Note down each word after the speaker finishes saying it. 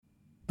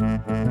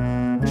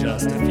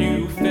just a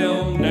few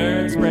film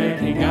nerds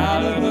breaking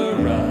out of a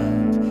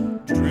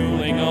rut,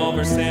 drooling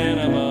over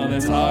cinema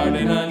that's hard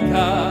and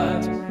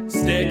uncut.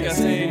 Stick us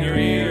in your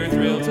ear,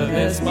 thrill to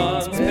this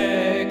month's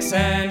picks,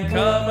 and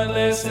come and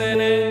listen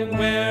in.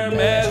 We're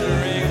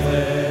Measuring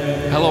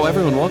Flicks. Hello,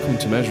 everyone. Welcome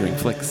to Measuring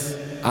Flicks.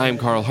 I'm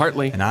Carl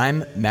Hartley. And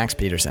I'm Max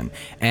Peterson.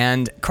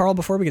 And Carl,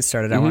 before we get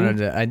started,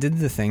 I did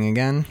the thing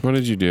again. What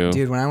did you do?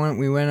 Dude,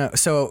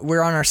 so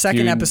we're on our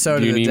second episode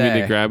of the day. Do you need me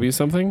to grab you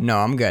something? No,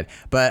 I'm good.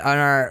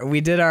 But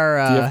we did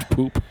our... Do you have to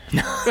poop?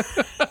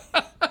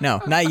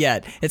 No, not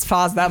yet. It's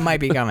paused. That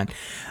might be coming.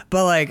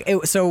 But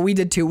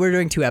we're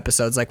doing two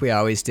episodes like we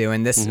always do,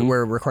 and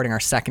we're recording our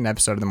second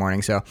episode of the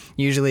morning. So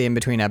usually in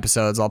between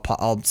episodes,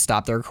 I'll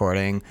stop the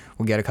recording,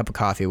 we'll get a cup of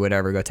coffee,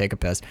 whatever, go take a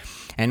piss,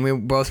 and we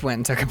both went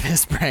and took a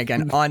piss break.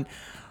 And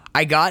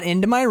I got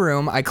into my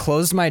room, I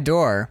closed my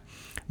door,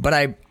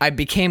 but I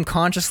became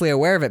consciously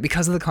aware of it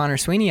because of the Connor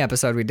Sweeney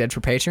episode we did for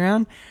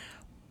Patreon.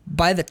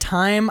 By the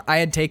time I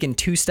had taken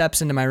 2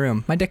 steps into my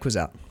room, my dick was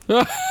out.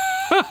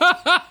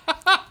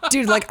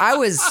 Dude, like I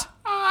was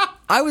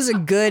a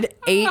good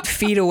 8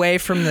 feet away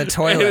from the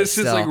toilet. It's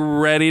just like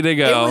ready to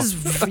go. It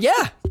was,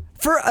 yeah.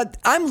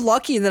 I'm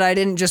lucky that I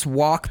didn't just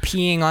walk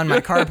peeing on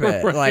my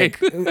carpet. Right. Like,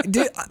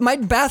 dude, my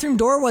bathroom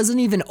door wasn't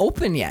even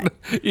open yet.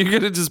 You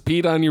could have just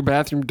peed on your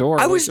bathroom door.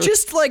 I was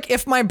just like,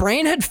 if my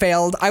brain had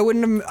failed, I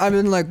wouldn't have. I've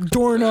been like,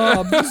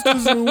 doorknob, this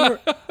doesn't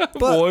work. But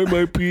why am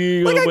I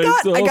peeing on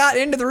myself? I got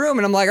into the room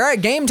and I'm like, all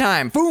right, game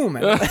time, boom.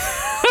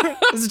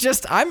 It's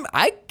just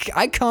I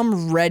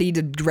come ready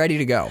to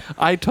go.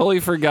 I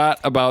totally forgot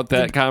about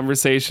that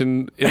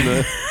conversation in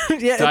the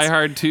Yeah, Die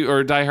Hard 2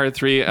 or Die Hard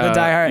 3. The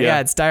Die Hard,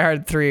 yeah, it's Die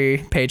Hard 3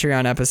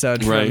 Patreon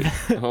episode. Right.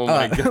 Oh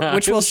my God.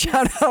 Which we'll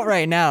shout out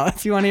right now.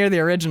 If you want to hear the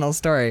original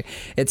story,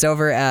 it's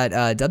over at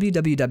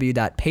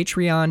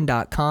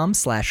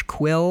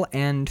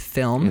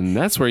www.patreon.com/quillandfilm. And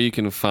that's where you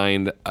can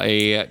find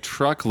a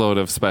truckload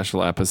of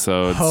special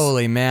episodes.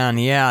 Holy man,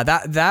 yeah.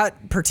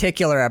 That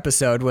particular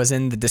episode was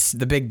in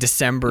the big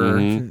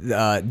December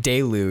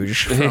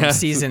deluge from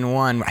season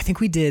 1. I think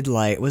we did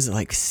was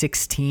it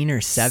 16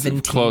 or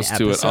 17 close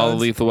episodes? to it. All the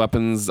Lethal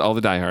Weapons, all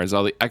the Die Hards,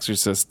 all the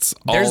Exorcists.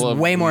 There's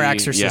way more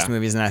Exorcist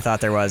movies than I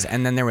thought there was.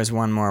 And then there was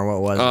one more.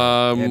 What was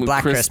it?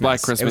 Black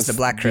Christmas. It was the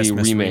Black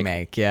Christmas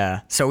remake. Yeah.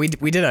 So we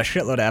did a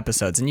shitload of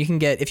episodes. And you can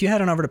get, if you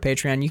head on over to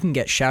Patreon, you can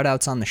get shout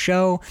outs on the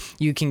show.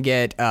 You can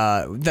get,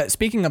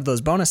 speaking of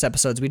those bonus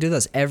episodes, we do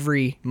those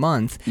every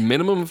month.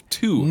 Minimum of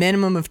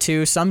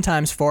 2,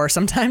 sometimes 4,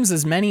 sometimes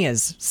as many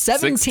as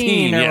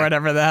 17 or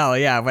whatever the hell.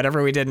 Yeah,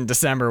 whatever we did in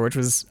December, which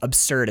was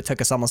absurd. It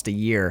took us almost a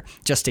year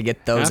just to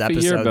get those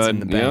episodes in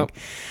the bank. Yep.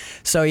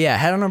 So yeah,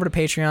 head on over to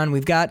Patreon.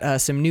 We've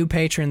got some new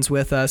patrons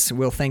with us.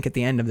 We'll thank at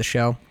the end of the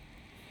show.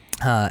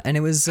 And it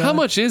was... How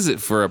much is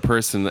it for a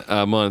person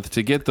a month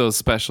to get those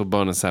special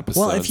bonus episodes?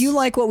 Well, if you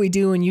like what we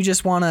do and you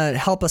just want to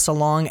help us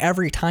along,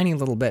 every tiny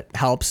little bit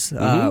helps.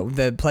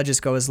 The pledges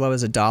go as low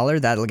as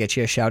 $1. That'll get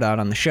you a shout out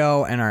on the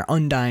show and our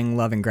undying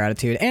love and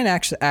gratitude and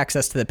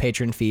access to the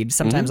patron feed.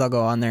 Sometimes I'll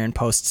go on there and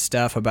post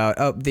stuff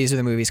about, these are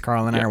the movies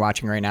Carl and I are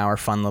watching right now, or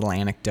fun little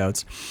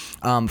anecdotes.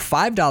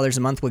 $5 a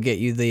month will get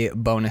you the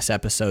bonus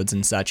episodes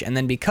and such. And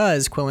then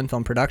because Quill and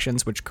Film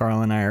Productions, which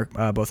Carl and I are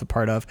both a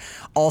part of,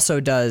 also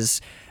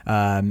does...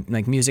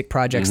 like music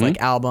projects,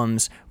 like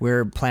albums.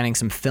 We're planning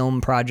some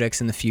film projects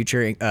in the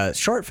future,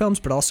 short films,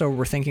 but also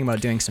we're thinking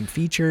about doing some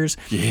features.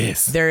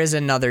 Yes. There is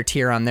another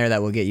tier on there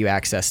that will get you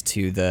access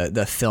to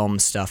the film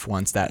stuff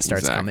once that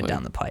starts coming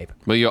down the pipe.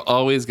 But you'll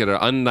always get our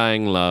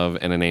undying love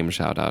and a name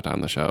shout out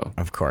on the show.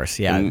 Of course,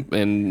 yeah.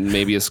 And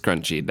maybe a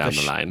scrunchie down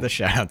the line. The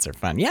shout outs are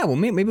fun. Yeah, well,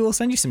 maybe we'll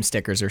send you some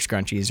stickers or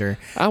scrunchies or...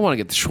 I want to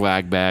get the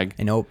swag bag.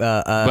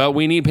 But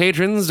we need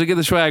patrons to get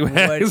the swag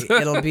bag.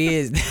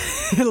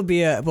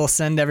 We'll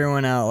send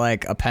everyone out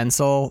like a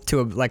pencil to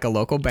a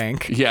local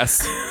bank.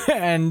 Yes.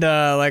 And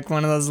like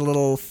one of those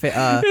little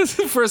it's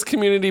the First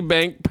Community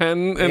Bank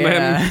pen, and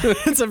then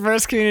it's a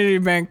First Community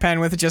Bank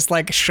pen with just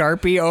like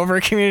Sharpie over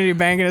Community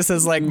Bank, and it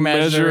says like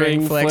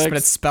Measuring Flicks, but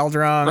it's spelled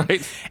wrong.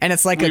 Right. And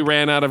it's like we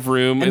ran out of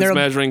room. It's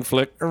Measuring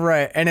Flick.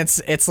 Right. And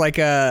it's like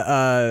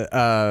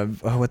a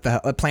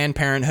Planned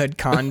Parenthood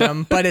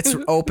condom, but it's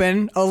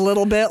open a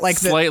little bit, like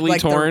slightly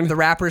torn. The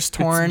wrapper's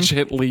torn. It's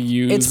gently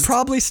used. It's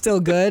probably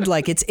still good.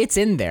 Like it's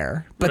in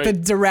there,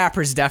 but the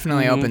wrapper's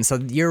definitely open. So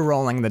you're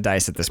rolling the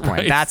dice at this point.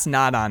 Right. That's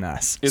not on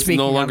us. It's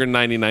no longer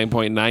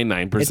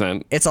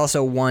 99.99%. It's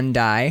also one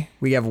die.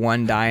 We have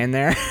one die in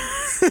there.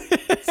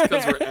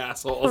 Because we're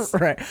assholes.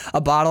 Right.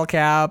 A bottle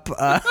cap.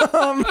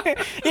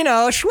 Swag. You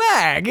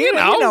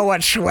know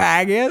what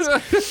swag is.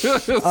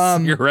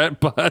 Cigarette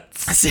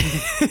butts.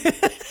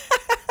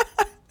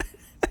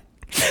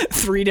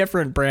 3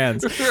 different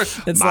brands.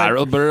 It's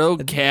Marlboro,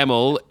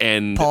 Camel,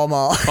 and Pall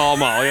Mall. Pall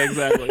Mall, yeah,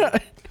 exactly.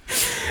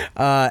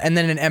 And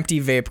then an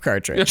empty vape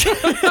cartridge.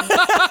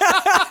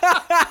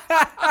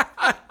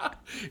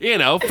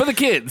 For the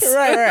kids.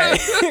 Right.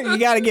 You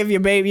got to give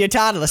your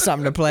toddler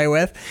something to play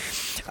with.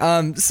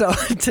 So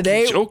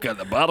today... Joke on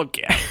the bottle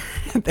cap.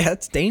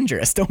 That's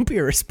dangerous. Don't be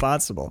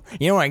irresponsible.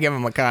 You don't want to give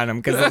them a condom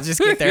because they'll just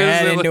get their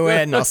head into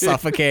it and they'll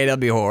suffocate. It'll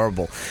be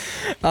horrible.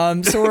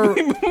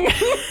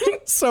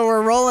 So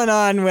we're rolling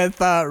on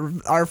with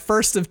our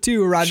first of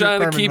two Roger Trying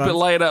Corman to keep films. it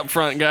light up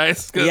front,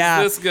 guys, because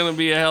Yeah. this is gonna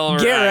be a hell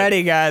of a Get ride.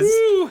 ready, guys.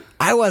 Woo.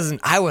 I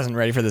wasn't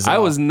ready for this. At I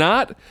all. was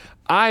not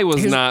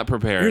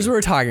prepared. Here's what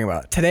we're talking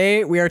about.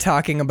 Today we are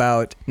talking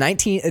about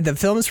the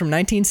film is from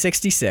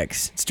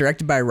 1966. It's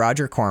directed by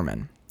Roger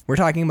Corman. We're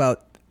talking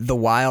about The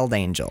Wild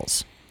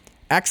Angels.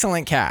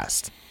 Excellent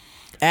cast.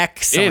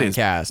 Excellent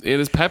cast. It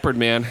is peppered,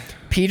 man.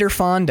 Peter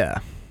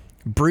Fonda.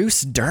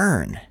 Bruce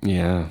Dern.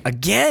 Yeah.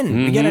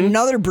 Again, we get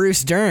another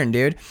Bruce Dern,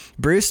 dude.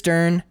 Bruce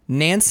Dern,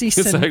 Nancy It's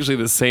Sinatra. actually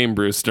the same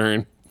Bruce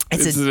Dern.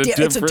 It's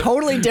a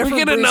totally different. We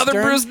get Bruce another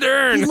Dern. Bruce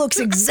Dern. He looks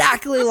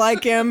exactly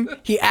like him.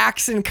 He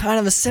acts in kind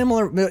of a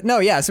similar. No,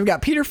 yeah. So we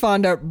got Peter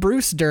Fonda,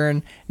 Bruce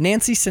Dern,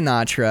 Nancy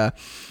Sinatra,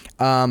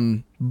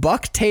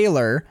 Buck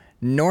Taylor,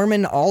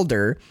 Norman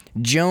Alder,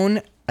 Joan.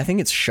 I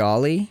think it's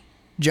Shawley,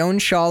 Joan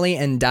Shawley,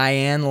 and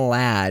Diane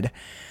Ladd.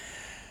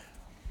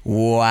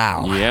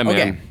 Wow. Yeah, man.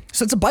 Okay,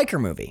 so it's a biker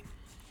movie.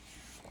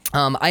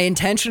 I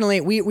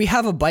intentionally we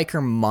have a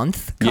biker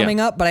month coming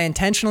up, but I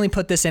intentionally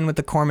put this in with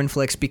the Corman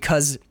flicks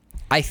because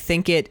I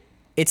think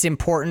it's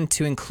important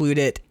to include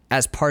it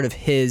as part of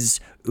his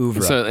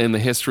oeuvre. So in the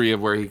history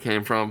of where he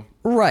came from.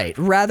 Right.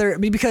 Rather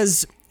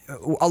because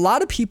a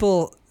lot of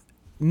people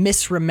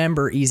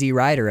misremember Easy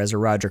Rider as a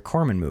Roger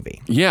Corman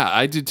movie. Yeah,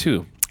 I did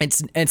too.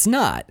 It's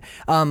not.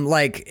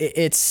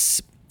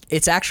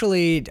 It's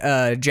actually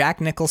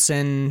Jack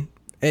Nicholson.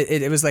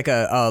 It was like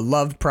a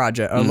love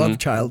project, a love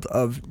child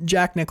of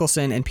Jack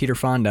Nicholson and Peter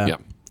Fonda.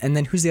 Yep. And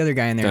then who's the other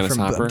guy in there? Dennis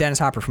Hopper. Dennis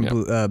Hopper from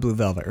Blue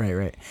Velvet.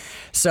 Right.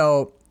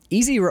 So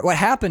what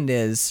happened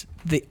is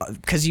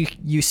because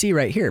you see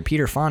right here,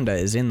 Peter Fonda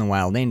is in The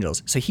Wild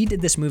Angels. So he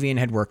did this movie and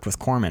had worked with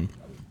Corman.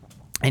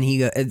 And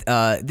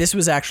this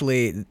was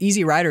actually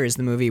Easy Rider is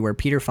the movie where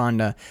Peter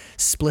Fonda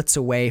splits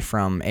away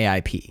from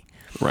AIP.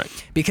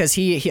 Right. Because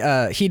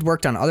he'd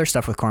worked on other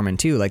stuff with Corman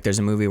too. Like there's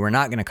a movie we're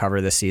not going to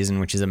cover this season,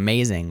 which is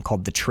amazing,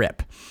 called The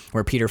Trip,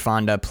 where Peter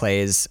Fonda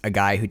plays a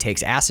guy who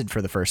takes acid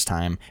for the first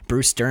time.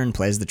 Bruce Dern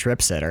plays the trip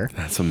sitter.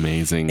 That's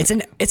amazing.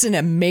 It's an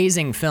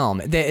amazing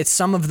film. It's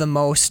some of the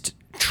most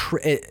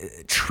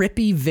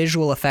trippy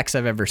visual effects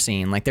I've ever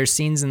seen. Like there's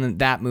scenes in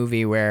that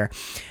movie where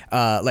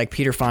like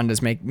Peter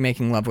Fonda's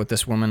making love with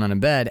this woman on a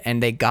bed,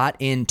 and they got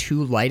in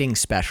two lighting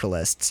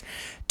specialists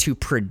to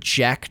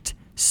project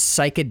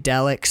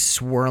psychedelic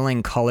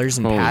swirling colors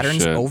and Holy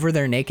patterns shit. over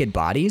their naked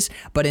bodies,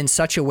 but in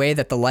such a way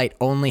that the light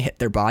only hit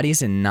their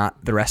bodies and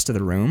not the rest of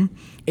the room.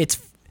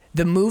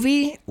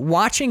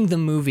 Watching the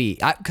movie,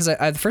 because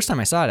the first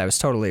time I saw it, I was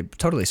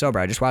totally sober.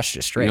 I just watched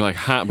it straight. You're like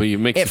hot, but it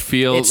makes you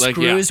feel it like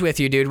screws with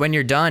you, dude. When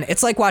you're done,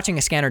 it's like watching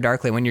A Scanner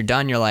Darkly. When you're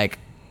done, you're like,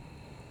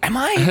 am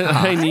I I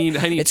high?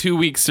 need 2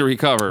 weeks to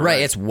recover.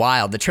 Right, it's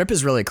wild. The Trip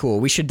is really cool.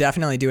 We should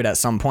definitely do it at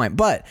some point.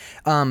 But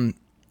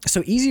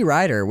so Easy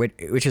Rider,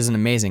 which is an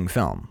amazing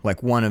film,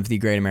 like one of the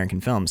great American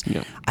films.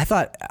 Yeah.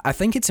 I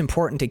think it's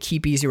important to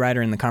keep Easy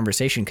Rider in the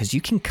conversation because you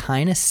can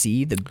kind of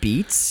see the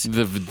beats.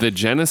 The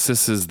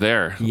genesis is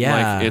there.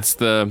 Yeah. Like it's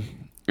the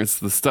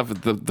stuff.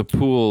 The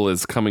pool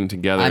is coming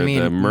together. I mean,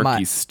 the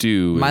murky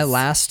stew. My is-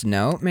 last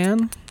note,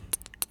 man.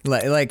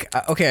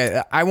 Okay,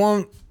 I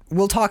won't.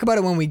 We'll talk about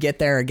it when we get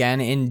there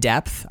again in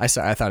depth. I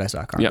thought I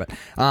saw a car, Yep.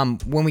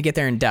 but when we get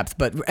there in depth.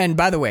 And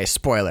by the way,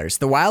 spoilers.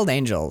 The Wild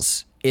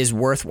Angels is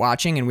worth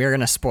watching, and we're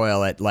gonna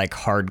spoil it like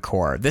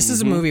hardcore. This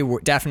is a movie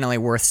definitely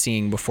worth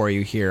seeing before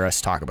you hear us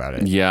talk about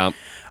it. Yeah.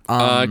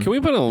 Can we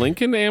put a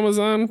link into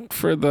Amazon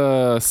for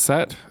the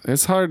set?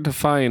 It's hard to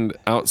find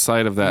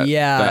outside of that.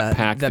 that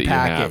pack the that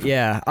packet. you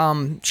have.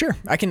 Yeah. Sure.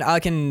 I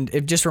can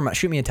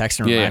shoot me a text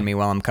and remind me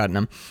while I'm cutting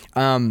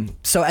them.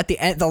 So at the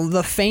end, one of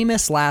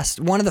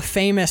the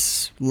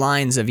famous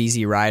lines of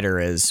Easy Rider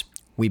is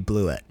 "We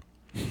blew it."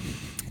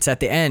 It's at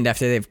the end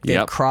after they've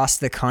Yep. crossed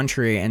the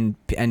country and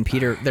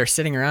Peter, they're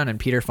sitting around and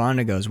Peter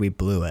Fonda goes, "We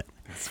blew it."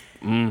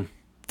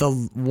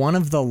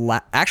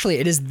 Actually,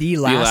 it is the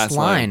last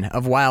line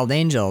of Wild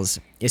Angels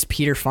is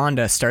Peter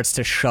Fonda starts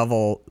to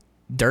shovel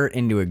dirt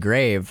into a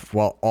grave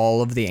while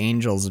all of the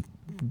angels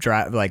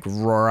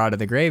roar out of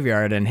the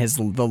graveyard, and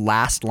the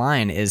last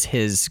line is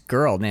his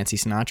girl Nancy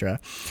Sinatra,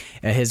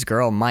 his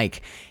girl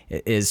Mike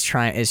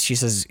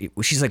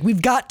she's like,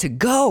 "We've got to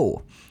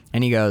go,"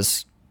 and he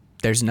goes,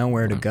 "There's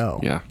nowhere to go."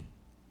 Yeah.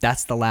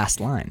 That's the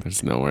last line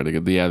There's nowhere to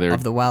go. Yeah, they're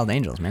of the Wild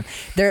Angels, man.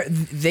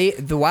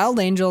 The Wild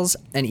Angels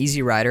and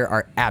Easy Rider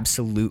are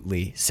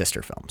absolutely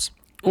sister films.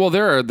 Well,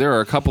 there are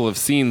a couple of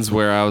scenes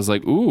where I was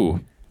like, "Ooh,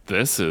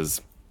 this is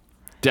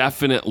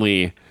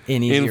definitely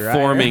In Easy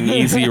informing Rider.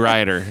 Easy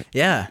Rider."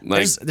 Yeah,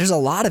 Like- there's a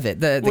lot of it.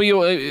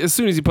 Well, as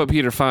soon as you put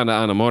Peter Fonda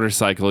on a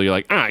motorcycle, you're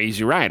like,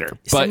 Easy Rider.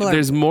 But Similar-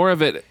 there's more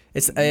of it.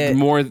 It's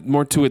more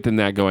to it than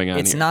that going on.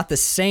 it's here. not the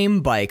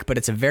same bike, but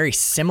it's a very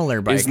similar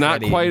bike. It's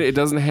not that quite. It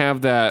doesn't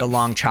have that the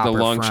long chopper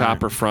front.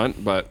 chopper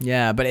front, but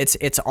Yeah, but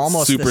it's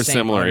almost Super the same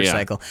similar, yeah.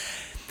 motorcycle.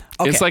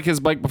 Okay. it's like his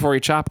bike before he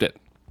chopped it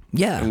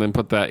yeah, and then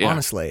put that. Yeah.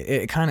 honestly,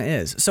 it kind of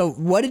is. So,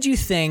 what did you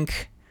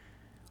think?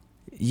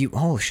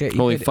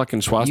 Holy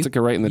fucking swastika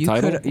right in the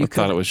title. I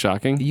thought it was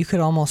shocking. You could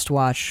almost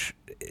watch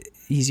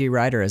Easy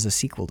Rider as a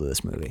sequel to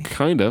this movie.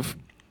 Kind of.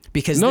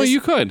 Because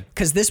you could.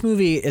 Because this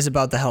movie is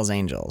about the Hells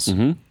Angels.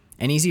 Mm-hmm.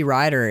 And Easy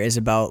Rider is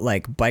about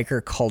like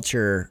biker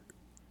culture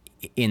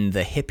in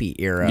the hippie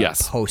era,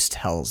 post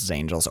Hells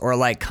Angels, or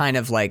like kind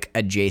of like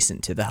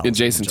adjacent to the Hells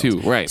Angels.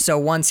 Too, right. So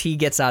once he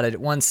gets out of,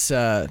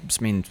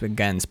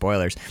 again,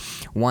 spoilers,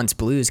 once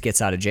Blues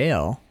gets out of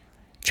jail,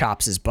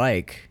 chops his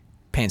bike,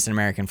 paints an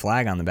American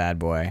flag on the bad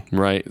boy.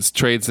 Right.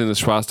 Trades in the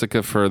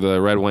swastika for the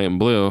red, white, and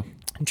blue.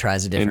 And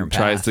tries a different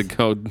path.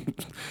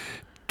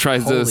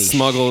 Tries to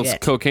smuggle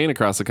cocaine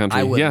across the country.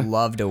 I would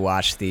love to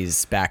watch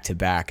these back to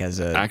back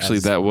as a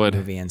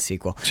movie and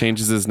sequel.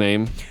 Changes his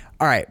name.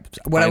 All right.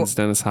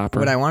 Dennis Hopper.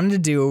 What I wanted to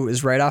do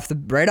is right off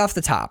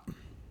the top.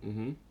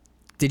 Mm-hmm.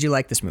 Did you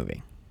like this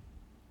movie?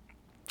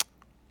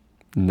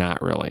 Not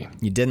really.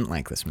 You didn't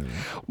like this movie.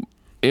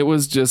 It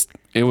was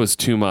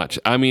too much.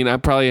 I mean, I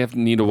probably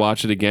need to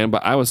watch it again,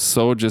 but I was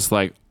so just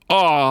like,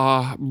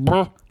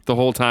 the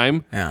whole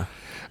time. Yeah.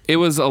 It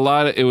was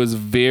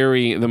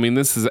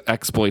this is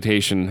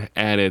exploitation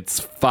at its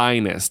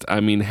finest. I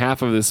mean,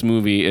 half of this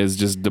movie is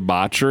just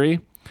debauchery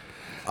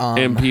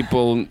and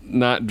people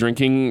not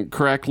drinking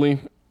correctly.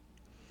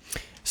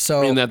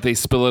 So in that they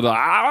spill it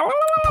all,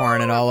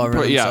 pouring it all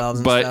over themselves.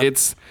 Yeah, but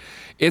it's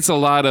a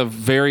lot of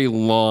very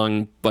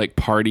long like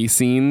party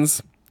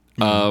scenes.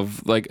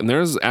 Of like, and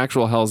there's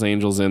actual Hells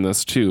Angels in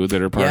this too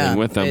that are partying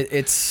with them.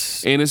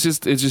 It's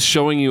just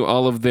showing you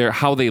all of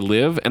how they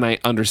live, and I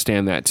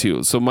understand that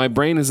too. So my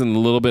brain is in a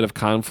little bit of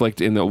conflict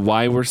in that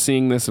why we're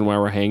seeing this and why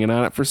we're hanging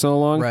on it for so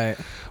long. Right.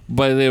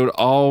 But they would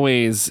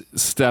always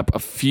step a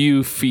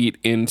few feet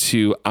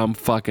into I'm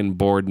fucking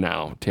bored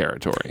now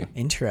territory.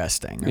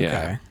 Interesting. Okay.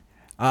 Yeah.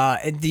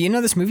 Do you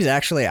know this movie is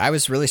actually, I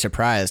was really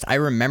surprised. I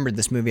remembered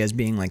this movie as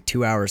being like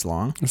 2 hours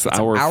long. It's an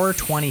hour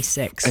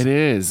 26. It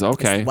is.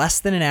 Okay. It's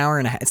less than an hour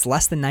and a half. It's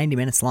less than 90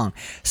 minutes long.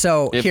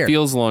 So it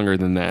feels longer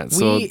than that.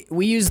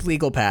 We use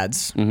legal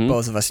pads,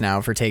 both of us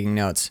now, for taking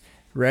notes.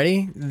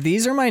 Ready?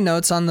 These are my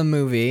notes on the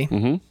movie.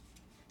 Mm-hmm.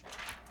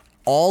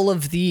 All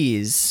of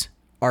these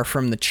are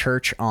from the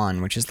church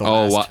on, which is the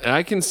last.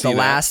 I can see the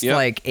last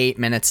like 8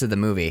 minutes of the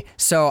movie.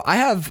 So I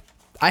have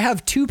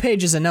 2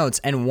 pages of notes,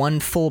 and 1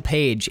 full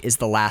page is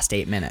the last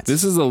 8 minutes.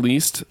 This is the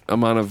least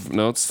amount of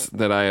notes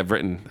that I have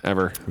written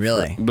ever.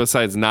 Really?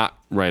 Besides not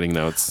writing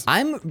notes.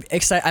 I'm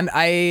excited.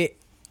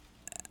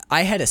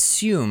 I had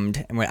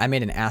assumed, and I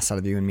made an ass out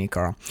of you and me,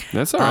 Carl.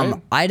 That's all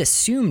right. I'd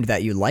assumed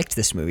that you liked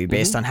this movie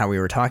based on how we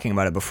were talking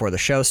about it before the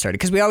show started.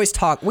 Because we always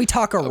talk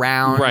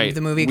around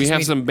the movie. We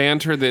have some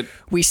banter that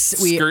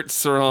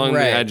skirts along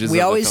the edges of the film.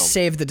 We always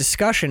save the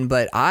discussion,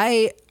 but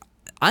I'm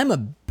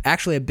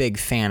actually a big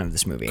fan of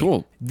this movie.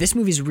 Cool. This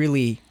movie's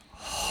really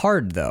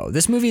hard, though.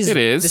 This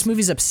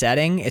movie's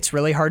upsetting. It's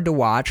really hard to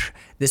watch.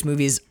 This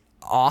movie's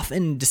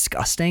often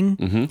disgusting.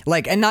 Mm-hmm.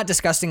 And not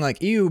disgusting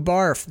like, ew,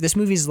 barf. This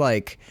movie's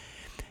like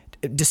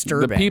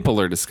disturbing. The people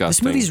are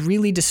disgusting. This movie's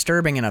really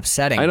disturbing and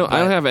upsetting. I don't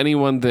have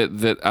anyone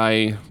that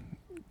I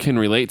can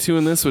relate to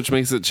in this, which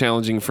makes it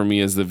challenging for me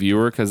as the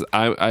viewer, because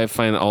I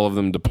find all of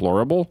them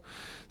deplorable.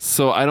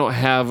 So I don't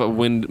have a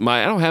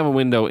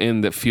window in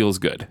that feels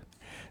good.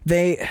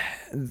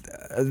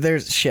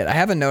 There's shit. I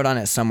have a note on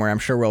it somewhere. I'm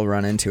sure we'll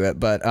run into it,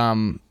 but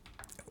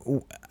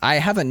I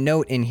have a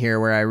note in here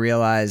where I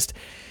realized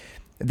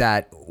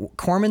that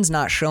Corman's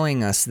not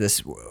showing us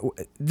this.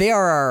 They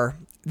are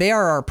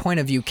our point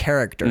of view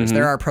characters. Mm-hmm.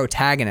 They're our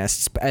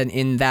protagonists, and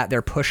in that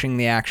they're pushing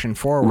the action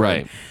forward.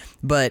 Right.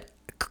 But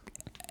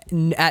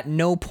at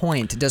no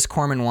point does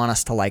Corman want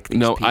us to like these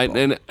people.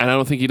 And I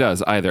don't think he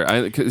does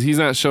either. 'Cause he's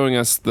not showing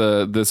us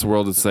this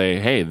world to say,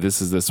 hey,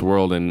 this is this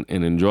world and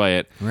enjoy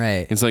it.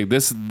 Right. It's like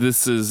this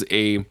is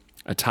a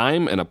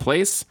time and a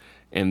place,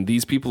 and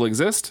these people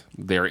exist.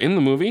 They're in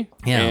the movie,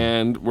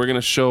 and we're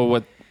gonna show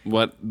what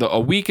a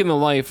week in the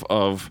life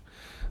of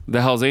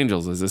the Hells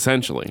Angels is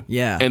essentially.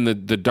 Yeah. And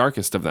the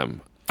darkest of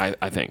them.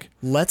 I think.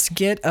 Let's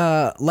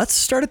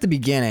start at the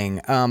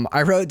beginning.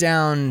 I wrote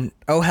down,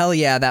 oh hell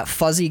yeah, that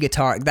fuzzy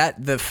guitar,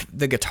 that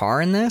the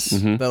guitar in this,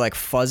 the like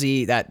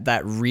fuzzy,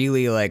 that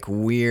really like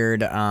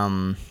weird, shit,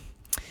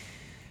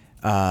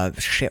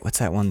 what's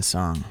that one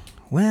song?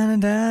 When I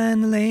die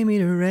and they lay me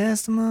to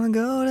rest, I'm gonna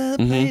go to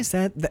the place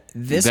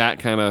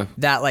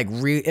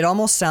it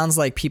almost sounds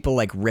like people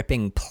like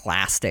ripping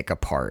plastic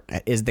apart.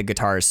 The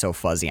guitar is so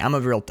fuzzy. I'm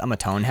a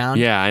tone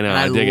hound. Yeah, I know.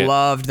 And I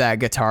loved that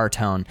guitar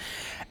tone.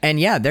 And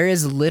yeah, there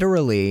is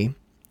literally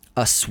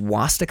a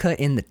swastika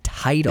in the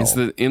title. It's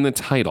in the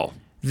title.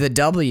 The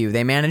W,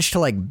 they managed to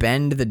like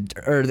bend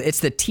it's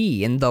the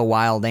T in The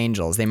Wild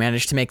Angels. They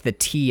managed to make the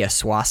T a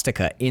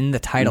swastika in the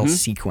title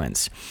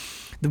sequence.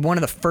 One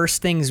of the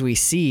first things we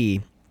see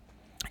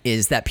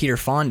is that Peter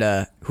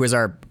Fonda, who is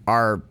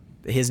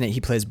his name, he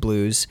plays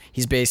Blues.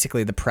 He's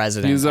basically the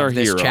president of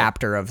this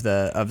chapter of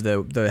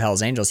the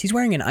Hells Angels. He's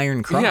wearing an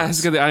iron cross. Yeah,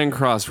 he's got the iron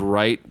cross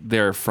right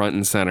there, front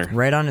and center,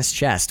 right on his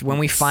chest. When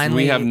we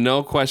have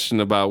no question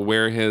about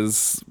where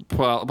his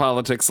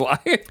politics lie.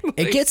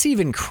 It gets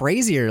even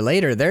crazier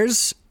later.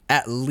 There's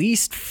at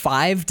least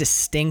 5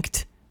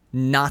 distinct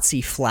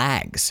Nazi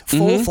flags,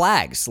 full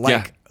flags,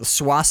 like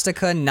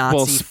swastika Nazi.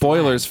 Well,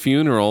 spoilers, flag.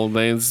 Funeral.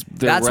 That's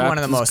one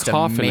of the most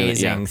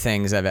amazing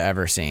things I've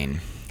ever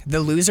seen. The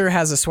Loser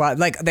has a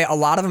a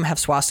lot of them have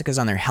swastikas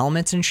on their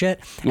helmets and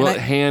shit. Well,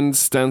 hand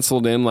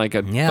stenciled in like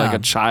a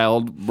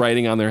child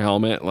writing on their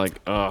helmet,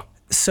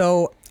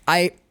 So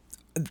I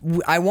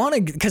want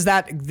to, because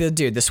the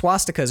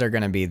swastikas are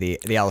going to be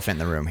the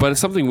elephant in the room. But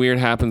something weird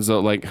happens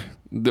though. Like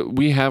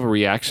we have a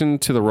reaction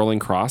to the rolling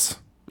cross,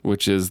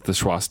 which is the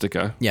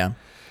swastika. Yeah.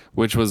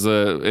 Which was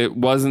it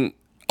wasn't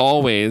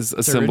always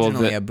a symbol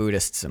originally a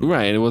Buddhist symbol.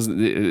 Right. It wasn't.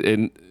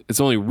 It's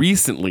only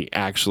recently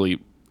actually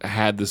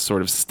had this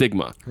sort of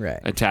stigma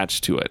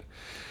attached to it.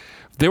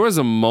 There was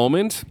a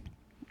moment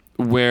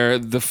where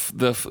in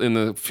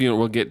the funeral,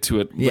 we'll get to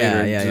it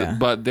later.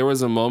 But there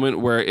was a moment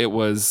where it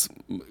was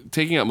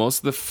taking up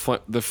most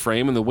of the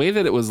frame, and the way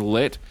that it was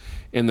lit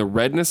and the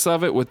redness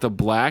of it with the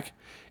black,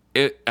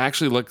 it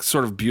actually looked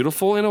sort of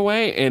beautiful in a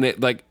way, and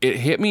it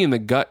hit me in the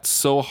gut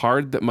so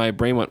hard that my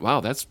brain went,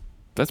 "Wow, that's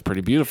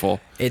pretty beautiful."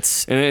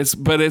 It's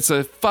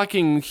a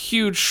fucking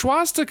huge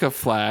swastika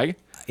flag.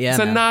 Yeah, it's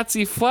a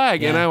Nazi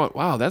flag, and I went,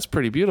 "Wow, that's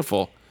pretty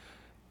beautiful."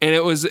 And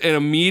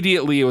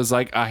immediately it was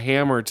like a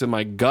hammer to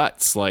my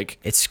guts. Like,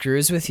 it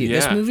screws with you.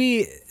 Yeah. This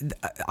movie,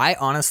 I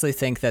honestly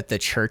think that the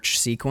church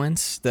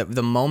sequence,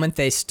 the moment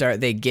they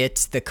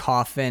get the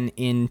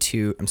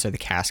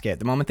casket,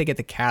 the moment they get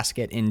the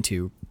casket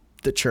into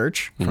the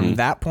church, from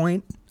that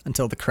point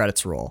until the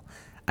credits roll,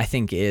 I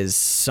think is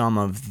some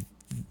of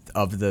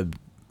the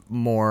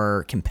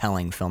more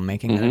compelling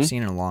filmmaking that I've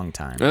seen in a long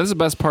time. That's the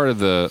best part of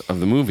the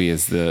movie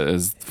is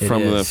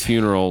the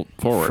funeral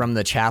forward. From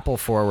the chapel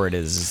forward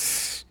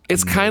is.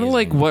 It's kind of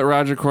like what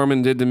Roger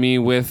Corman did to me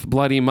with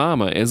Bloody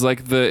Mama. Is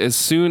like as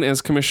soon as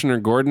Commissioner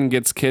Gordon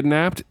gets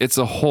kidnapped, it's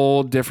a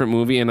whole different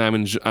movie, and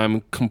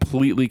I'm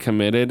completely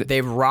committed. They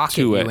rocket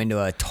you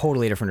into a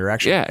totally different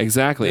direction. Yeah,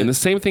 exactly. And the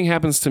same thing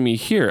happens to me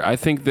here. I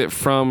think that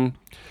from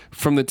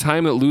the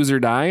time that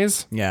Loser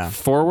dies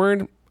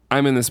forward,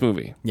 I'm in this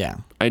movie. Yeah,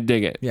 I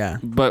dig it. Yeah,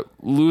 but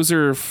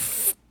Loser.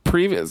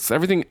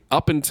 Everything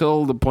up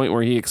until the point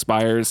where he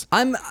expires,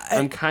 I'm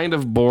kind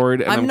of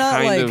bored, and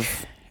I'm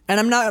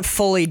I'm not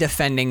fully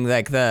defending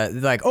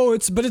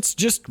it's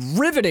just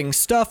riveting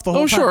stuff the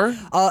whole time. Sure.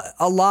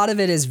 A lot of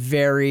it is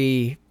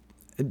very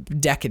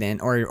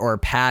decadent or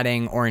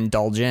padding or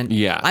indulgent.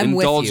 Yeah,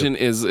 indulgent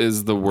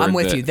is the word. I'm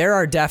with you. There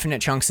are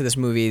definite chunks of this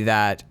movie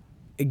that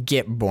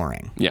get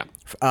boring. Yeah.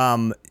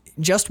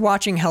 Just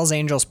watching Hell's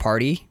Angels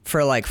Party for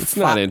it's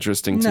not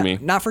interesting to me.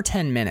 Not for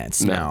 10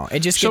 minutes. No,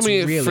 it just gets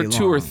really long. For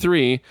 2 or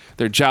 3,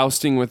 they're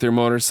jousting with their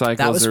motorcycles.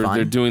 That was fun.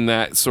 They're doing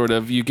that sort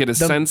of. You get a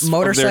sense of their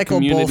motorcycle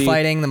community.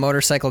 bullfighting, the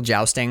motorcycle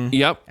jousting.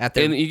 Yep,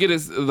 and you get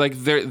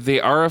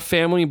they are a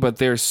family, but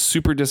they're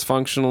super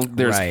dysfunctional.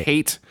 There's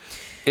hate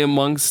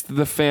amongst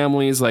the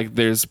families. Like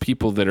there's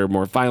people that are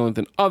more violent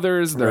than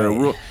others.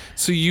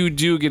 So you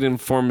do get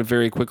informed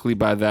very quickly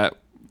by that.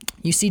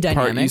 You see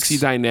dynamics. You see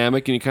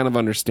dynamic, and you kind of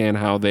understand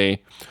how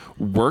they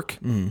work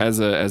as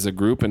a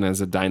group and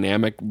as a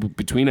dynamic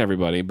between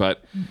everybody.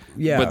 But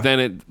then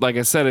it, like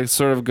I said, it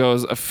sort of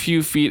goes a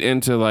few feet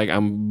into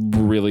I'm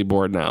really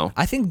bored now.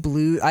 I think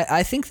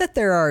I think that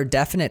there are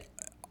definite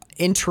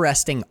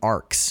interesting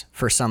arcs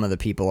for some of the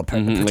people,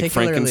 particularly like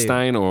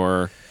Frankenstein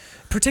or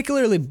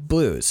particularly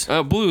Blues.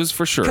 Blues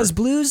for sure, because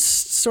Blues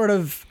sort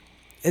of.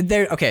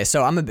 Okay,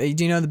 so do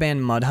you know the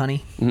band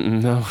Mudhoney?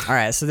 No. All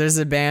right, so there's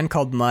a band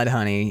called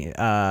Mudhoney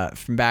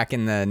from back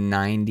in the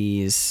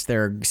 90s.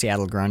 They're a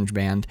Seattle grunge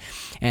band.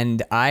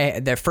 And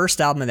their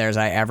first album of theirs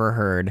I ever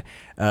heard,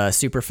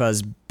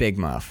 Superfuzz Big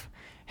Muff,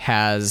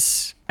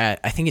 has, I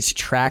think it's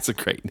track... That's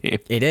a great name.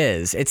 It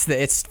is. It's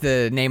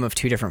the name of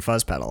 2 different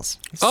fuzz pedals.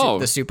 The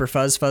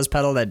Superfuzz fuzz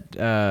pedal that...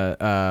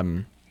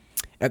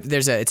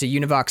 it's a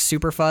Univox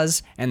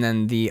Superfuzz and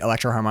then the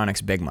Electro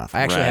Harmonix Big Muff.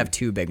 I actually have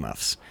 2 Big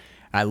Muffs.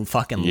 I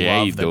fucking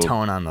love the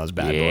tone on those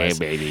bad boys. Yeah,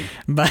 baby.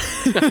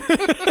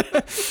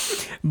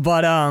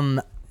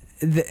 But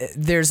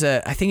there's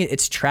I think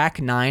it's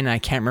track 9. I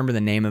can't remember the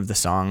name of the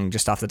song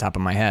just off the top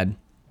of my head.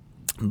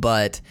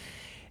 But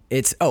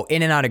it's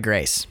In and Out of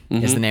Grace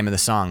is the name of the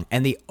song.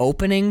 And the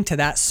opening to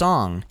that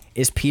song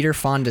is Peter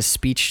Fonda's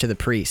speech to the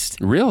priest.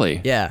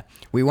 Really? Yeah.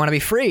 We want to be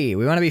free.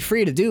 We want to be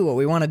free to do what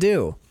we want to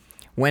do.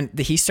 When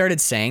he started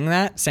saying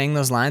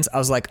those lines, I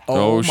was like,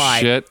 oh my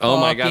shit. Oh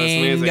my God, it's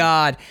amazing.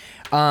 God.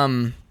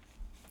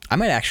 I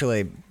might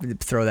actually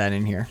throw that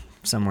in here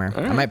somewhere.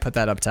 Right. I might put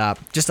that up top.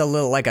 Just a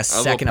little, a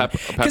second.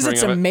 Because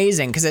it's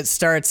amazing, because it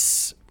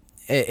starts,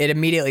 it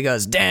immediately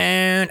goes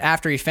down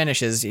after he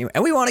finishes, and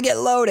we want to get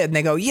loaded. And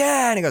they go,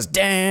 yeah. And it goes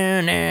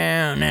down,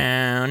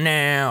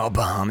 now,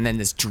 boom. And then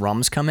this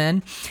drums come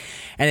in.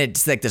 And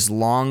it's like this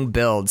long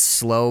build,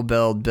 slow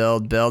build.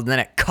 And then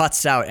it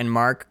cuts out, and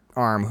Mark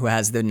Arm, who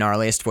has the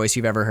gnarliest voice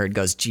you've ever heard,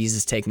 goes,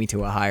 Jesus, take me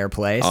to a higher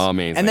place. Oh,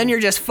 amazing. And then you're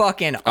just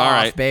fucking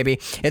off, baby.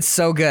 It's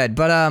so good.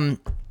 But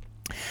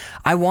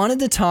I wanted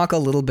to talk a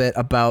little bit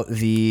about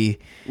the.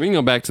 We can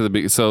go back to the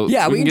we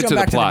can get to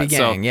the plot.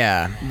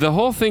 The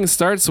whole thing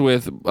starts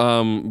with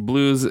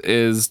Blues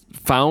is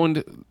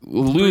found.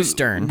 Bruce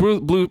Dern.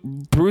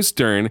 Bruce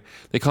Dern.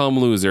 They call him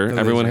Loser.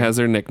 Everyone has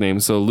their nickname.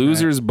 So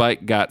Loser's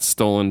bike got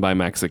stolen by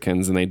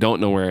Mexicans, and they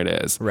don't know where it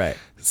is. Right.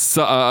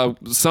 So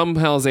some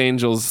Hell's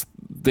Angels,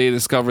 they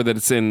discover that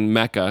it's in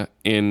Mecca.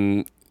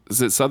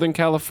 Is it Southern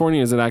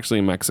California? Or is it actually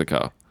in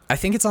Mexico? I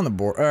think it's on the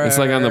border. It's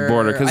like on the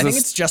border. I think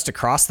it's just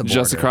across the border.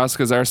 Just across,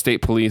 because our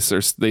state police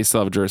they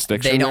still have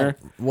jurisdiction there.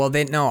 Well,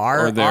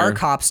 our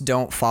cops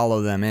don't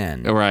follow them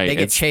in. Right. They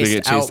get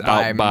chased out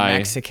by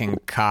Mexican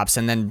cops,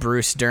 and then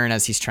Bruce Dern,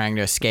 as he's trying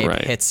to escape,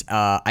 hits.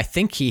 I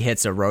think he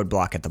hits a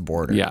roadblock at the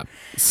border. Yeah.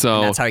 So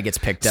and that's how he gets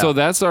picked up. So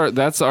that's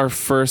our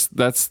first.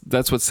 That's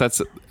what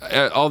sets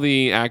all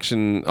the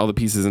action, all the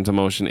pieces into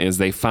motion. Is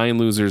they find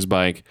Loser's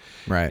bike,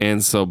 right?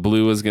 And so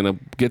Blue is gonna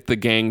get the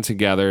gang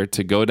together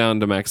to go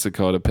down to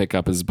Mexico to pick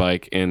up his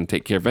bike and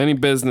take care of any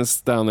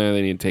business down there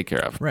they need to take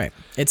care of. Right.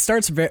 It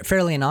starts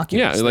fairly innocuous.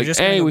 Yeah, they're like, just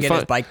hey, we get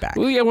his bike back.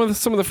 Well, yeah,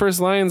 some of the first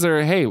lines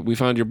are, "Hey, we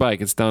found your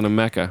bike. It's down in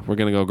Mecca. We're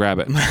gonna go grab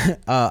it."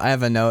 I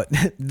have a note.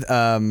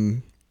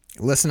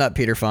 Listen up,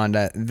 Peter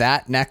Fonda.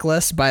 That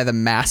necklace by the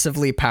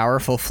massively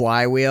powerful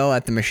flywheel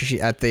at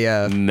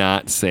the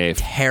not safe.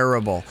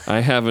 Terrible. I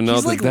have a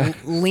note. He's like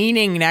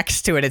leaning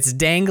next to it. It's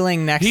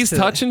dangling next. He's to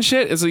touching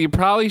shit. So you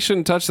probably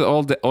shouldn't touch the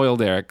old oil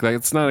derrick. Like,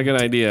 it's not a good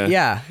idea.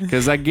 Yeah.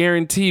 Because I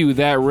guarantee you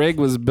that rig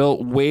was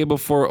built way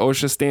before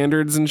OSHA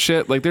standards and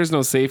shit. Like, there's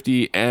no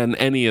safety in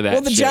any of that.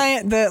 Well,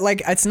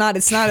 shit. It's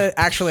not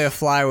actually a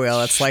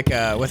flywheel. It's like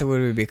what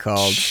would it be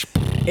called?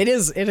 It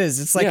is.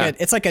 It's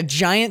like a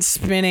giant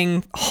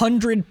spinning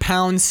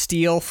 100-pound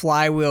steel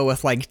flywheel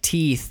with like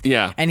teeth.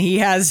 Yeah. And he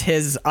has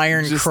his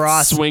iron just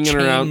cross swinging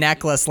chain around,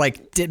 necklace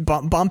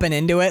bumping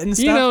into it and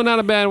stuff. Not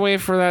a bad way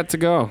for that to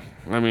go.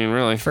 I mean,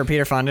 really. For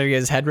Peter Fonda to get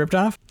his head ripped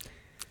off.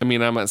 I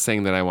mean, I'm not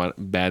saying that I want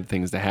bad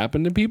things to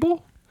happen to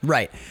people.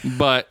 Right.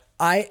 But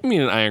I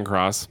mean, an iron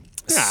cross.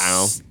 Yeah, I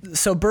don't know.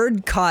 So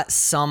Bird caught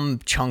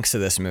some chunks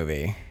of this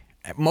movie.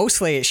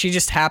 Mostly, she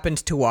just happened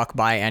to walk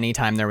by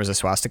anytime there was a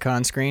swastika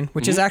on screen,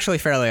 which is actually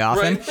fairly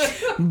often.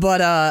 Right.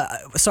 But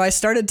so I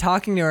started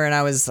talking to her, and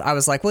I was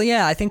like, well,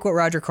 yeah, I think what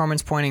Roger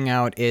Corman's pointing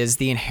out is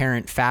the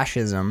inherent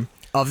fascism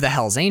of the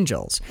Hells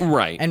Angels.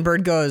 Right. And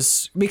Bird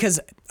goes,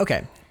 because,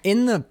 okay,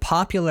 in the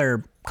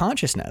popular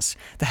consciousness,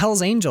 the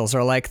Hells Angels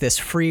are like this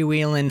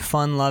freewheeling,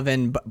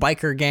 fun-loving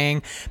biker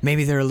gang.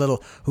 Maybe they're a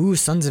little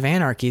Sons of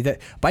Anarchy. That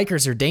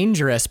bikers are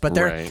dangerous, but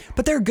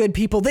they're good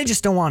people. They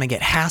just don't want to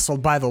get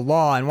hassled by the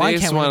law. And why they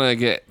just want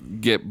to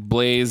get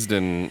blazed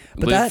and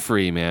live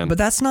free, man. But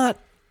that's not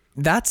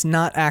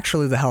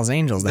actually the Hells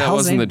Angels. That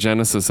wasn't the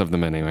genesis of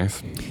them,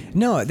 anyways.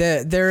 No,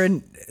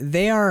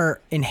 they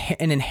are an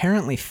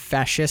inherently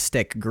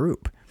fascistic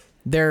group.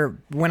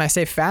 When I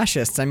say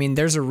fascists, I mean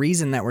there's a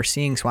reason that we're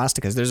seeing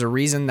swastikas. There's a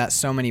reason that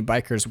so many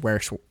bikers wear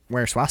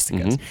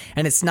swastikas. Mm-hmm.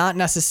 And it's not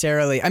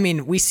necessarily, I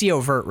mean, we see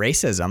overt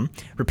racism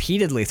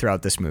repeatedly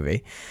throughout this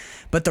movie,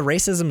 but the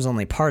racism's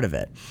only part of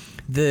it.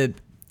 The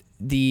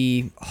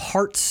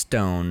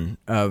heartstone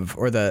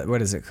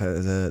what is it?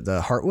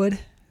 The heartwood?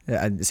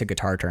 It's a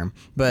guitar term,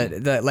 but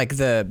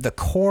the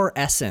core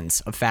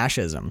essence of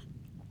fascism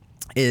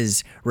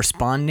is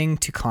responding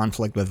to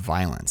conflict with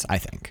violence, I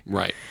think.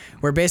 Right.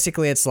 Where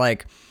basically it's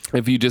like,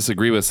 if you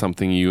disagree with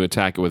something, you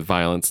attack it with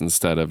violence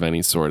instead of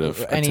any sort of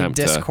attempt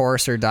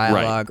discourse or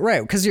dialogue.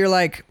 Right. Because you're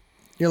like,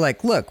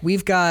 look,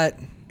 we've got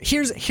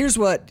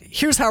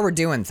here's how we're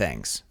doing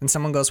things. And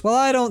someone goes, well,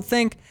 I don't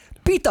think,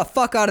 beat the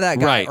fuck out of that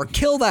guy or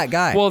kill that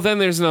guy. Well, then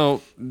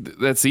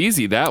that's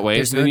easy that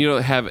way. Then you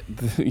don't have,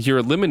 you're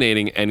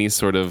eliminating any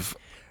sort of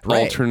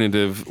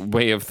alternative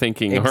way of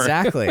thinking.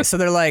 Exactly. So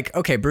they're like,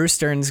 okay, Bruce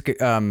Dern's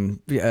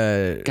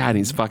God,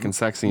 he's fucking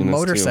sexy in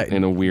this too,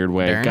 in a weird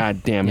way. Dern?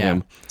 God damn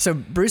him. So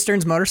Bruce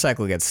Dern's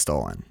motorcycle gets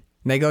stolen.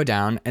 They go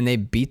down and they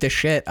beat the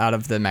shit out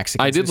of the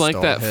Mexicans. I did like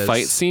that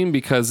fight scene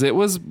because it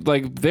was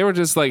like they were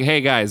just like,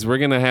 hey guys, we're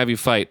gonna have you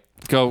fight.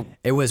 Go.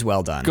 It was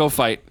well done. Go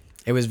fight.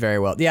 It was very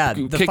well. Yeah,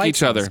 the kick fight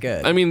each other.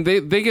 Good. I mean, they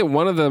get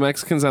one of the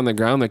Mexicans on the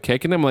ground. They're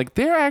kicking him. Like,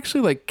 they're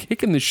actually like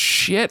kicking the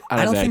shit out of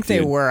that. I don't think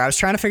they were. I was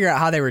trying to figure out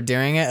how they were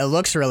doing it. It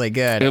looks really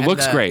good. It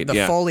looks great.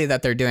 The Foley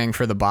that they're doing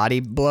for the body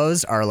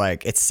blows are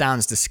like, it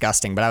sounds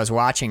disgusting. But I was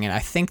watching and I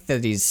think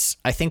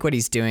what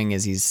he's doing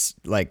is he's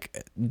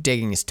like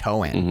digging his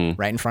toe in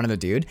right in front of the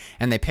dude,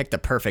 and they picked the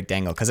perfect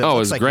angle because it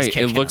looks like great. He's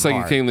kicking it looks like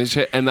hard. he's kicking the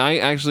shit, and I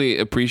actually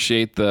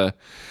appreciate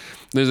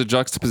there's a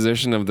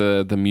juxtaposition of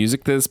the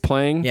music that is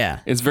playing. Yeah.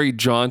 It's very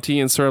jaunty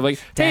and sort of like,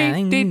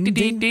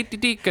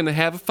 hey, gonna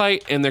have a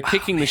fight, and they're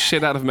kicking the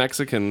shit out of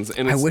Mexicans.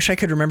 And I wish I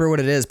could remember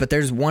what it is, but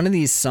there's one of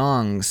these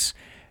songs.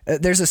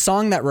 There's a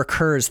song that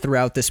recurs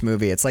throughout this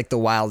movie. It's like the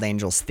Wild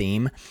Angels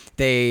theme.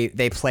 They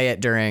play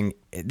it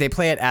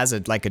as a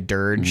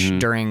dirge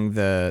during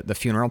the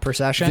funeral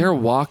procession. Their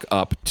walk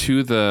up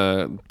to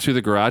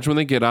the garage when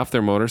they get off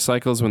their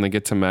motorcycles when they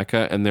get to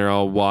Mecca and they're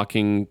all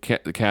walking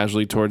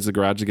casually towards the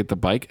garage to get the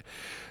bike.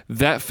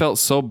 that felt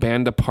so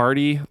band to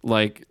party,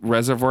 like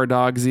Reservoir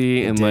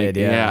Dogsy, and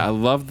I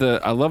love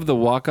the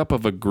walk up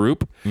of a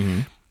group.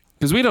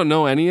 Because we don't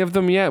know any of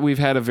them yet. We've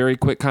had a very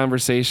quick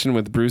conversation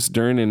with Bruce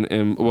Dern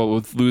and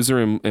with Loser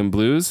and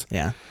Blues.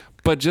 Yeah.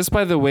 But just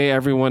by the way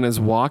everyone is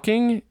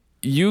walking,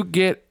 you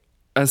get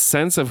a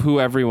sense of who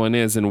everyone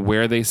is and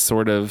where they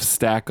sort of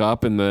stack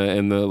up in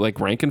the like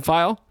rank and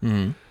file.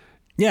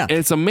 Yeah.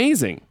 It's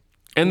amazing.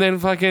 And then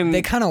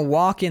they kind of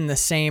walk in the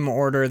same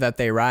order that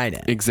they ride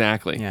in.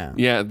 Exactly.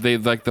 Yeah. They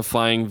like the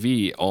flying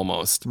V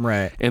almost.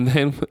 Right. And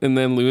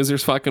then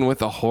Loser's fucking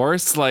with a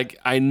horse. Like,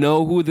 I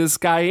know who this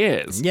guy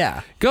is.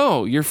 Yeah.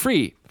 Go. You're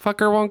free.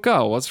 Fucker won't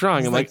go. What's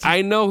wrong? I'm like,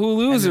 I know who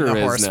Loser is.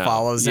 The horse now.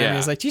 Follows him.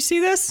 He's like, do you see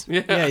this?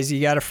 Yeah.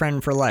 You got a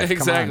friend for life.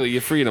 Exactly.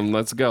 You freed him.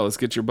 Let's go. Let's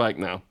get your bike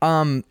now.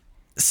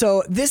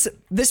 So this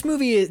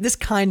movie, this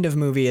kind of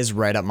movie is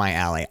right up my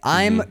alley.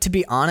 To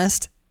be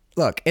honest,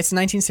 look, it's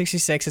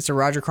 1966. It's a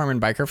Roger Corman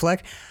biker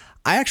flick.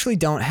 I actually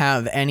don't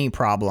have any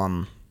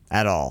problem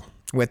at all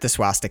with the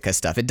swastika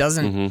stuff. It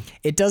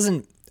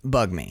doesn't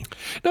bug me.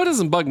 No, it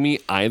doesn't bug me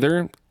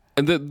either.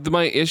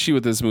 My issue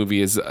with this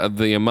movie is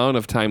the amount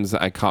of times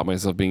I caught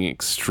myself being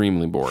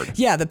extremely bored.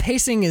 Yeah, the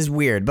pacing is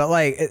weird, but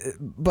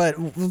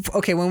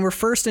okay, when we're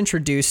first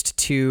introduced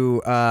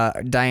to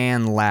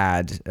Diane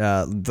Ladd,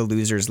 the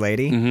Loser's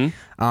lady,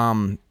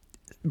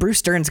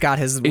 Bruce Dern's got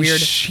his weird.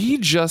 Is she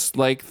just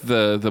like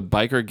the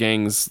biker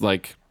gangs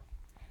like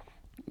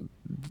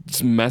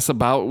mess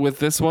about with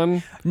this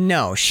one?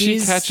 No, she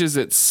catches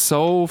it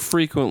so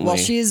frequently. Well,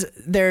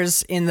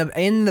 there's in the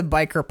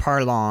biker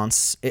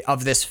parlance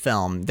of this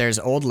film. There's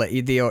your old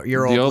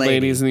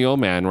ladies and the old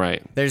man,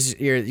 right? There's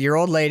your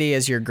old lady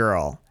is your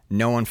girl.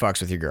 No one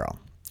fucks with your girl.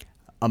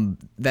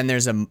 Then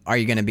there's are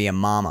you going to be a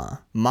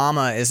mama?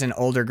 Mama is an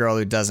older girl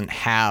who doesn't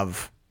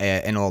have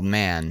an old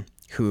man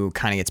who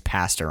kind of gets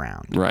passed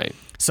around. Right.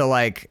 So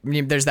like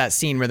there's that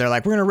scene where they're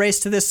like, we're going to race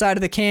to this side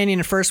of the canyon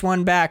and first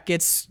one back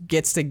gets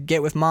to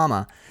get with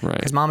mama. Right.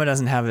 Because mama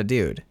doesn't have a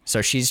dude.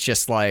 So she's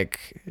just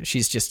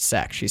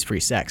sex. She's free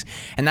sex.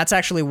 And that's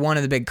actually one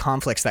of the big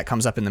conflicts that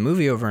comes up in the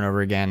movie over and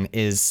over again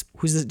is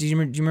do you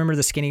remember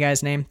the skinny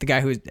guy's name? The guy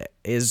who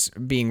is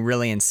being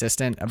really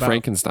insistent about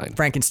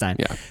Frankenstein.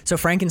 Yeah. So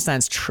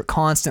Frankenstein's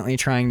constantly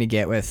trying to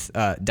get with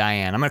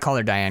Diane. I'm going to call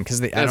her Diane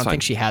because I don't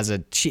think she has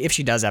if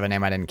she does have a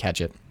name, I didn't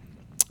catch it.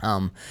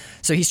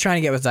 So he's trying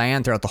to get with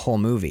Diane throughout the whole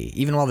movie,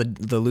 even while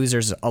the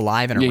Loser's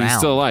alive and around. Yeah, he's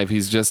still alive.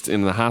 He's just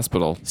in the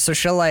hospital. So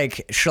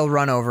she'll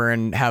run over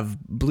and have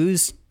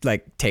Blues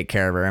like take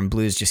care of her, and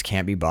Blues just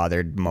can't be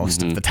bothered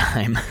most of the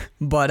time.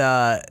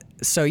 But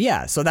so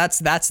that's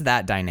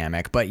that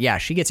dynamic. But yeah,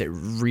 she gets it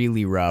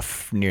really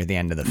rough near the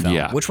end of the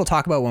film, which we'll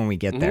talk about when we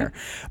get there.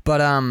 But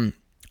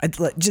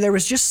there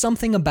was just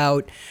something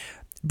about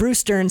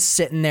Bruce Dern's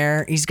sitting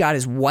there. He's got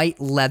his white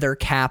leather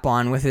cap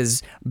on with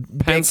his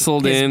Bic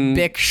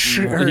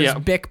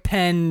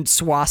pen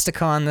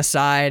swastika on the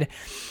side.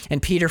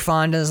 And Peter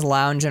Fonda's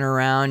lounging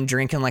around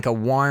drinking like a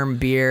warm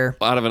beer.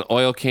 Out of an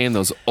oil can,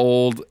 those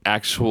old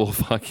actual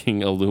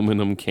fucking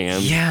aluminum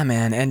cans. Yeah,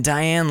 man. And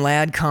Diane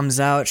Ladd comes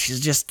out. She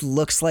just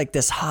looks like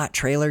this hot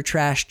trailer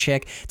trash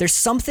chick. There's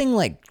something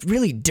like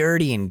really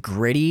dirty and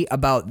gritty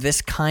about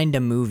this kind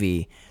of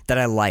movie that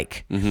I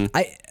like.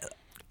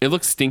 It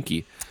looks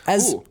stinky.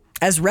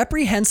 As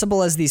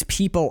reprehensible as these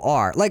people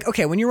are, like,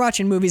 okay, when you're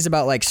watching movies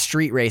about like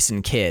street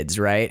racing kids,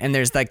 right? And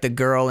there's like the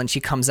girl and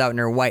she comes out in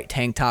her white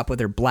tank top with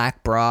her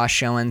black bra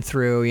showing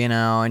through,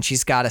 and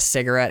she's got a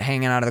cigarette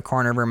hanging out of the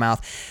corner of her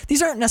mouth.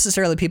 These aren't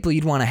necessarily people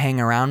you'd want to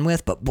hang around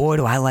with, but boy,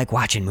 do I like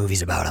watching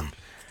movies about them.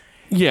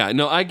 Yeah,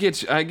 no, I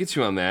get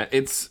you on that.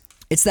 It's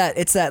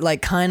that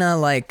like kind of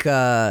like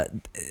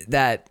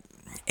that.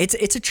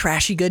 It's a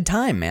trashy good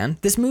time, man.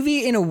 This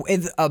movie,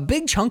 a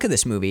big chunk of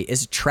this movie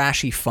is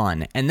trashy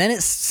fun, and then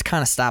it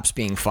kind of stops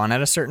being fun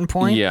at a certain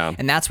point. Yeah,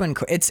 and that's when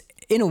it's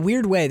in a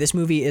weird way. This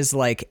movie is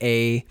like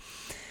a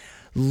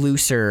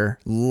looser,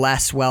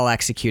 less well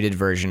executed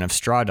version of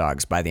Straw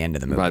Dogs by the end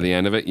of the movie. By the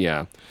end of it,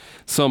 yeah.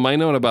 So my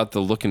note about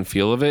the look and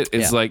feel of it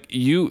is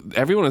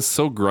everyone is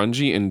so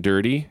grungy and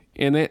dirty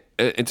in it,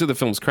 and to the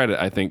film's credit,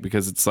 I think,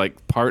 because it's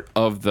like part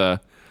of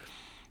the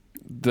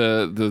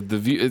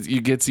view.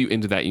 It gets you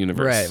into that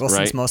universe, right? Well,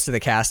 since most of the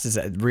cast is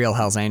real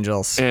Hell's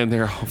Angels, and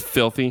they're all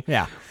filthy.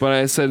 Yeah. But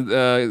I said,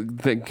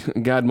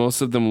 God,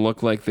 most of them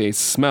look like they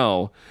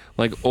smell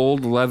like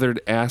old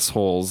leathered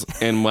assholes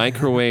and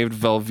microwaved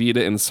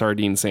Velveeta and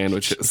sardine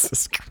sandwiches.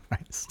 Jesus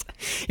Christ,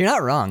 you're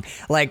not wrong.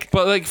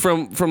 But like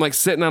from like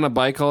sitting on a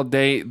bike all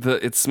day,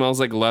 it smells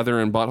like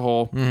leather and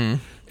butthole. Mm-hmm.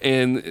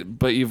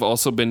 But you've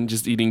also been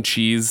just eating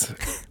cheese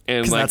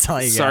and like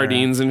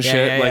sardines and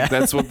shit.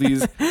 That's what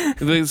these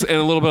and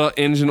a little bit of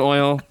engine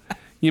oil.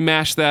 You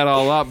mash that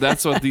all up.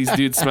 That's what these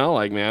dudes smell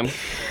like, man.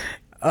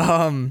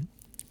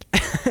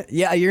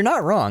 Yeah, you're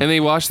not wrong. And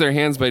they wash their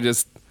hands by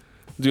just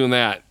doing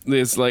that.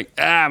 It's like,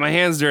 my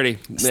hand's dirty.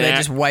 So they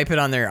just wipe it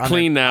on their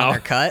clean now. On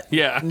their cut.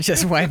 Yeah, and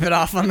just wipe it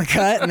off on the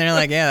cut, and they're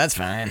like, yeah, that's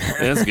fine.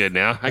 That's good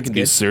now. I can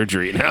do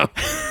surgery now.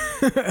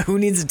 Who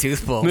needs a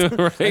tooth pulled? Right.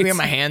 Let me get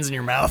my hands in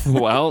your mouth.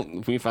 Well,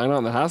 we find out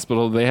in the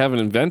hospital they haven't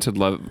invented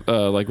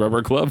like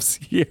rubber gloves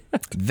yet.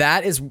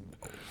 That is.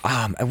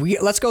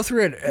 Let's go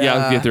through it. Yeah,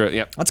 let's get through it.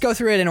 Yeah. Let's go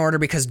through it in order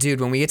because, dude,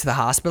 when we get to the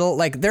hospital,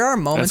 like there are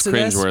moments of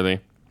this. That's cringeworthy.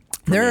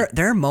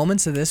 There are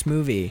moments of this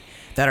movie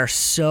that are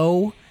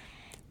so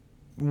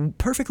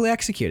perfectly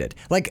executed.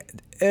 Like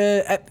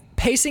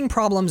pacing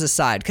problems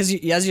aside, because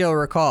as you'll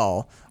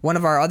recall, one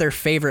of our other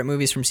favorite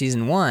movies from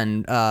season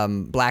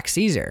 1, Black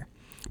Caesar.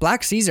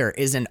 Black Caesar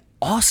is an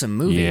awesome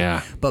movie.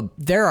 Yeah. But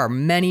there are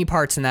many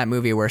parts in that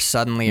movie where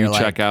suddenly you're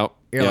like, check out.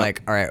 You're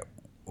like, all right.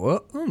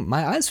 Whoa,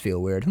 my eyes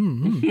feel weird.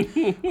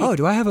 Oh,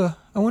 do I have I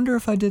wonder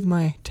if I did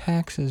my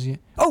taxes yet.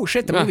 Oh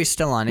shit, the movie's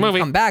still on, and you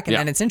come back, and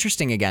then it's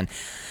interesting again.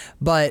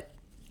 But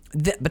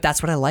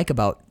that's what I like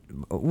about.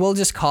 We'll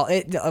just call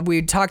it.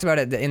 We talked about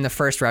it in the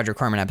first Roger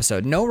Corman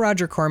episode. No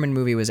Roger Corman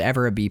movie was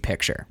ever a B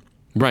picture.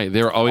 Right,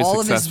 they were always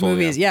all successful. Of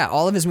his movies,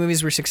 all of his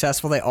movies were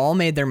successful. They all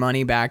made their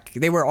money back.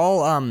 They were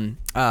all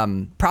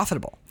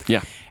profitable.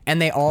 Yeah,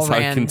 and they all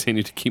ran. He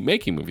continued to keep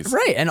making movies.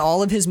 Right, and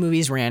all of his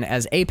have ran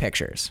as A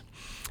pictures.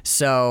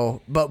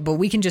 So, but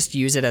we can just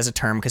use it as a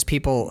term because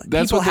people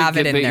have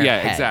it in their head.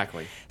 Yeah,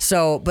 exactly.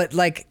 So, but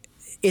like,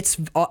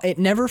 it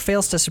never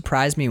fails to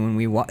surprise me when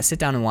we sit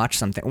down and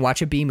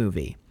watch a B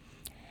movie,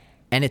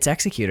 and it's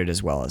executed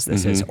as well as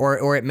this is,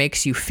 or it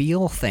makes you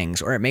feel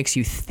things, or it makes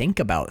you think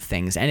about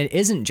things, and it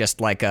isn't just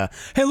like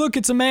hey look,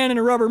 it's a man in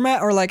a rubber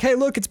mat, or like, hey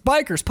look, it's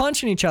bikers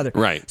punching each other.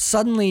 Right.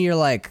 Suddenly you're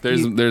like,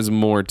 there's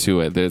more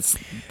to it.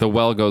 The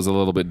well goes a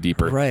little bit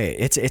deeper. Right.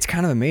 It's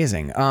kind of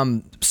amazing.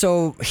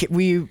 So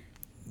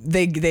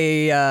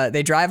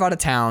They drive out of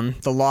town.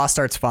 The law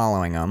starts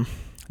following them.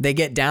 They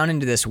get down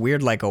into this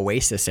weird like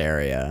oasis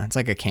area. It's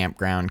like a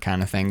campground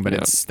kind of thing, but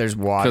there's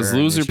water. Because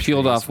Loser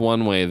peeled off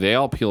one way, they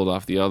all peeled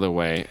off the other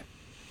way.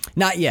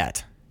 Not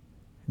yet.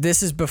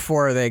 This is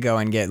before they go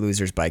and get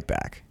Loser's bike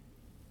back.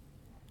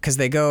 Because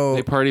they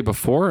party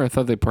before? I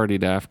thought they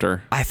partied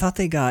after. I thought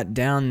they got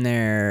down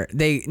there.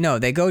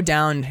 They go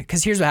down,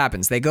 because here's what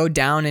happens. They go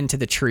down into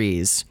the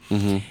trees,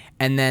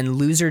 and then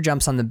Loser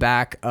jumps on the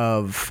back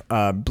of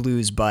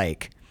Blue's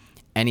bike,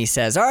 and he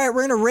says, all right,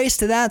 we're going to race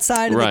to that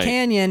side of the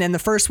canyon, and the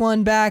first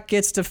one back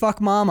gets to fuck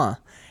mama.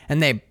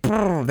 And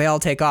they all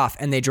take off,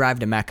 and they drive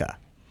to Mecca.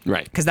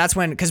 Right.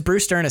 Because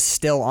Bruce Dern is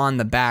still on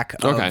the back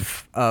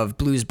of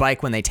Blue's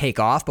bike when they take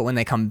off, but when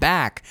they come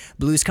back,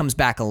 Blues comes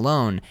back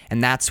alone,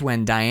 and that's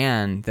when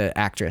Diane, the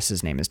actress,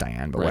 his name is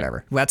Diane, but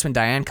whatever. That's when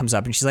Diane comes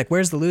up and she's like,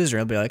 "Where's the loser?"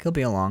 He'll be like, "He'll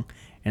be along,"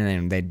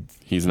 and then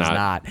he's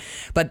not.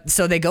 But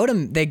so they go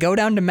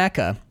down to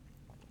Mecca,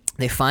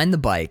 they find the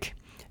bike,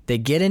 they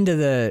get into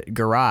the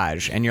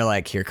garage, and you're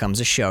like, "Here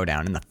comes a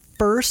showdown!" And the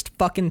first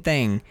fucking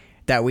thing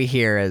that we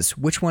hear is,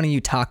 "Which one of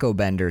you taco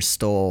benders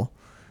stole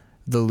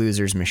the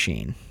loser's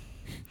machine?"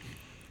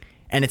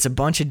 And it's a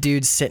bunch of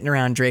dudes sitting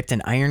around draped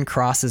in iron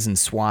crosses and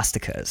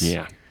swastikas.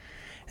 Yeah.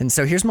 And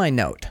so here's my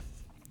note.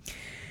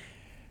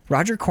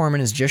 Roger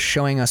Corman is just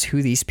showing us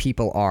who these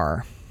people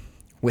are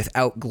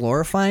without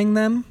glorifying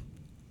them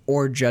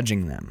or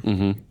judging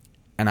them.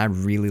 And I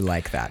really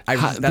like that.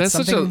 That's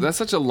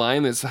such a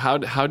line. That's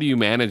how do you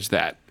manage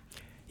that?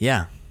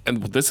 Yeah.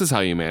 And this is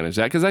how you manage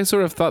that, because I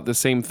sort of thought the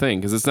same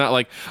thing, because it's not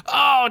like,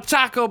 oh,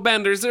 taco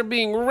benders, they're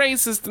being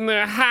racist and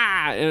they're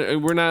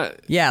and we're not.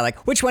 Yeah,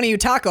 like, which one of you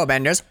taco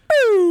benders?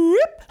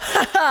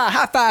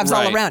 High fives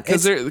all around.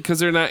 Because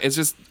they're not. It's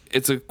just,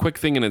 it's a quick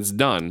thing and it's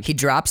done. He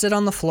drops it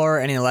on the floor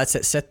and he lets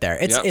it sit there.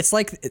 It's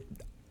like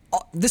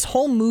this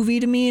whole movie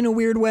to me in a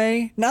weird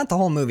way. Not the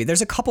whole movie.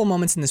 There's a couple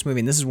moments in this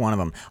movie, and this is one of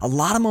them. A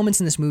lot of moments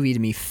in this movie to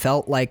me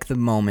felt like the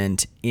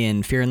moment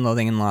in Fear and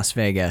Loathing in Las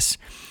Vegas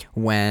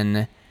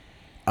when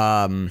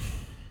Benicio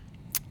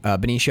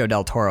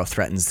del Toro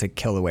threatens to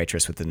kill the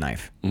waitress with the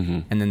knife,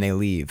 and then they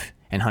leave,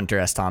 and Hunter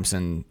S.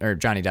 Thompson, or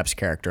Johnny Depp's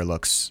character,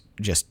 looks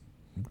just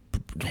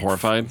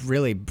horrified,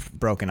 really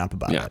broken up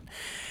about it.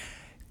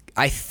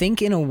 I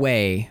think in a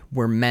way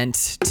we're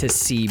meant to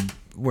see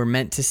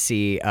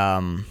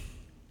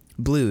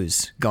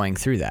Blues going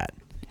through that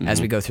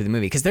as we go through the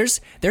movie, because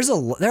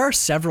there are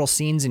several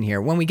scenes in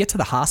here. When we get to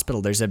the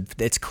hospital,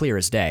 it's clear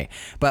as day,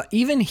 but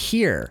even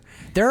here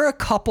there are a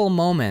couple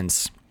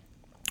moments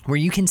where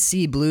you can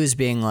see Blues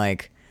being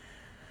like,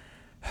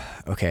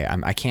 okay, I'm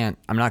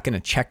not going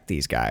to check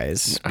these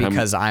guys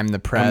because I'm the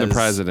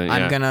president.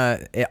 I'm going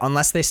to,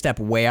 unless they step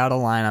way out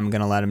of line, I'm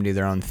going to let them do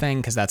their own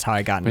thing, because that's how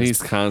I got into He's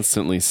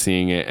constantly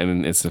seeing it,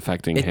 and it's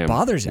affecting him. It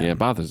bothers him. Yeah, it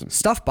bothers him.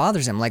 Stuff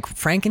bothers him. Like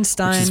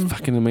Frankenstein. Which is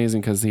fucking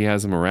amazing, because he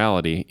has a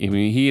morality. I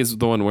mean, he is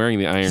the one wearing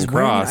the iron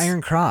cross. Wearing the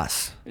iron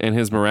cross. And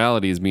his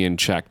morality is being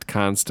checked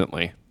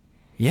constantly.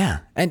 Yeah,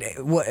 and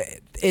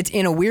it's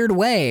in a weird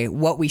way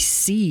what we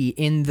see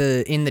in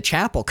the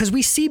chapel, because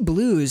we see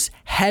Blues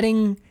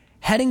heading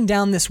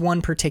down this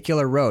one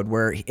particular road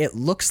where it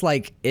looks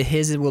like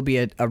his will be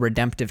a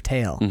redemptive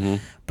tale.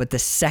 But the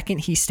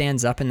second he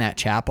stands up in that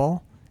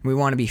chapel, we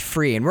want to be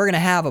free and we're gonna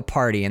have a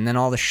party, and then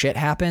all the shit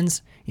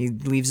happens. He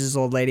leaves his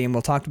old lady, and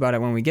we'll talk about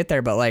it when we get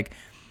there. But like,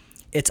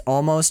 it's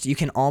almost, you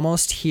can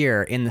almost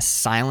hear in the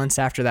silence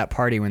after that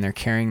party when they're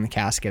carrying the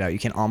casket out, you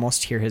can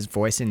almost hear his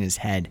voice in his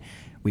head.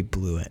 We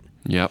blew it.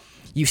 Yep.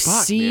 You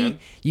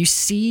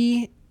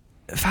see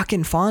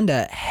fucking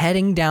Fonda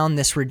heading down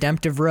this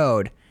redemptive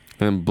road.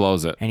 And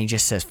blows it. And he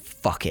just says,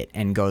 fuck it,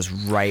 and goes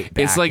right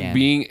back It's like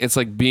in. it's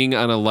like being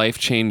on a life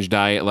change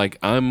diet. Like,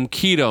 I'm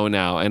keto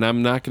now, and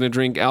I'm not going to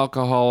drink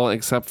alcohol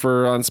except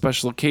for on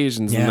special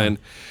occasions. Yeah. And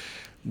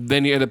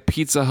then you're at a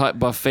Pizza Hut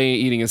buffet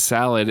eating a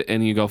salad,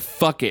 and you go,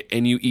 fuck it,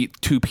 and you eat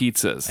 2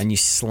 pizzas. And you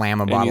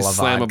slam a bottle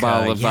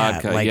of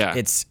vodka. Like, yeah.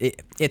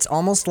 It's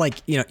almost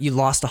like, you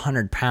lost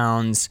 100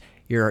 pounds.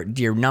 Your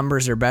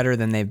numbers are better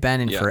than they've been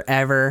in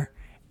forever.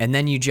 And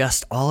then you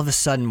just all of a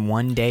sudden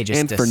one day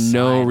just decide, for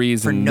no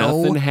reason,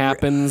 nothing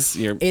happens.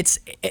 I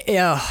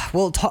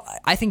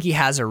think he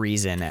has a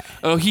reason.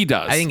 Oh, he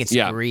does. I think it's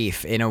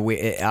grief in a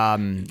way.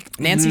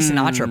 Nancy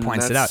Sinatra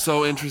points it out.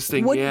 So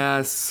interesting.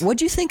 Yes. What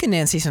do you think of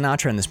Nancy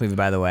Sinatra in this movie?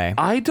 By the way,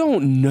 I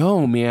don't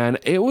know, man.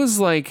 It was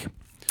like,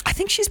 I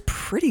think she's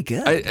pretty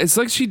good. It's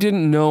like she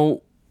didn't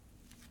know,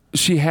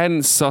 she hadn't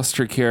sussed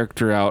her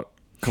character out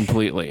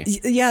completely.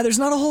 Yeah, there's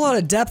not a whole lot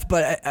of depth,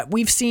 but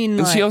we've seen.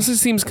 And she also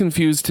seems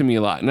confused to me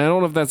a lot, and I don't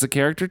know if that's a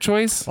character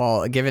choice.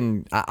 Well,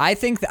 I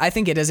think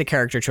it is a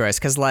character choice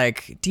because,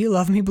 like, do you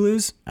love me,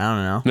 Blues? I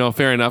don't know. No,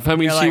 fair enough. I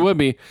mean, she would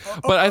be,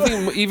 but I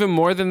think even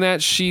more than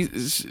that, she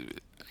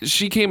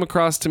came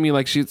across to me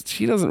like she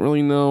doesn't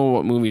really know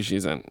what movie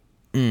she's in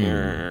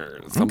or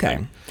something.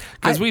 Okay,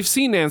 because we've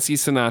seen Nancy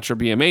Sinatra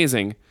be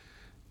amazing,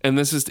 and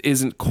this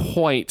isn't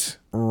quite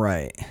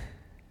right.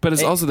 But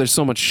it's also, there's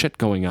so much shit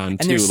going on,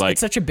 too. It's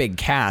such a big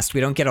cast.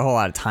 We don't get a whole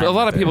lot of time. But a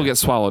lot of people get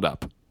swallowed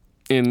up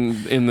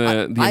in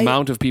the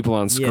amount of people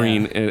on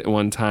screen at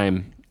one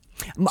time.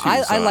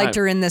 I liked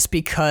her in this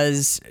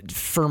because,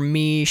 for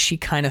me, she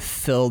kind of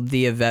filled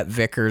the Yvette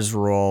Vickers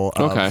role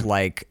of,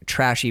 like,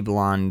 trashy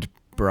blonde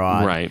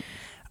broad. Right.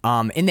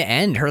 In the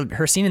end,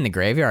 her scene in the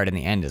graveyard in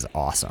the end is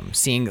awesome.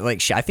 Seeing,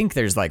 like, I think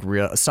there's, like,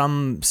 real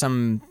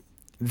some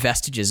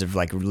vestiges of,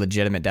 like,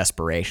 legitimate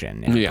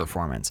desperation in her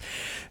performance.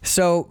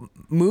 So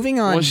moving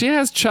on. Well, she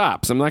has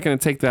chops. I'm not going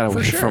to take that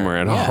away from her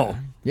at all.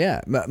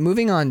 Yeah, but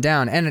moving on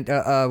down, and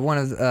one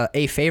of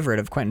a favorite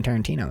of Quentin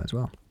Tarantino as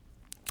well.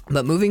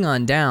 But moving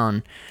on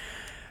down,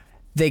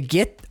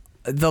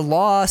 the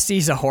law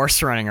sees a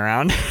horse running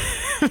around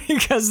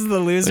because the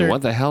loser.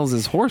 What the hell is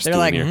this horse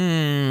doing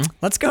here?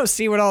 Let's go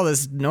see what all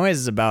this noise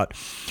is about.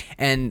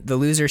 And the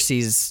loser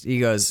sees. He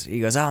goes.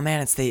 Oh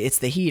man, it's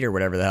the heat or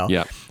whatever the hell.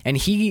 Yeah. And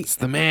it's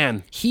the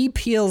man. He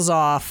peels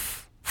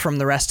off from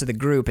the rest of the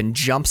group and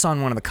jumps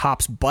on one of the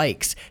cops'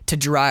 bikes to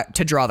draw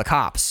the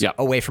cops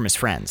away from his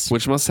friends.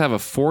 Which must have a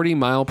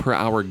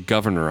 40-mile-per-hour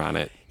governor on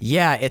it.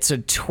 Yeah, it's a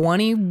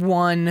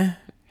 21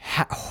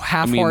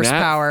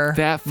 horsepower.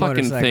 That fucking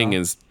motorcycle. thing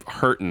is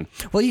hurting.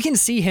 Well, you can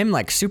see him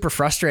like super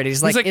frustrated.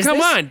 He's like,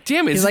 come on,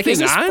 damn it! He's like, is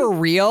this for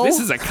real? This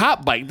is a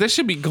cop bike. This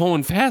should be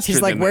going faster.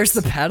 He's like, where's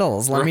the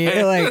pedals? Let me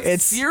like.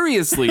 It's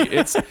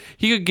seriously.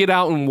 He could get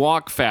out and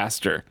walk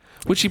faster,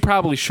 which he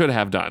probably should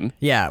have done.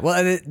 Yeah.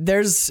 Well,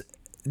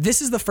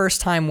 this is the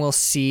first time we'll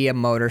see a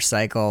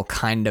motorcycle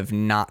kind of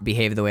not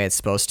behave the way it's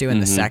supposed to,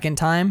 and the second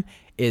time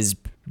is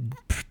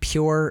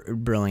pure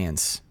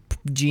brilliance,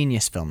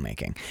 genius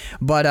filmmaking.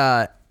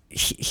 But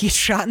he's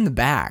shot in the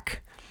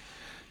back.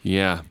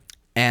 Yeah.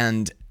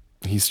 And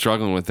he's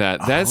struggling with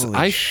that.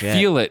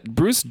 Feel it.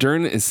 Bruce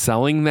Dern is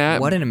selling that.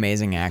 What an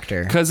amazing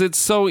actor. Because it's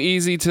so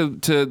easy to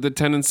the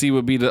tendency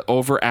would be to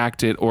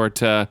overact it or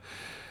to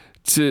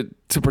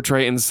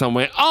portray it in some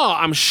way. Oh,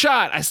 I'm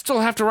shot. I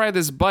still have to ride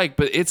this bike,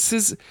 but it's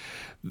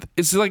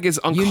like it's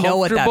uncomfortable. You know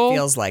what that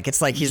feels like.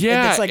 It's like it's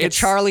like a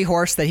Charlie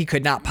horse that he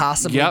could not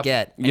possibly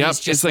get. And he's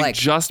just it's like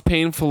just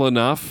painful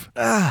enough,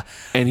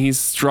 and he's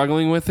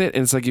struggling with it.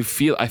 And it's like I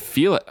feel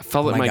it. I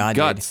felt it in my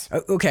guts.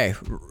 Dude. Okay,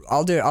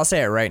 I'll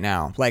say it right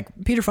now. Like,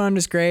 Peter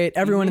Fonda's great.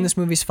 Everyone in this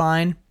movie's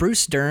fine.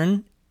 Bruce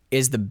Dern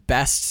is the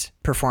best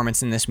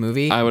performance in this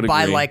movie. I would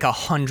by agree. like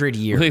 100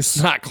 years.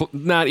 It's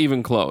not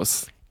even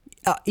close.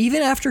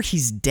 Even after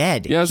he's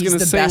dead, I was he's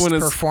the best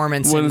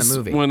performance in the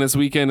movie. When it's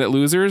Weekend at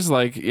Losers,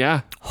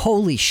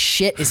 holy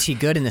shit, is he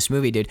good in this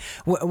movie, dude?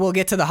 We'll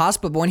get to the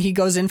hospital, but when he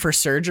goes in for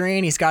surgery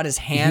and he's got his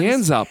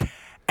hands up,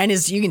 and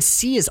you can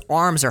see his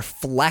arms are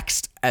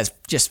flexed as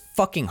just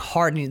fucking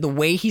hard, and the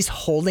way he's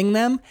holding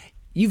them,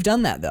 you've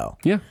done that though.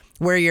 Yeah.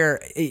 Where you're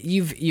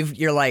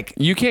like,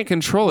 you can't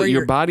control it.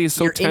 Your body is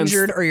so you're tense.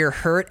 Injured or you're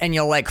hurt, and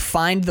you'll like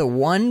find the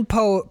one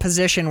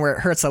position where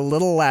it hurts a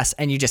little less,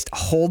 and you just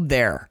hold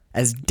there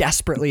as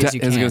desperately as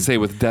you can. I was gonna say,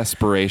 with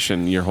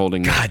desperation, you're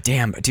holding. God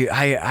damn, dude!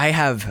 I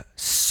have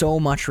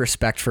so much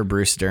respect for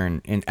Bruce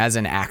Dern as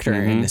an actor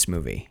in this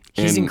movie.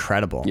 He's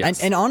incredible.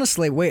 Yes. And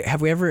honestly, wait,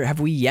 have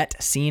we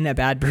yet seen a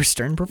bad Bruce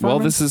Dern performance? Well,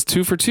 this is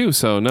 2 for 2,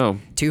 so no.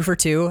 2 for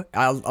 2.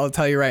 I'll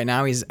tell you right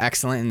now, he's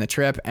excellent in The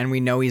Trip, and we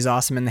know he's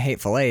awesome in The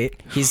Hateful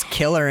Eight. He's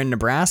killer in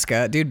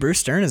Nebraska. Dude,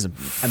 Bruce Dern is an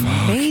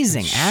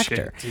amazing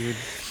actor. Dude.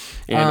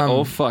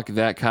 And fuck,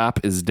 that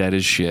cop is dead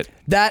as shit.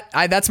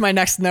 That's my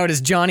next note is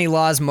Johnny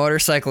Law's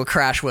motorcycle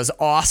crash was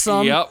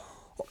awesome. Yep.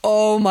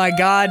 Oh my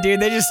God, dude!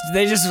 They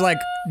just like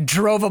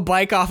drove a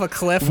bike off a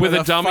cliff with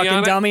a dummy fucking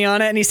on it? dummy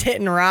on it, and he's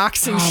hitting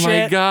rocks and shit. Oh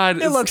my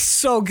God, it looks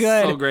so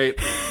good. So great.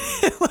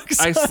 It looks.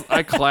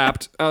 I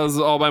clapped. I was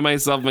all by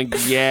myself. I'm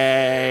like,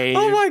 yay!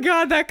 Oh my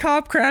God, that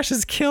cop crash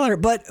is killer.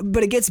 But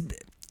it gets.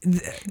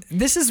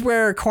 This is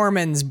where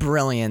Corman's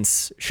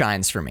brilliance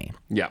shines for me.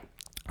 Yeah.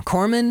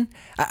 Corman,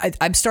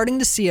 I'm starting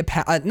to see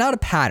not a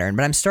pattern,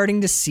 but I'm starting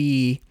to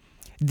see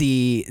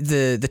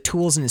the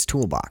tools in his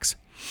toolbox.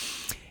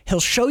 He'll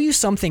show you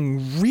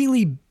something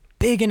really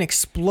big and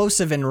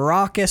explosive and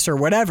raucous or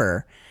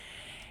whatever,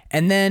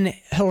 and then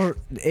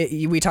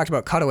we talked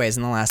about cutaways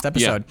in the last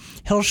episode.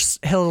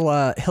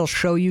 Yeah. He'll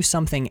show you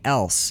something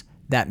else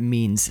that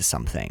means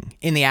something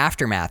in the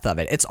aftermath of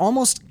it. It's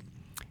almost.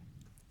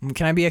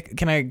 Can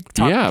I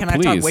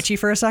talk witchy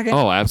for a second?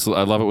 Oh,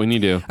 absolutely. I love it when you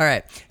do. All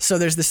right. So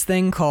there's this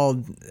thing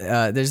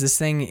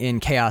in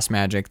Chaos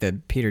Magic, the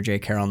Peter J.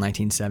 Carroll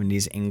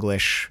 1970s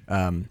English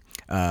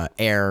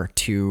heir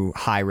to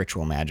high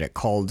ritual magic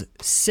called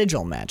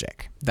sigil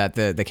magic that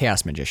the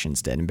Chaos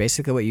Magicians did. And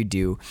basically what you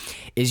do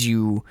is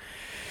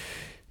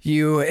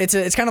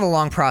it's kind of a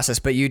long process,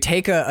 but you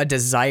take a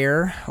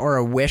desire or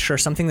a wish or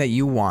something that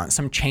you want,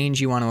 some change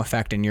you want to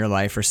affect in your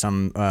life or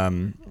some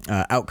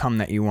outcome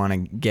that you want to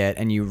get,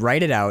 and you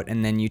write it out,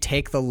 and then you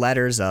take the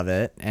letters of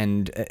it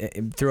and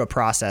through a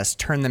process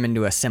turn them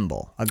into a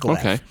symbol, a glyph.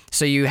 Okay.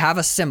 So you have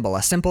a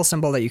simple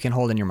symbol that you can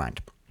hold in your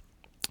mind.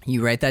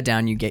 You write that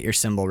down, you get your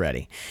symbol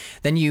ready.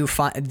 Then you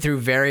find, through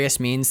various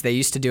means, they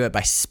used to do it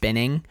by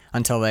spinning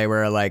until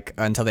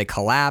they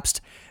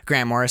collapsed.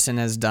 Grant Morrison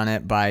has done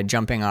it by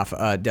jumping off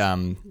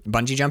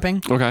bungee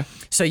jumping. Okay.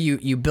 So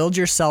you build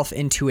yourself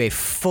into a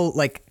full,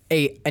 like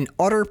an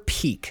utter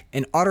peak,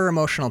 an utter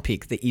emotional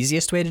peak. The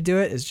easiest way to do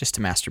it is just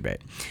to masturbate.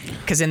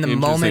 Because in the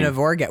moment of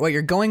orgasm, what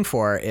you're going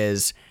for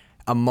is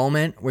a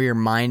moment where your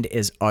mind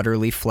is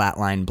utterly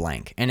flatline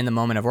blank. And in the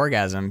moment of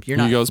orgasm, you're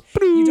not. He goes,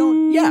 you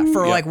don't. Yeah,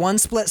 for like 1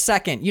 split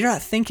second, you're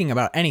not thinking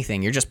about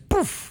anything. You're just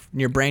poof,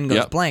 and your brain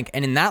goes blank.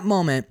 And in that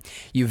moment,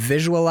 you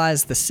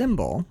visualize the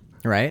symbol,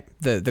 right?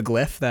 The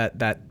glyph,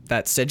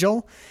 that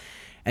sigil,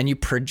 and you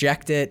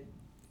project it.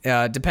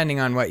 Depending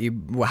on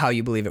how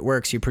you believe it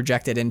works, you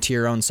project it into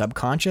your own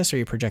subconscious, or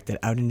you project it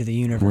out into the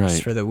universe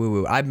for the woo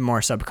woo. I'm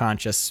more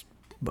subconscious.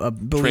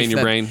 Train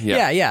your brain.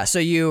 Yeah. So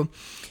you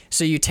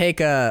take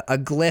a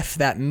glyph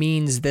that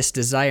means this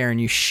desire and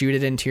you shoot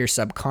it into your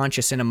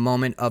subconscious in a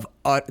moment of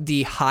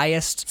the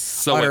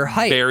highest utter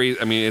height.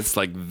 It's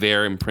like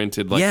they're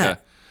imprinted like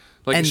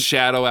a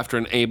shadow after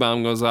an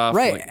A-bomb goes off.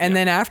 Right.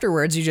 Then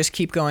afterwards you just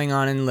keep going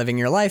on and living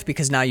your life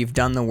because now you've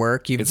done the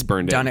work. You've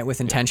done it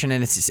with intention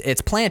and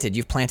it's planted.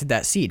 You've planted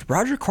that seed.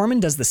 Roger Corman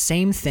does the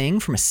same thing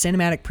from a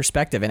cinematic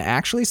perspective. And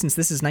actually, since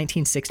this is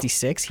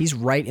 1966, he's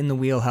right in the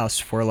wheelhouse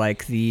for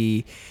like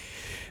the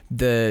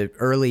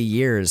early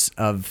years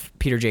of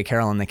Peter J.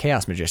 Carroll and the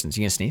Chaos Magicians.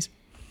 You gonna sneeze?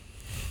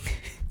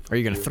 Or are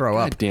you gonna throw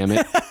up? God damn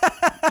it.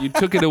 You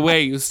took it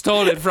away. You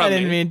stole it from me. I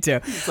didn't mean to.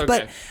 Okay.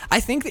 But I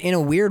think in a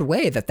weird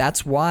way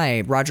that's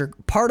why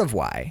part of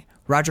why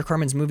Roger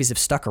Corman's movies have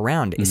stuck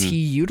around is he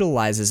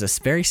utilizes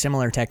a very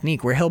similar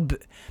technique where he'll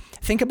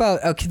think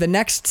about, the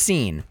next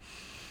scene,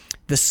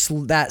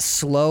 that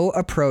slow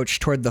approach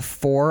toward the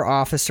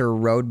 4-officer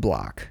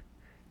roadblock.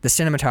 The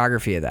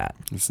cinematography of that.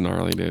 It's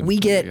gnarly, dude. We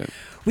get,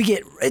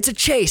 it's a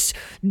chase.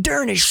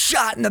 Dern is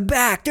shot in the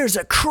back. There's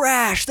a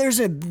crash.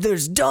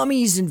 There's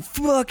dummies and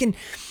fucking,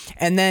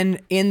 and then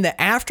in the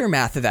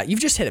aftermath of that, you've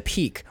just hit a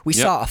peak. We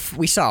saw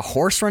a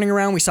horse running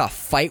around. We saw a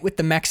fight with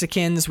the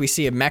Mexicans. We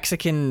see a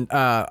Mexican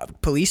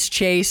police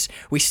chase.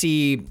 We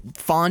see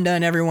Fonda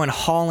and everyone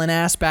hauling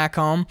ass back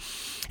home.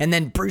 And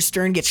then Bruce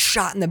Dern gets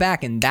shot in the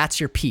back, and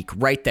that's your peak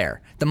right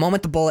there. The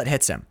moment the bullet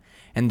hits him.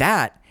 And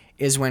that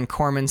is when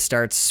Corman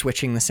starts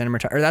switching the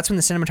cinematography, or that's when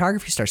the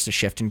cinematography starts to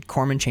shift and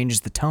Corman changes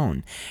the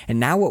tone. And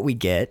now what we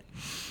get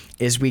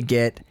is we're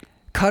getting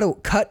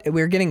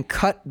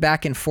cut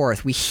back and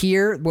forth.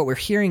 What we're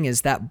hearing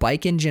is that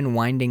bike engine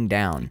winding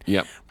down.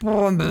 Yep.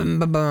 And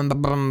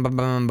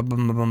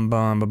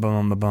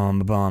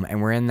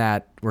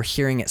we're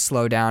hearing it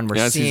slow down.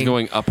 He's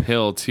going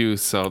uphill too,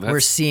 so we're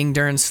seeing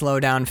Dern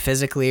slow down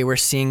physically. We're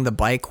seeing the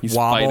bike he's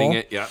wobble. Fighting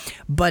it, yeah.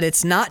 But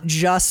it's not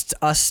just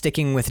us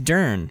sticking with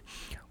Dern.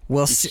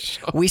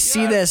 We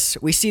see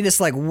this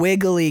like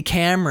wiggly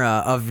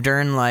camera of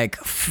Dern like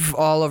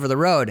all over the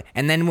road,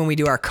 and then when we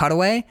do our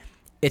cutaway,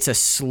 it's a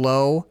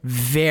slow,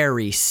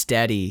 very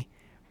steady,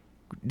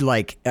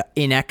 like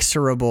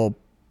inexorable.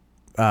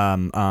 It's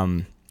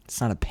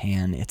not a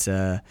pan. It's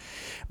an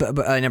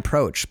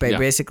approach. But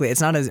basically, it's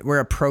not we're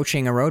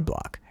approaching a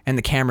roadblock. And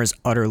the camera's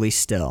utterly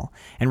still.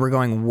 And we're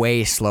going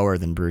way slower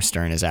than Bruce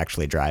Dern is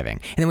actually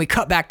driving. And then we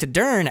cut back to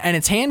Dern, and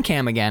it's hand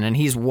cam again, and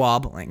he's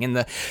wobbling, and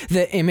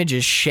the image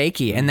is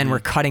shaky. And then we're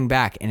cutting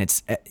back, and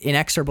it's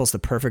inexorable is the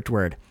perfect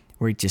word.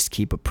 We just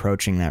keep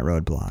approaching that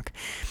roadblock.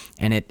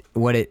 And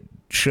what it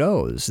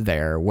shows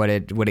there, what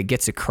it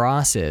gets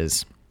across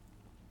is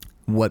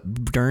what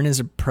Dern is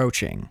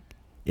approaching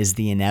is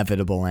the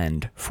inevitable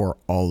end for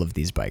all of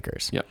these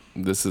bikers. Yeah,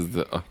 this is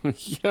the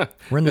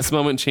this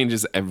moment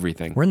changes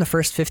everything. We're in the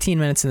first 15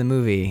 minutes of the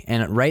movie,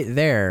 and right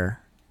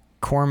there,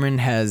 Corman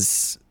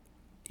has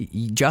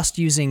just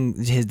using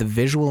the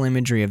visual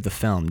imagery of the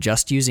film,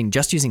 just using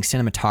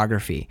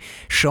cinematography,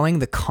 showing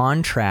the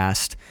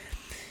contrast.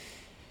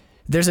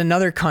 There's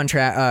another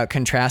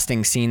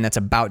contrasting scene that's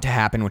about to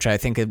happen, which I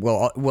think it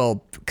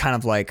will kind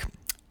of like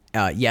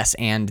yes,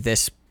 and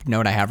this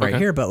note I have right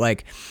here, but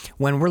like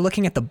when we're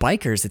looking at the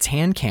bikers, it's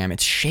hand cam,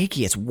 it's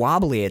shaky, it's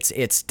wobbly,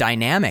 it's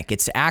dynamic,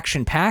 it's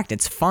action packed,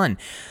 it's fun.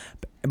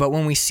 But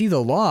when we see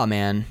the law,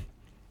 man,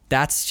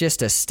 that's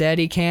just a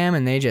steady cam,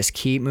 and they just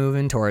keep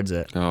moving towards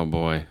it. Oh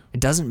boy,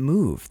 it doesn't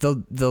move.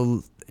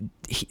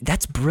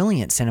 That's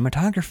brilliant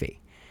cinematography.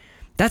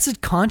 That's a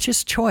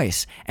conscious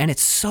choice, and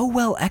it's so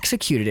well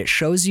executed. It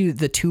shows you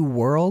the two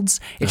worlds.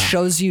 It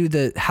shows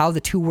you how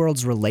the two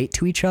worlds relate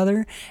to each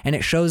other, and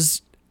it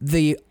shows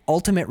the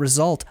ultimate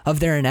result of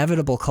their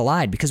inevitable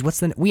collide, because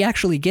we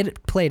actually get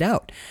it played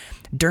out.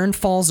 Dern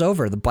falls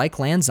over, the bike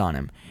lands on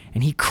him,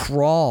 and he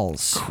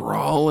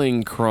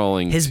crawling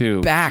his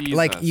back. Jesus.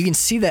 Like you can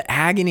see the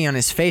agony on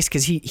his face,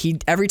 because he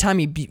every time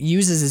he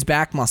uses his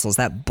back muscles,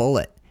 that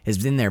bullet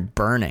is in there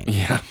burning.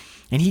 Yeah.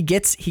 And he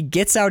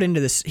gets out into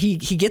this, he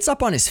gets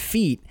up on his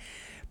feet,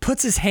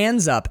 puts his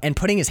hands up, and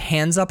putting his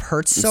hands up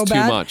hurts so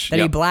bad that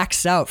he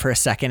blacks out for a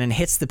second and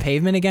hits the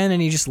pavement again,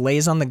 and he just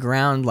lays on the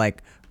ground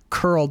like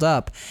curled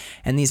up.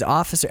 And these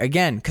officers,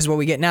 again, because what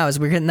we get now is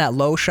we're getting that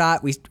low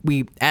shot.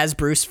 We as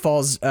Bruce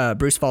falls on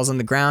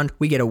the ground,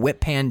 we get a whip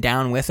pan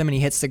down with him, and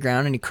he hits the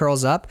ground and he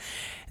curls up,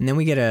 and then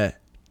we get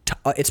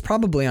it's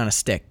probably on a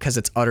stick because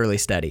it's utterly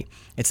steady.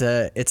 It's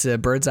a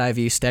bird's eye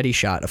view steady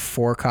shot of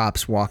 4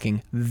 cops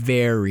walking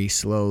very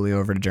slowly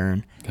over to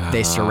Dern.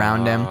 They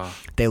surround him.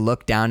 They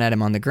look down at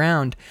him on the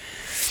ground,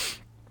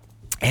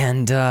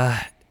 and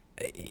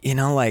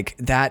like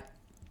that.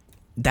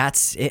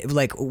 That's it.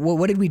 Like,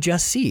 what did we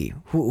just see?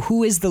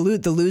 Who is the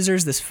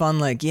losers? This fun,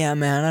 like, yeah,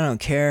 man, I don't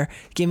care.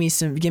 Give me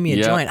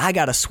a joint. I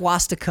got a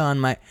swastika on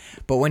my.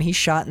 But when he's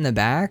shot in the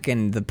back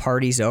and the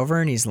party's over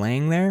and he's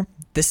laying there,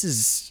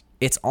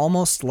 it's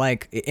almost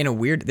like in a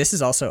weird. This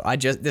is also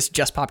this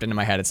just popped into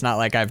my head. It's not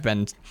like I've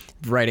been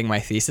writing my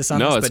thesis on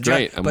this. No, it's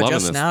great. I'm loving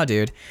this. But just now,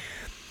 dude,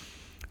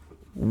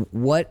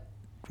 what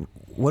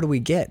do we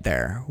get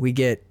there? We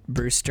get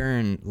Bruce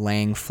Dern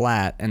laying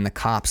flat, and the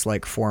cops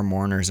like 4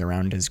 mourners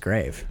around his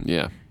grave.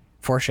 Yeah,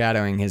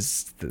 foreshadowing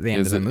the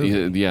end of the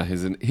movie. Yeah,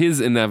 his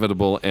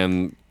inevitable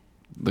and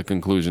the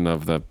conclusion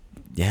of the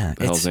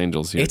Hell's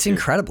Angels. Here it's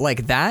incredible.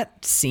 Like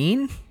that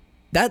scene,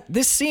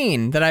 this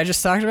scene that I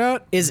just talked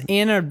about is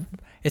in a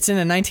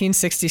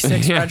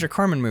 1966 Roger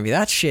Corman movie.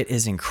 That shit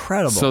is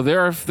incredible. So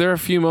there are a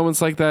few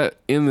moments like that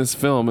in this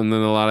film, and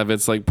then a lot of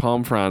it's like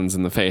palm fronds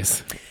in the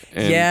face.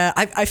 And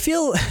I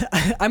feel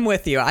I'm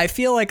with you. I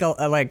feel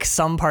like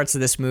some parts of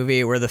this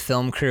movie where the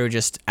film crew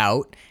just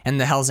out and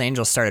the Hell's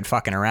Angels started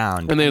fucking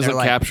around, and they just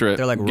like, capture it.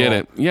 They're like, get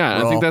it? Yeah,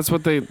 roll. I think that's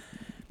what they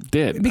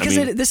did. Because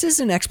this is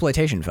an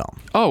exploitation film.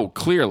 Oh,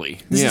 clearly.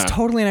 This is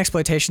totally an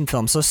exploitation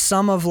film. So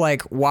some of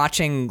like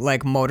watching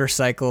like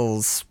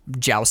motorcycles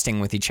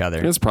jousting with each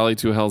other. It's probably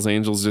 2 Hell's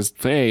Angels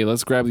just, hey,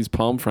 let's grab these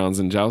palm fronds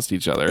and joust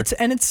each other. It's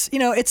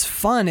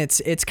fun.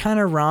 It's kind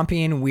of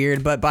rompy and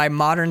weird, but by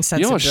modern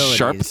sensibilities. You know how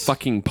sharp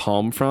fucking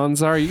palm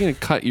fronds are? You're going to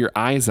cut your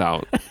eyes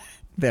out.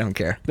 They don't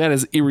care. That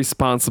is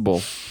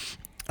irresponsible.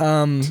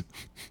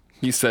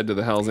 He said to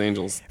the Hell's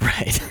Angels.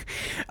 Right.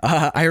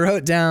 I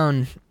wrote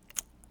down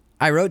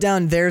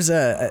there's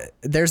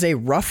a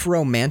rough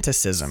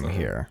romanticism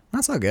here.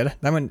 That's all good.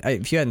 That one,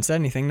 if you hadn't said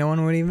anything, no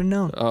one would even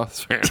know. Oh,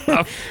 that's fair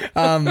enough.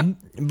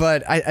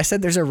 But I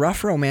said there's a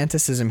rough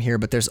romanticism here,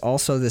 but there's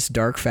also this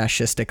dark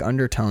fascistic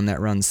undertone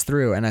that runs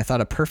through. And I thought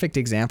a perfect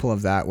example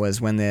of that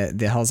was when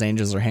the Hells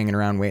Angels are hanging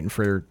around waiting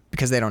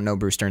because they don't know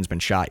Bruce Dern's been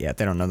shot yet.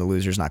 They don't know the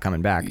loser's not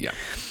coming back. Yeah.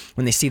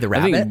 When they see the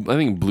rabbit. I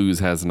think Blues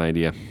has an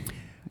idea.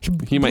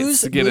 He might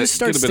get a bit of a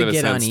sense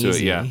to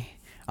it, yeah.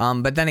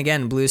 But then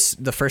again,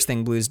 the first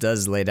thing Blues does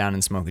is lay down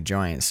and smoke a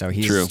joint, so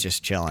he's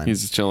just chilling.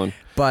 He's just chilling.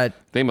 But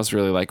they must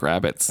really like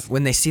rabbits.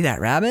 When they see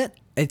that rabbit,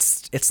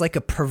 it's like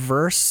a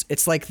perverse.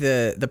 It's like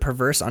the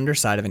perverse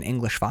underside of an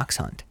English fox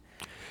hunt.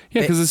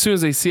 Yeah, because as soon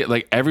as they see it,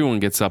 like everyone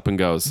gets up and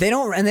goes. They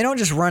don't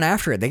just run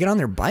after it. They get on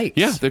their bikes.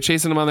 Yeah, they're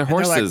chasing them on their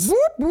horses. Like,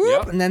 whoop,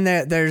 whoop. Yep. And then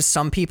there's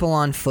some people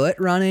on foot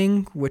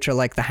running, which are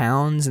like the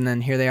hounds, and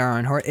then here they are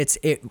on horse.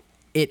 It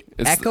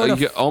echoed.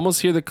 You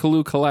almost hear the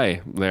Callooh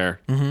Calais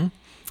there. Mm-hmm.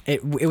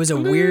 It was a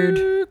weird.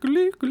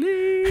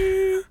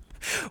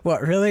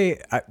 What, really?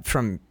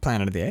 From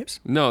Planet of the Apes?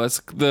 No, that's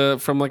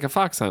from like a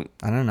fox hunt.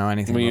 I don't know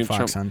anything about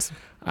fox hunts.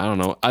 I don't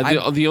know.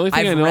 The only thing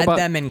I know about... I've read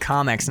them in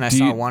comics, and I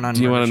saw one on...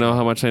 Do you want to know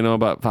how much I know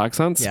about fox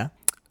hunts? Yeah.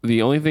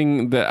 The only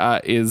thing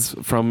that is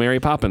from Mary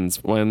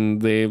Poppins, when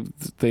they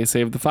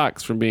save the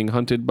fox from being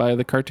hunted by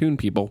the cartoon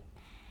people.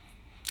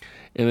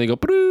 And they go...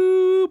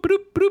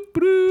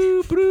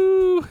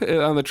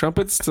 on the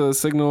trumpets to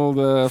signal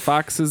the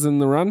foxes in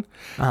the run.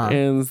 Uh-huh.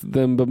 And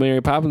then but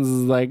Mary Poppins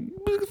is like,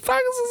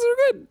 foxes are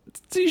good.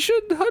 you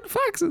shouldn't hunt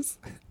foxes.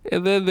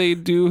 And then they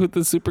do the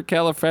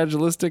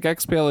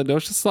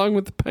supercalifragilisticexpialidocious song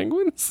with the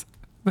penguins.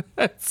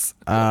 That's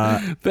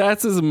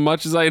as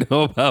much as I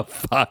know about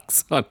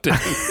fox hunting.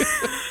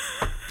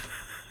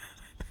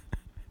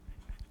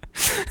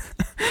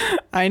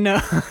 I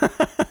know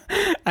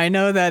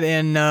that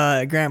in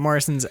Grant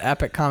Morrison's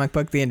epic comic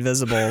book, The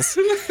Invisibles,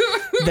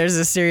 there's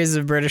a series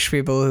of British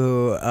people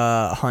who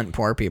hunt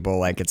poor people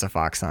like it's a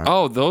fox hunt.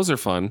 Oh, those are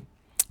fun.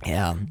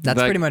 Yeah,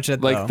 that's pretty much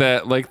it. Like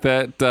though.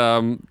 that.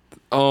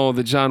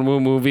 The John Woo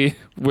movie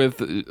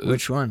with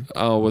which one?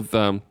 Oh, with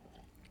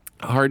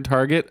Hard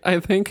Target, I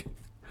think.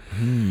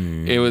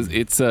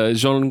 It's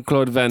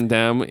Jean-Claude Van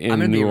Damme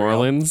in New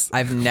Orleans.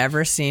 I've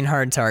never seen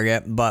Hard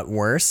Target, but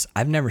worse,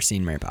 I've never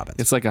seen Mary Poppins.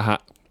 It's like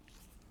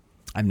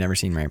I've never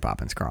seen Mary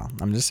Poppins, Carl.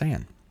 I'm just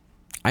saying.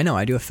 I know,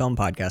 I do a film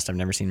podcast. I've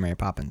never seen Mary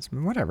Poppins.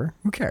 Whatever.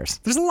 Who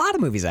cares? There's a lot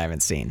of movies I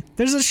haven't seen.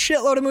 There's a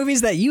shitload of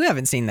movies that you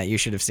haven't seen that you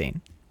should have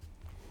seen.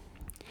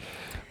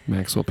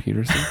 Maxwell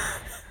Peterson.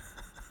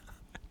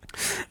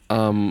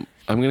 I'm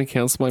going to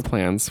cancel my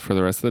plans for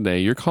the rest of the day.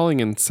 You're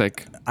calling in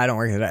sick. I don't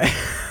work today.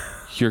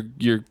 You're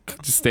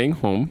just staying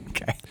home.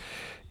 Okay.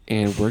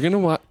 And we're gonna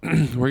watch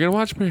Mary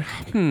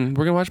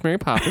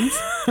Poppins.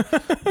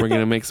 We're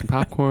gonna make some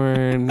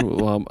popcorn.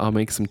 I'll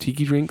make some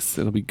tiki drinks.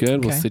 It'll be good.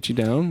 Okay. We'll sit you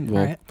down. All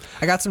right.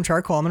 I got some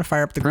charcoal. I'm gonna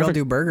fire up the grill,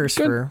 do burgers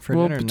for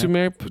dinner. Watch the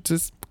Mary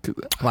Poppins.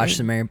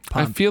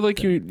 I feel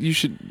like you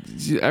should.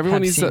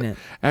 Everyone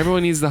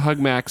needs the hug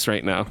Max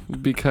right now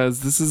because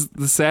this is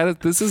the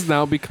saddest. This has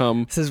now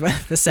become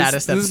the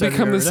saddest. This has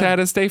become the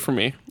saddest day for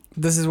me.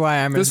 This is why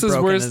I'm as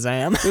broken as I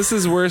am. This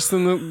is worse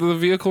than the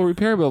vehicle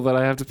repair bill that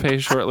I have to pay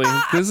shortly.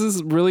 This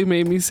has really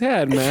made me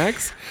sad,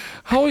 Max.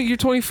 How old are you?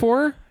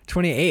 24?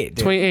 28.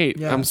 Dude. 28.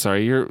 Yeah. I'm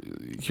sorry. You're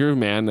a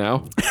man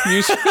now.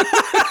 You should...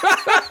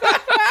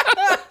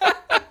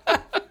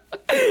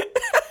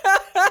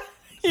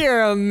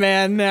 You're a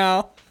man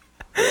now.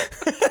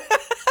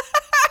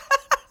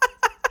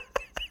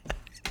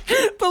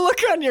 The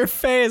look on your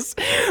face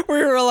where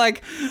you were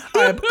like,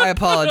 I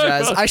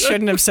apologize. I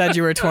shouldn't have said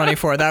you were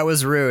 24. That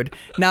was rude.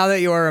 Now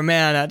that you are a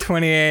man at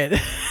 28,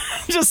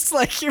 just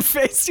like your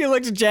face, you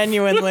looked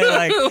genuinely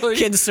like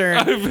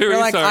concerned. You're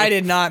like, sorry. I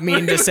did not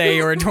mean to say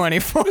you were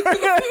 24.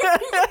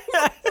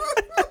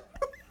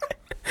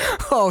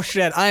 Oh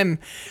shit! I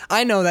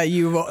know that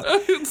you.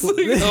 It's like,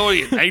 oh,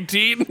 you're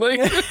 19.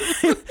 Like,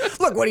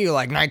 look, what are you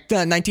like?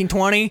 19,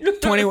 20?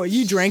 20?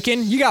 You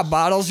drinking? You got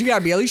bottles? You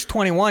gotta be at least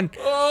 21.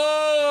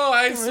 Oh,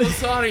 I'm so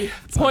sorry.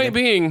 Point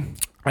being,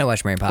 I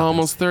watched Mary Poppins.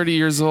 Almost 30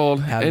 years old,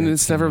 and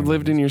it's never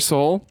lived in your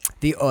soul.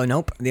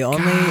 Nope. The only.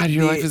 God,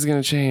 your life is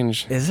gonna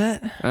change. Is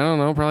it? I don't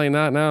know. Probably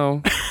not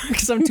now.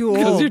 Because I'm too old.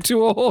 Because you're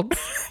too old.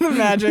 The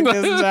magic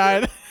has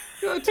died.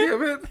 God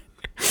damn it.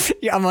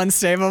 Yeah, I'm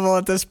unsavable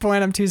at this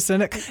point. I'm too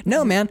cynic.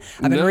 No, man.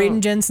 I've been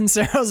reading Jen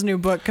Sincero's new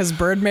book because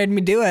Bird made me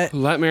do it.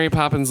 Let Mary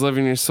Poppins live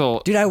in your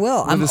soul. Dude, I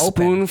will. I'm open.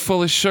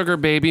 Spoonful of sugar,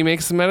 baby,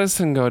 makes the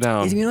medicine go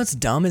down. You know what's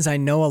dumb is I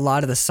know a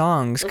lot of the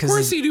songs. Of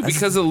course you do,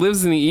 because it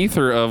lives in the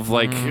ether of,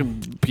 like,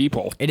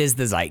 people. It is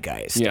the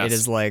zeitgeist. Yes. It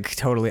is, like,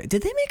 totally...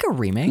 Did they make a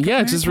remake?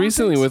 Yeah, just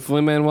recently with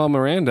Lin-Manuel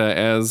Miranda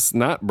as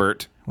not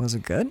Bert. Was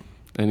it good?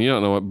 And you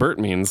don't know what Bert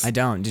means. I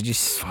don't. Did you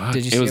see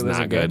it? Was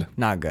not good.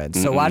 Not good.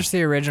 So watch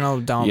the original.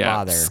 Don't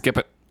bother. Skip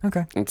it.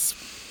 Okay. It's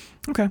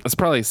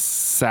probably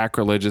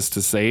sacrilegious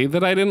to say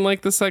that I didn't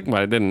like the second,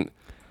 but I didn't.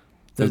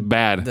 It's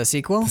bad. The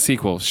sequel? The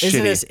sequel.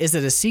 Shitty. Is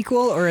it a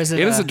sequel or is it?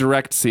 It is a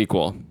direct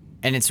sequel.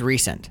 And it's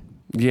recent.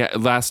 Yeah,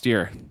 last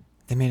year.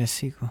 They made a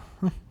sequel.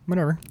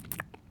 Whatever.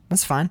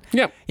 That's fine.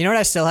 Yep. You know what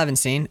I still haven't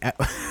seen?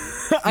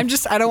 I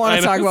don't want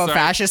to talk about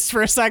fascists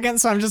for a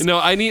second, so I'm just.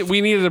 No, we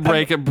needed a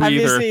break, a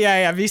breather.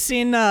 Have you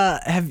seen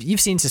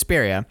you've seen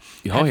Suspiria?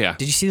 Oh yeah.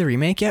 Did you see the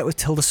remake yet with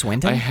Tilda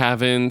Swinton? I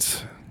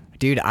haven't.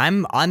 Dude,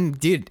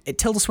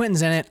 Tilda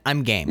Swinton's in it.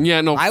 I'm game.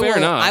 Yeah, no, fair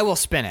enough. I will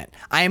spin it.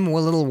 I am a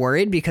little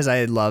worried because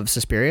I love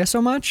Suspiria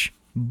so much,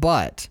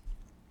 but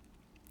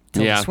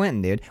Tilda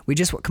Swinton, dude.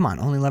 Come on,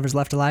 Only Lovers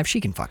Left Alive. She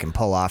can fucking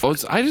pull off. Oh,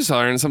 I just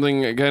saw her in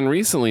something again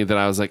recently that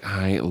I was like,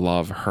 I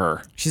love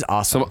her. She's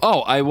awesome.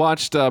 I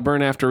watched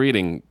Burn After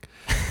Reading,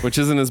 which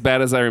isn't as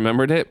bad as I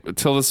remembered it.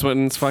 Tilda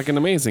Swinton's fucking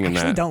amazing in that.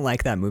 I actually don't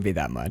like that movie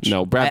that much.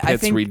 No, Brad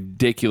Pitt's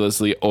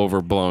ridiculously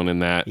overblown in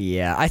that.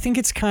 Yeah, I think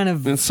it's kind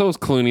of... And so is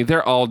Clooney.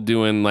 They're all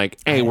doing like,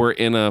 hey, we're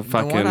in a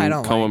fucking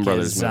Coen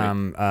Brothers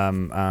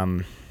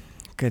movie.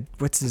 Good.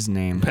 What's his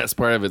name? Best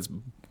part of it's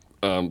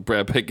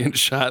Brad Pitt getting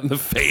shot in the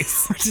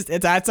face.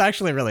 That's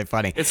actually really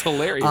funny. It's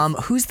hilarious.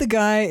 Who's the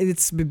guy?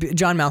 It's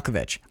John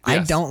Malkovich. Yes. I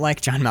don't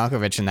like John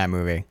Malkovich in that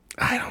movie.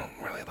 I don't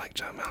really like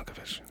John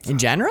Malkovich. In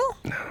general?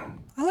 No.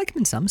 I like him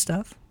in some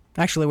stuff.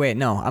 Actually, wait,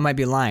 no, I might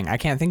be lying. I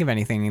can't think of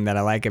anything that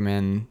I like him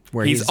in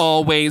where he's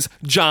always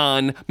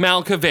John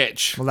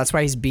Malkovich. Well, that's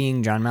why he's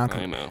being John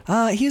Malkovich.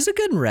 I know. He's a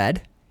good in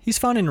Red. He's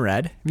fun in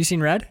Red. Have you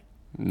seen Red?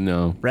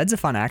 No. Red's a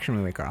fun action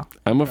movie, Carl.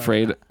 I'm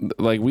afraid,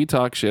 like, we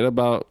talk shit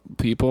about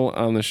people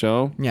on the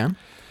show. Yeah.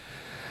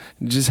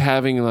 Just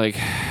having, like,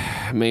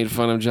 made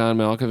fun of John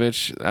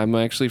Malkovich, I'm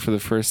actually, for the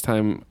first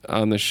time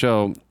on the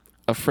show,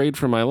 afraid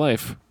for my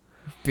life.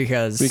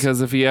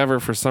 Because if he ever,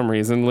 for some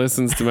reason,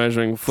 listens to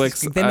Measuring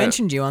Flicks... They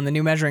mentioned you on the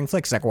new Measuring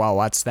Flicks. Like, well,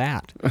 what's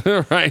that?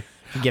 Right.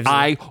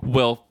 I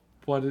will...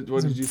 What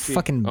did you see?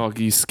 Fucking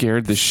you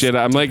scared the shit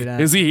out. I'm like,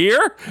 is he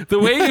here? The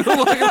way you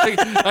look, like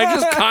I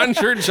just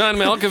conjured John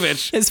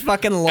Malkovich. His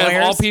fucking lawyers. And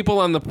of all people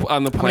on the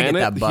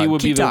planet, he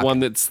would be the one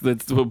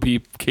that would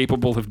be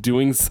capable of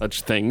doing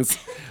such things.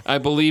 I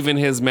believe in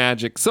his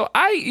magic. So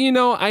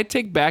I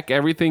take back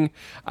everything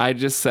I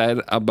just said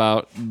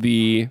about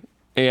the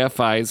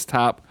AFI's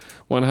top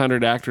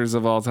 100 actors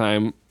of all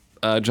time,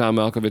 John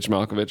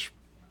Malkovich,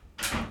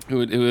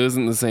 who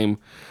isn't the same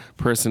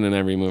person in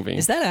every movie.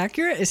 Is that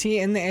accurate? Is he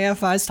in the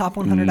AFI's top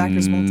 100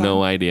 actors of all time?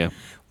 No idea.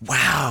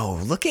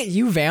 Wow, look at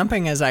you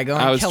vamping as I go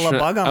and kill a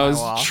bug on my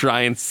wall. I was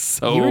trying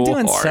so hard. You were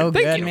doing so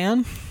good,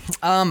 man.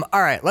 All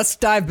right, let's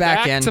dive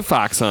back in. Back to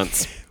Fox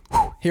Hunts.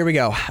 Here we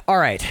go. All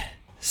right,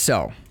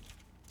 so...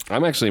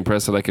 I'm actually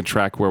impressed that I could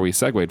track where we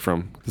segued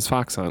from this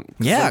Fox Hunt.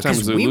 Yeah,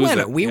 because we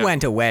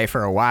went away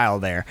for a while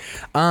there.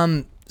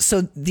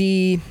 So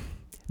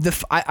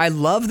I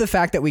love the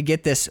fact that we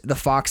get the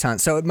Fox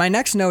Hunt. So my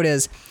next note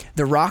is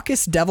the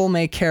raucous devil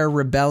may care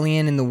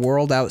rebellion in the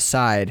world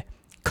outside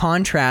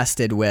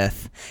contrasted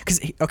with, because,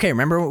 okay,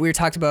 remember what we were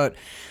talking about?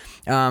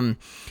 Oh,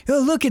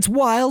 look, it's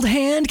wild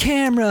hand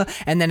camera.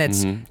 And then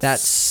it's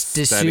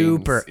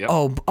super,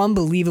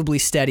 unbelievably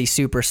steady,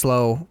 super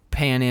slow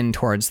pan in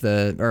towards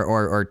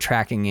or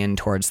tracking in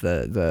towards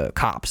the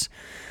cops.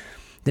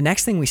 The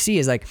next thing we see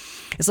is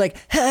it's like,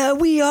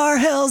 we are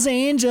Hell's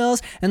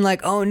Angels. And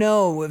like, oh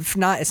no, it's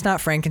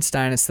not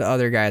Frankenstein, it's the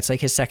other guy. It's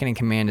like his second in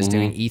command is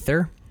doing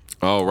ether.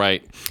 Oh,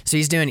 right. So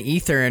he's doing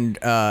ether and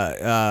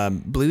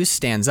Blues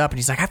stands up and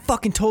he's like, I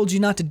fucking told you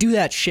not to do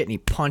that shit. And he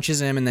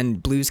punches him and then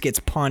Blues gets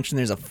punched and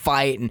there's a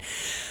fight.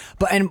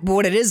 But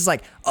what it is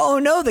like, oh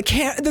no, the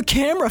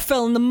camera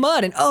fell in the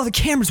mud and the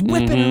camera's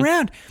whipping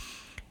around.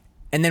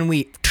 And then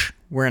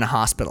we're in a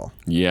hospital.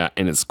 Yeah,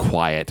 and it's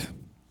quiet.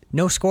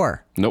 No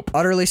score. Nope.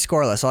 Utterly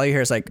scoreless. All you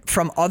hear is like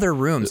from other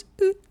rooms.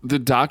 The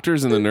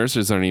doctors and the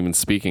nurses aren't even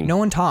speaking. No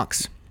one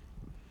talks.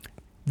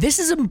 This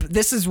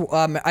is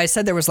I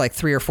said there was like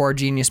 3 or 4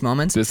 genius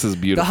moments. This is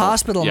beautiful. The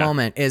hospital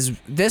moment is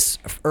this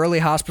early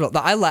hospital.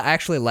 I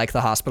actually like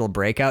the hospital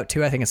breakout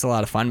too. I think it's a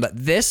lot of fun, but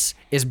this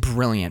is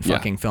brilliant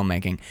fucking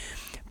filmmaking.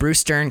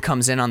 Bruce Dern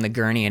comes in on the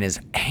gurney and his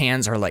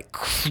hands are like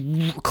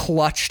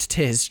clutched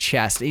to his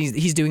chest.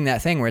 He's doing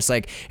that thing where it's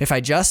like, if I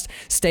just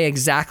stay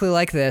exactly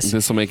like this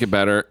will make it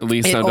better. At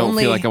least I don't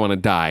feel like I want to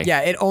die.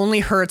 Yeah, it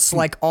only hurts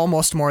like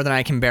almost more than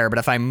I can bear. But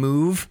if I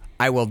move,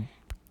 I will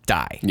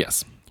die.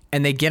 Yes.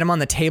 And they get him on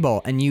the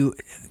table and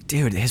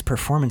dude, his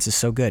performance is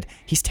so good.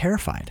 He's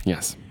terrified.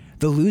 Yes.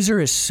 The loser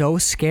is so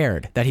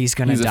scared that he's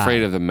going to die. He's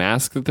afraid of the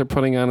mask that they're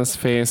putting on his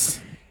face.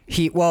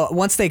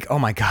 Oh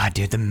my God,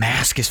 dude, the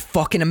mask is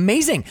fucking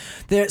amazing.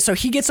 So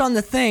he gets on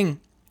the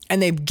thing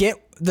and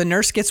the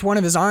nurse gets one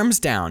of his arms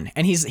down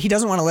and he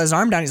doesn't want to let his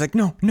arm down. He's like,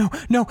 no.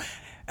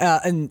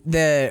 And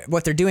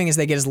what they're doing is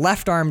they get his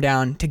left arm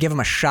down to give him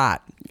a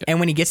shot. Yeah. And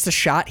when he gets the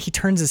shot, he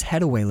turns his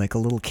head away like a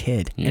little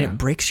kid and it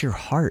breaks your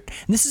heart.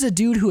 And this is a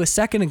dude who a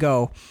second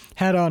ago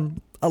had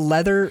on a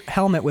leather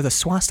helmet with a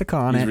swastika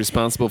on it. He's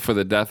responsible for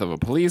the death of a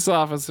police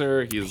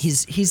officer.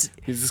 He's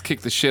just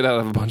kicked the shit out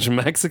of a bunch of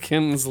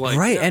Mexicans.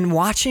 And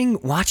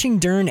watching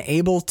Dern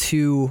able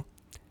to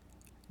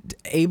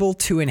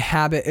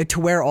inhabit, to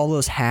wear all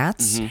those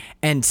hats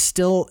and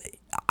still,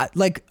 I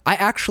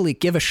actually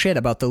give a shit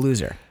about the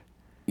loser.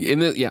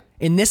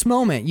 In this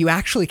moment, you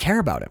actually care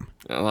about him.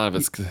 A lot of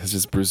it's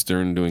just Bruce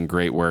Dern doing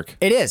great work.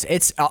 It is.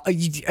 It's,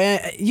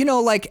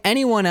 like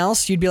anyone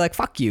else, you'd be like,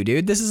 fuck you,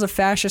 dude. This is a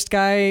fascist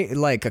guy.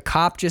 Like, a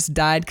cop just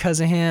died because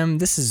of him.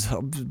 This is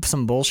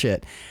some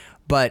bullshit.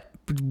 But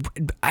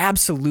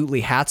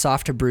absolutely hats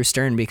off to Bruce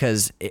Dern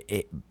because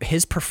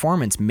his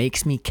performance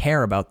makes me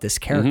care about this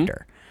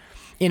character.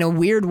 In a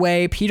weird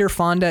way, Peter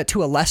Fonda,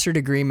 to a lesser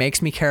degree,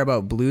 makes me care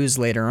about Blues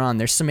later on.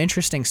 There's some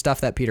interesting stuff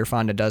that Peter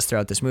Fonda does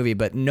throughout this movie,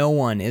 but no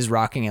one is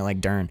rocking it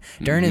like Dern.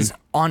 Dern is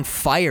on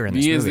fire in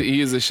this movie.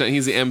 He's the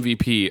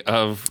MVP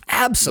of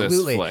this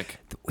flick.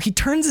 He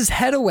turns his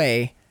head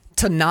away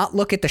to not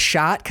look at the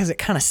shot because it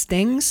kind of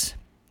stings.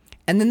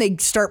 And then they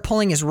start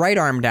pulling his right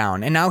arm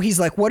down. And now he's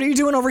like, what are you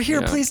doing over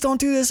here? Yeah. Please don't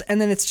do this. And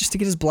then it's just to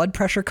get his blood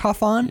pressure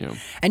cuff on. Yeah.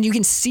 And you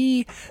can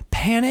see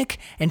panic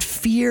and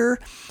fear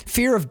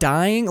of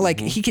dying. Like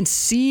he can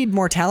see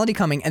mortality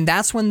coming. And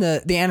that's when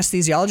the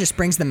anesthesiologist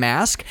brings the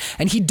mask.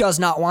 And he does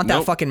not want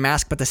that fucking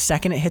mask. But the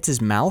second it hits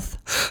his mouth,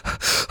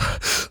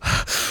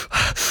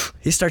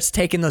 he starts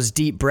taking those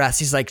deep breaths.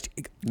 He's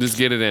like, just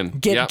get it in.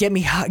 Get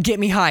me high,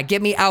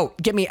 get me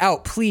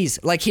out, please.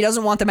 Like, he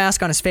doesn't want the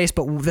mask on his face,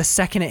 but the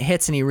second it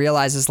hits and he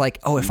realizes, like,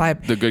 oh, if I...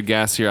 The good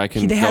gas here, I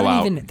can go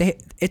out.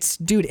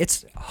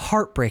 It's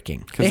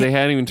heartbreaking. Because they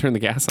hadn't even turned the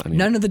gas on yet.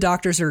 None of the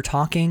doctors are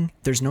talking.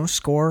 There's no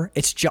score.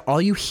 It's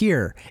all you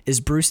hear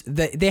is Bruce...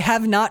 They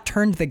have not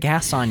turned the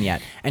gas on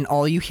yet, and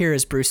all you hear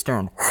is Bruce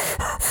Dern.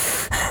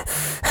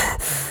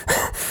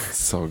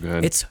 So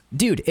good.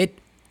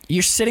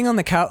 You're sitting on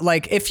the couch.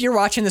 Like, if you're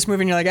watching this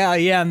movie and you're like, oh,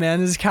 yeah,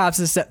 man, this is cops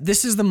and stuff.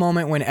 This is the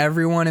moment when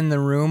everyone in the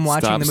room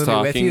watching Stops the movie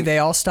talking, with you, they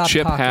all stop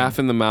chip talking. half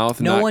in the mouth.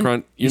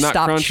 You're not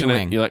crunching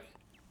chewing. it. You're like,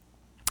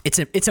 it's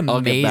amazing.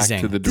 I'll get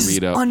back to the Dorito. This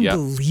is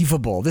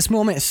unbelievable. Yep. This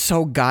moment is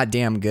so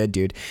goddamn good,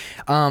 dude.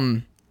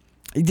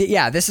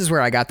 This is where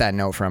I got that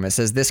note from. It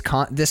says this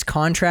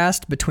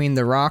contrast between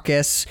the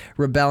raucous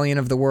rebellion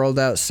of the world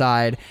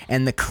outside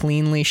and the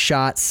cleanly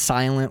shot,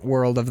 silent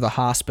world of the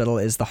hospital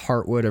is the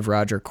heartwood of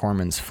Roger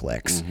Corman's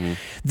flicks.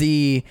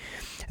 Mm-hmm.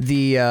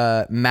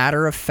 The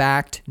matter of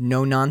fact,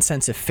 no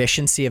nonsense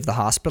efficiency of the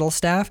hospital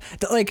staff.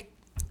 Like,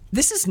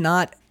 this is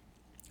not.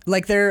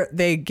 Like,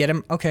 they get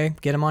him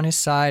on his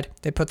side.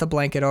 They put the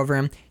blanket over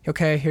him.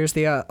 Okay, here's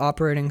the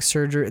operating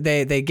surgery.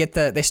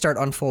 They start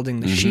unfolding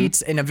the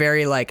sheets in a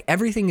very, like,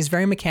 everything is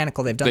very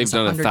mechanical. They've done it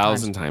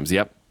 1,000 times.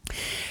 Yep.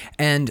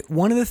 And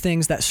one of the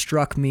things that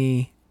struck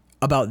me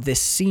about this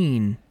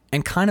scene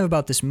and kind of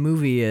about this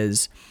movie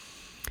is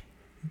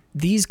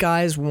these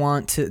guys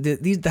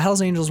the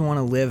Hells Angels want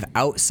to live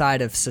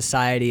outside of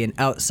society and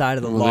outside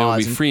of the laws. They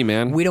want to be free,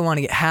 man. We don't want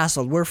to get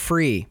hassled. We're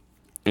free.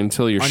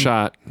 Until you're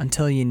shot.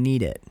 Until you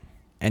need it.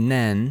 And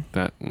then...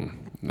 not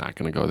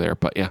going to go there,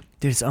 but yeah.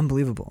 Dude, it's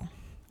unbelievable.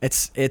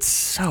 It's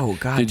so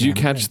goddamn Did you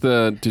catch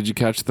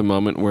the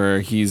moment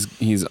where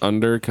he's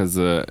under because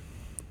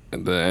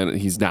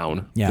he's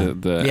down? Yeah.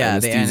 The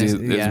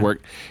anesthesia is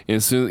work. And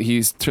as soon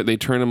they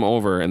turn him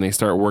over and they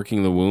start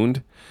working the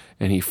wound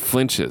and he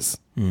flinches.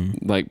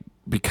 Like,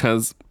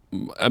 because...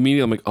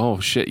 Immediately I'm like, oh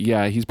shit,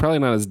 yeah, he's probably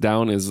not as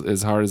down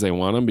as hard as they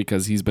want him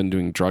because he's been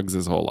doing drugs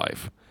his whole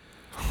life.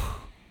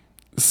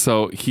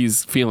 So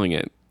he's feeling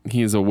it.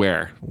 He's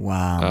aware.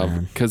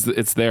 Wow. Because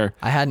it's there.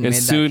 I hadn't made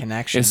that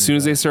connection. As soon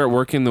as they start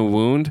working the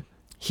wound,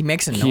 he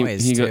makes a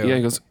noise too.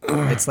 He goes.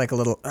 It's like a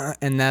little,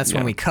 and that's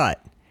when we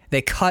cut.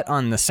 They cut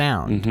on the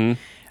sound.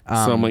 Mm-hmm.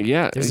 So I'm like,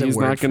 he's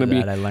not going to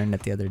be. I learned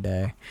it the other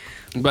day.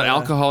 But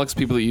alcoholics,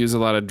 people that use a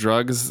lot of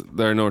drugs,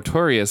 they're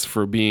notorious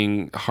for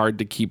being hard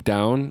to keep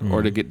down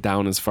or to get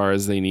down as far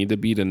as they need to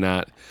be to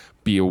not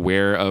be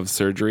aware of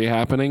surgery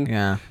happening.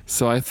 Yeah.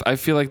 So I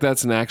feel like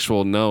that's an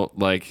actual note.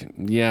 Like,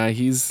 yeah,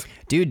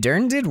 dude,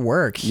 Dern did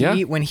work.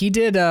 When he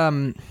did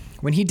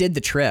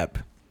the trip,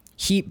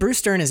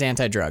 Bruce Dern is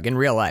anti-drug in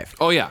real life.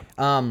 Oh yeah.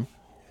 I'm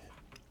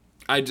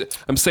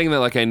saying that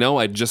like I know.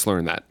 I just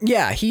learned that.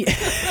 Yeah,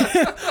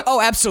 oh,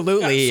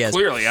 absolutely. Yes, he is.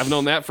 Clearly, I've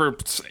known that for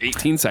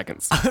 18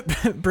 seconds.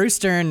 Bruce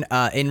Dern,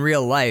 in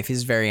real life,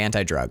 he's very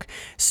anti-drug.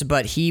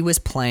 But he was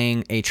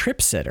playing a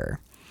trip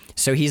sitter.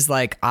 So he's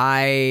like,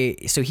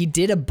 so he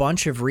did a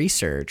bunch of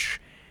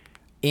research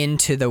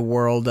into the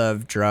world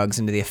of drugs,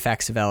 into the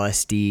effects of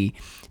LSD.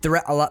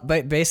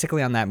 But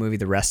basically on that movie,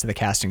 the rest of the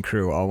cast and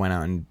crew all went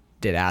out and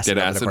did acid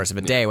over the course of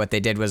a day. What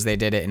they did was they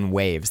did it in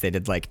waves. They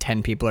did like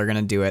 10 people are going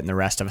to do it and the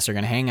rest of us are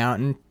going to hang out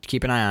and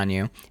keep an eye on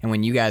you. And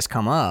when you guys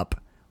come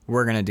up,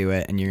 we're going to do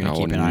it and you're going to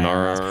keep an eye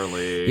on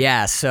us.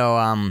 Yeah. So,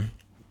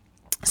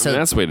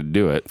 that's the way to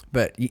do it.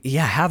 But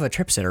yeah, have a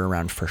trip sitter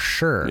around for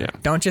sure. Yeah.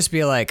 Don't just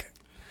be like,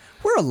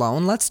 we're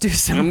alone. Let's do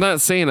some. I'm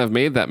not saying I've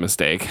made that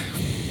mistake.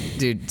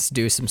 Dude,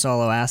 do some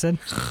solo acid.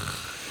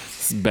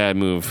 It's a bad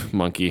move,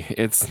 monkey.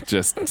 It's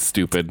just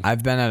stupid.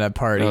 I've been at a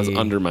party. I was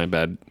under my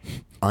bed.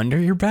 Under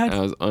your bed? I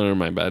was under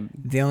my bed.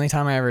 The only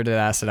time I ever did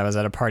acid, I was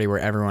at a party where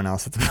everyone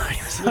else at the party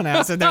was on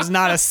acid. There's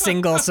not a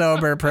single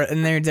sober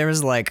person.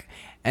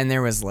 And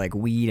there was like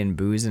weed and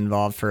booze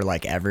involved for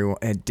like everyone.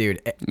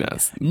 Dude,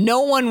 yes.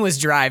 No one was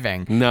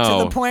driving. No.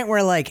 To the point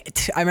where like,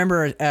 I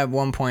remember at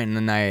one point in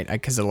the night,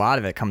 because a lot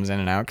of it comes in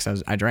and out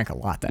because I drank a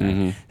lot that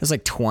night. There's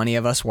like 20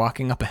 of us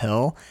walking up a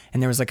hill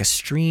and there was like a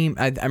stream.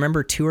 I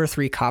remember 2 or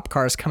 3 cop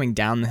cars coming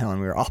down the hill and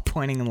we were all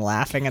pointing and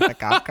laughing at the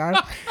cop cars.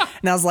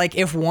 And I was like,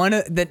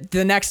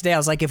 the next day I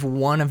was like, if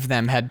one of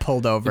them had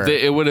pulled over.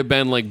 It would have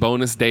been like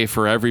bonus day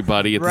for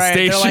everybody at the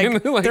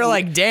station. They're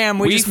like, damn,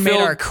 we just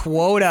made our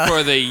quota.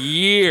 For the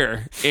year.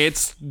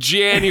 It's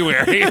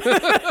January.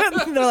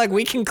 They're like,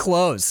 we can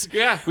close.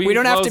 Yeah, we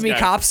don't have to be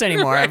cops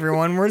anymore, right.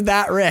 Everyone. We're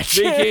that rich.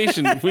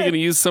 Vacation. We're going to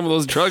use some of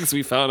those drugs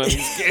we found on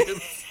these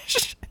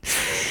kids.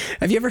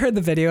 Have you ever heard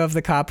the video of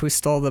the cop who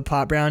stole the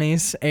pot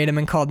brownies, ate them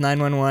and called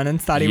 911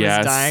 and thought he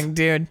was dying?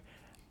 Dude,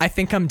 I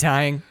think I'm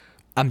dying.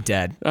 I'm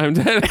dead. I'm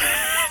dead.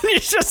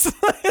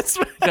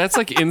 That's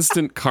like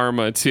instant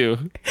karma, too.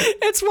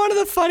 It's one of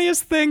the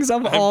funniest things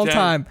of all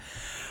time.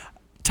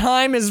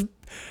 Time is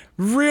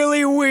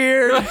really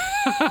weird.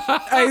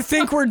 I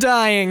think we're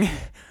dying.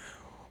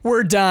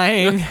 We're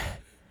dying.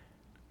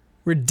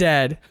 We're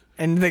dead.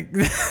 And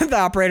the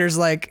operator's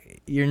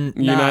like, you're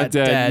not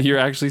dead. You're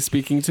actually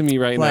speaking to me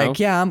right now. Like,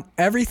 yeah,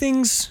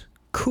 everything's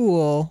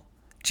cool.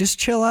 Just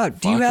chill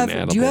out. Hey,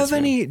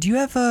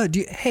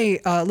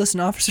 listen,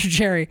 Officer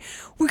Jerry,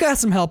 we got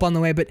some help on the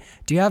way, but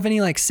do you have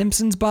any like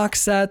Simpsons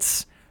box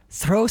sets?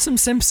 Throw some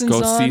Simpsons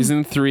on. Go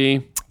season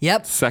 3.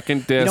 Yep.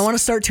 Second disc. You don't want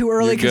to start too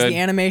early because the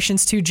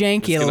animation's too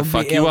janky. It'll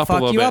fuck you up a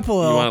little. You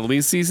want at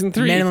least season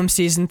 3. Minimum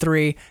season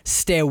 3.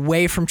 Stay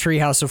away from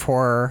Treehouse of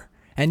Horror.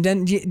 And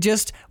then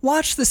just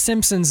watch The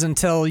Simpsons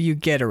until you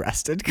get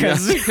arrested,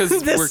 because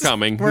we're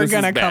coming. We're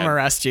going to come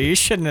arrest you. You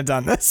shouldn't have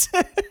done this.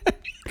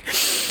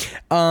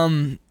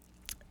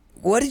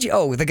 What did you?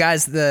 Oh, the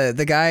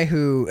guy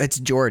who, it's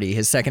Geordi.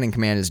 His second in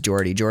command is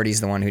Geordi. Geordi's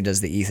the one who does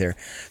the ether.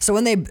 So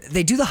when they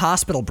do the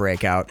hospital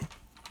breakout,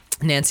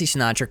 Nancy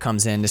Sinatra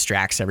comes in,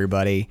 distracts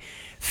everybody.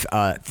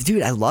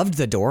 Dude, I loved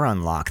the door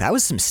unlock. That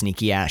was some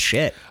sneaky ass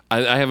shit.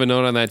 I have a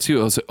note on that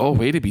too. I was like, oh,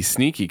 way to be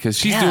sneaky, because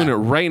she's doing it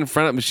right in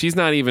front of me. She's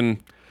not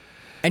even.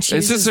 And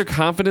it's just her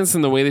confidence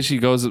in the way that she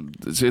goes.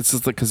 It's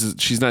just like, because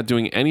she's not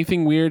doing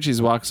anything weird. She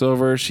walks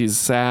over. She's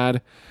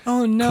sad.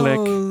 Oh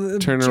no,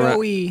 click, turn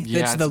Joey. Around.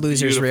 That's the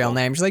loser's real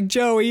name. She's like,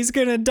 Joey's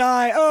gonna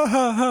die.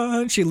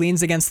 Oh, she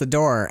leans against the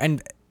door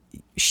and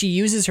she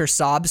uses her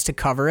sobs to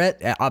cover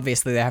it.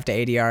 Obviously, they have to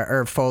ADR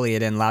or Foley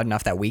it in loud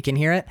enough that we can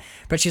hear it.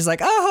 But she's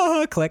like,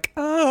 click,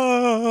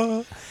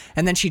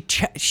 and then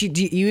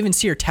you even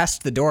see her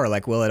test the door,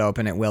 like, will it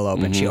open? It will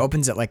open. Mm-hmm. She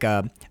opens it like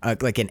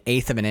like an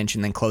eighth of an inch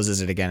and then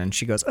closes it again. And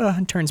she goes,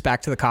 and turns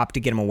back to the cop to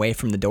get him away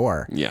from the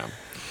door. Yeah.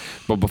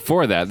 But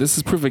before that, this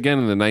is proof again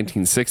in the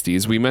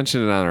 1960s. We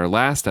mentioned it on our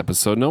last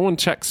episode. No one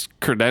checks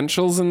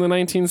credentials in the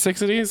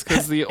 1960s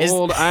because the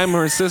old I'm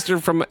her sister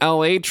from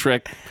L.A.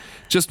 trick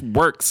just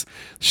works.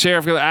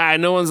 Sheriff goes,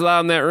 no one's allowed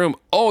in that room.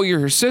 Oh, you're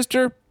her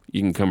sister?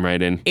 You can come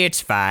right in.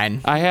 It's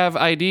fine. I have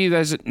ID.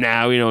 That's it.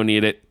 No, we don't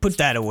need it. Put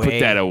that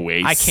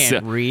away. I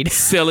can't read.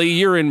 Silly,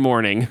 you're in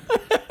mourning.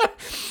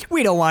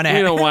 We don't want to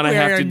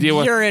have to deal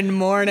with. You're in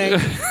mourning.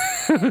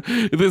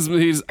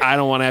 I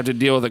don't want to have to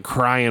deal with a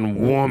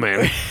crying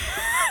woman.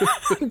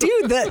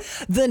 Dude,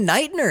 the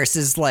night nurse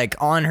is like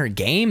on her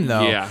game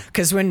though. Yeah.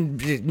 Because when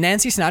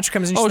Nancy Sinatra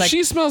comes in, she's like,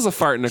 she smells a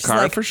fart in a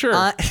car for sure.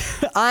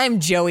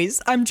 I'm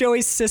Joey's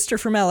sister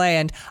from LA,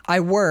 and I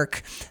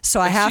work, so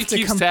I have to come.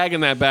 She keeps tagging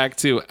that back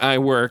too. I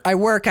work.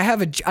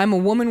 I'm a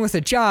woman with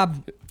a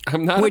job.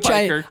 I'm not a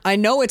biker. I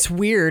know it's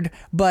weird,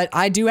 but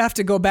I do have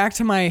to go back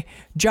to my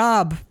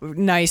job.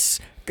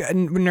 Nice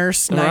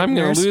nurse. Or I'm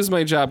going to lose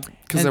my job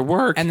because I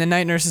work. And the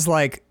night nurse is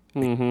like,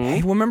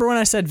 hey, remember when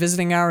I said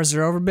visiting hours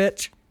are over,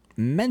 bitch?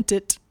 Meant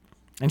it.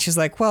 And she's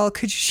like, well,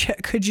 could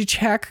you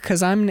check?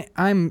 Because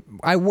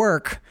I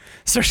work.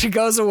 So she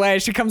goes away.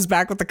 She comes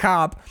back with the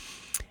cop.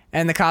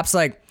 And the cop's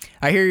like,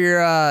 I hear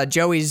you're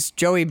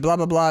Joey blah,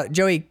 blah, blah,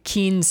 Joey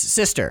Keene's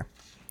sister.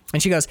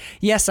 And she goes,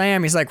 yes, I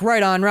am. He's like,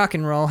 right on, rock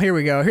and roll. Here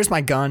we go. Here's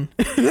my gun.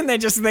 And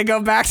they go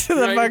back to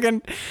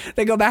the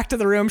they go back to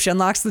the room. She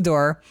unlocks the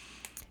door.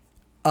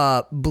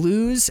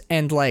 Blues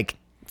and like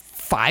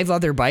 5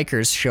 other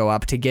bikers show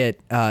up to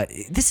get,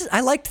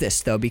 I liked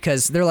this though,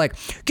 because they're like,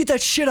 get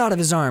that shit out of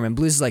his arm. And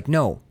Blues is like,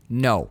 no,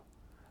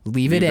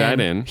 leave it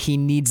in. He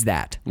needs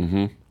that.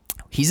 Mm-hmm.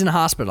 He's in a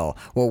hospital.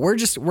 Well,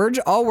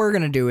 all we're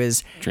going to do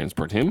is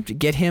transport him,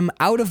 get him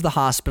out of the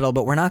hospital,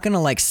 but we're not going to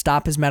like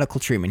stop his medical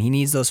treatment. He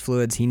needs those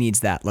fluids. He needs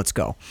that. Let's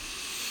go.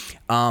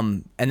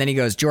 And then he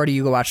goes, Geordi,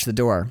 you go watch the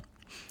door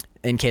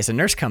in case a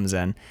nurse comes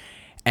in.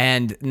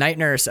 And night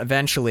nurse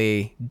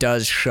eventually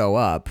does show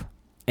up,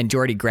 and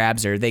Geordi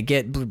grabs her. They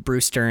get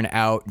Bruce Dern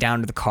out down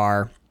to the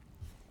car,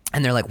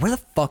 and they're like, where the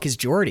fuck is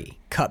Geordi?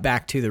 Cut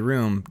back to the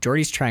room.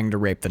 Geordi's trying to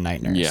rape the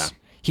night nurse. Yeah.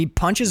 He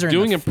punches her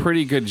doing a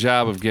pretty good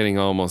job of getting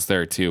almost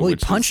there too. Well, he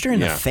punched her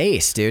in the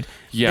face, dude.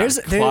 Yeah,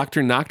 knocked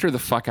her the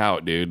fuck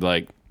out, dude.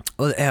 Like,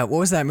 what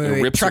was that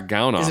movie? Rips her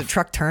gown off. Is it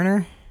Truck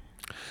Turner?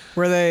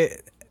 Where they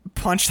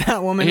punch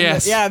that woman?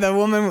 Yes. The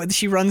woman,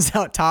 she runs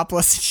out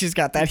topless. She's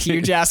got that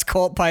huge ass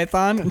Colt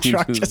Python, and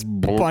Truck just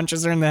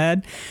punches her in the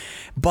head.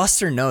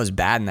 Busts her nose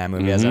bad in that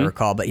movie, as I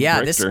recall. But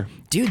yeah, this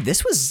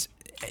was.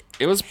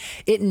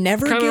 It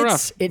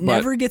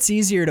never gets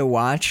easier to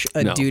watch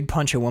a dude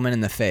punch a woman in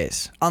the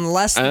face,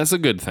 unless that's a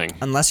good thing.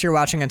 Unless you're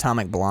watching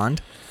Atomic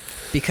Blonde,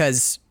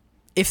 because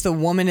if the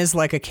woman is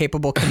like a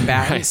capable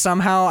combatant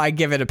somehow, I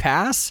give it a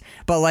pass.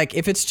 But like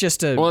if it's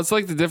just it's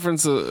like the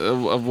difference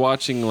of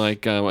watching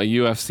like a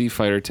UFC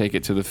fighter take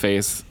it to the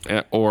face,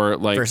 or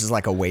like versus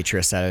like a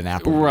waitress at an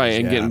Apple, right?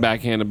 And getting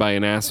backhanded by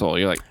an asshole.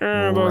 You're like,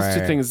 those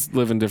two things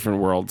live in different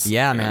worlds.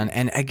 Yeah, man,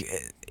 and.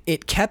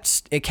 It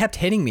kept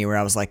hitting me where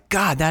I was like,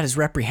 God, that is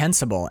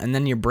reprehensible. And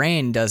then your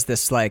brain does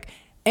this like,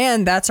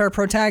 and that's our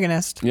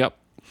protagonist. Yep.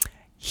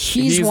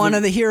 He's one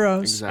of the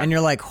heroes. Exactly. And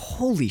you're like,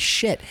 holy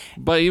shit.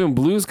 But even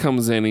Blues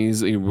comes in.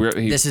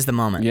 This is the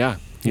moment. Yeah.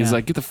 He's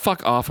like, get the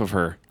fuck off of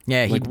her.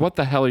 Yeah. Like, what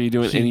the hell are you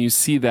doing? And you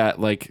see that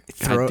like,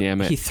 God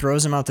damn it. He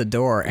throws him out the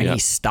door, and he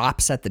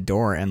stops at the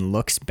door and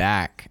looks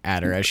back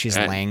at her as she's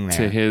laying there.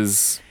 To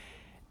his.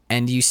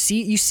 And you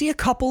see a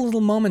couple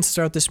little moments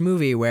throughout this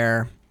movie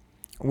where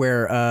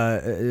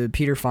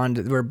Peter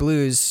Fonda, where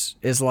Blues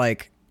is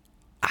like,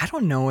 I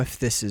don't know if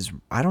this is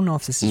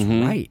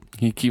right.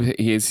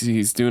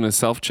 He's doing a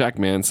self-check,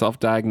 man,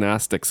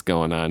 self-diagnostics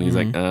going on. He's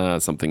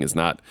like, something is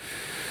not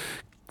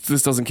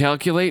this doesn't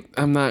calculate.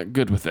 I'm not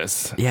good with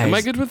this. Yeah, Am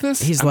I good with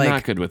this? He's I'm like,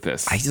 not good with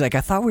this. He's like,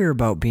 I thought we were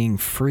about being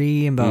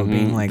free, about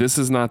being like, this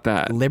is not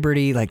that.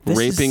 Liberty, like this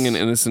raping an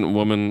innocent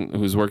woman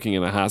who's working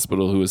in a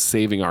hospital who is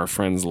saving our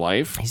friend's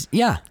life.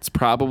 It's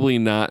probably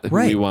not who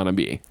we want to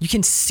be. You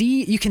can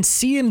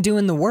see him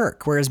doing the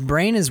work, whereas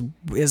Brain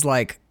is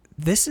like,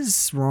 this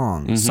is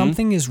wrong. Mm-hmm.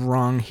 Something is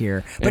wrong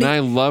here. But I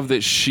love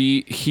that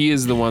he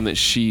is the one that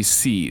she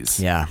sees.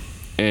 Yeah.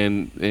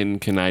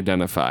 And can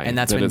identify. And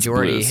that's when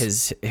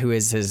Geordi, who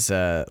is his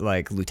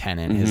like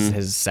lieutenant,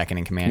 his second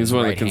in command. He's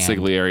one of the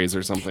consigliaries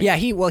or something. Yeah,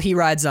 he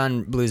rides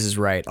on Blues'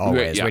 right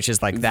always, which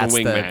is like that's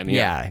the wingman.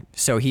 Yeah.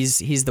 So he's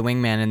the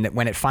wingman, and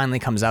when it finally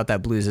comes out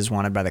that Blues is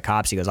wanted by the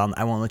cops, he goes,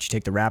 "I won't let you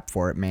take the rap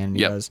for it, man."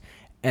 He goes,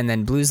 and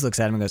then Blues looks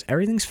at him and goes,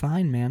 "Everything's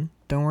fine, man.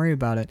 Don't worry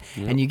about it."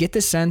 And you get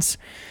this sense.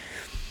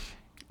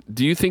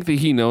 Do you think that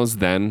he knows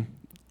then?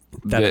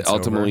 That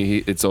ultimately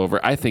it's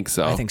over. I think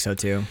so. I think so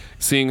too.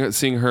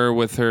 Seeing her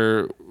with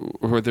her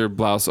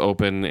blouse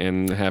open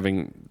and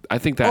having, I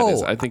think that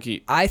is.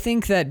 I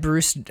think that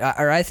Bruce,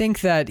 or I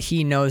think that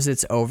he knows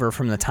it's over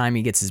from the time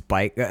he gets his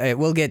bike.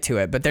 We'll get to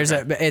it, but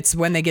it's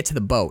when they get to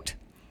the boat.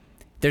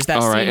 There's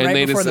that scene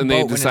right before the boat. And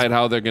they decide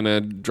how they're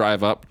gonna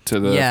drive up to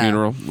the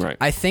funeral. Right.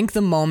 I think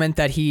the moment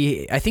that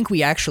I think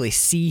we actually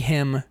see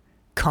him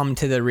come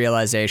to the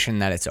realization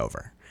that it's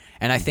over,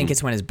 and I think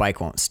it's when his bike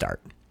won't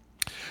start.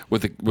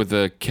 With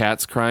the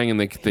cats crying and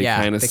they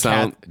kind of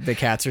sound. The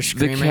cats are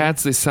screaming. The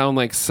cats, they sound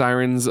like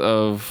sirens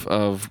of.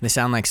 They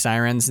sound like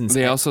sirens, and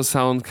they also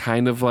sound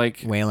kind of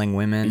like wailing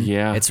women.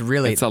 Yeah, it's a lot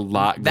going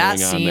on there. That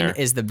scene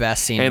is the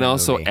best scene. And in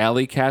also the movie.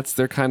 alley cats,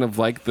 they're kind of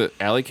like the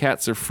alley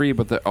cats are free,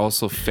 but they're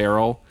also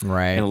feral.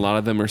 Right. And a lot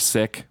of them are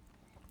sick.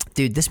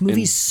 Dude, this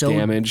movie's so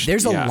damaged.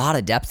 There's a lot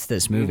of depth to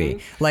this movie.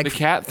 Like the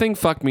cat thing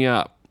fucked me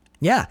up.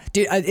 Yeah,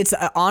 dude, it's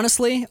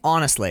honestly,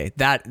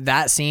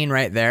 that scene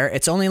right there,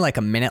 it's only like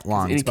a minute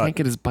long. And he can't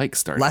get his bike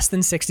started. Less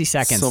than 60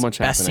 seconds. So much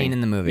Best happening. Scene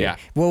in the movie. Yeah.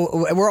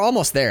 Well, we're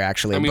almost there,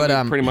 actually. I mean,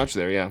 we're pretty much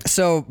there, yeah.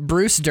 So,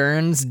 Bruce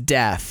Dern's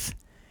death,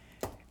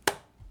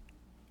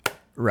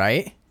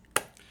 right?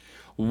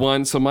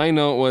 So my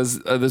note was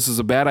this is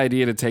a bad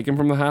idea to take him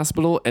from the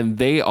hospital, and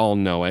they all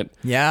know it.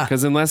 Yeah.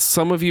 Because unless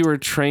some of you are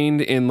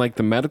trained in like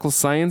the medical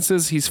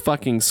sciences, he's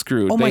fucking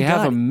screwed. Oh my they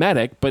have God. a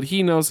medic, but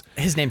he knows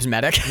his name's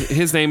Medic.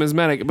 His name is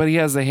Medic, but he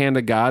has the hand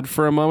of God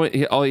for a moment.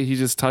 He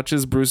just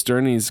touches Bruce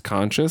Dern, and he's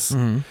conscious,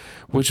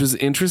 which was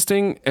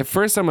interesting. At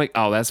first, I'm like,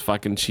 oh, that's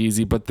fucking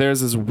cheesy. But there's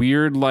this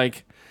weird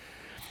like.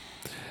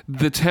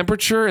 The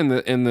temperature and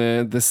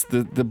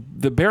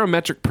the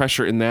barometric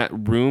pressure in that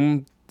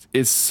room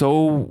is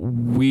so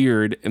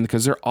weird, and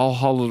because they're all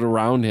huddled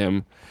around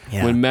him.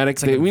 Yeah, when Medic,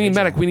 we need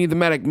the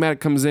medic. Medic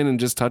comes in and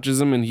just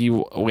touches him, and he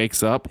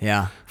wakes up.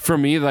 Yeah. For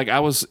me, like I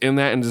was in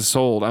that and just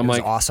sold. I'm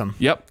like, awesome.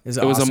 Yep.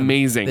 It was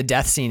amazing. The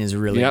death scene is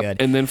really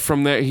good. And then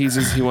from there, he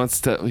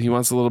wants a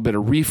little bit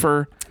of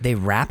reefer. They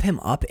wrap him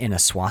up in a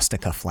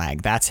swastika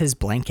flag. That's his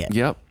blanket.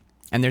 Yep.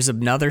 And there's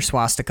another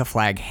swastika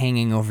flag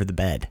hanging over the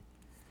bed.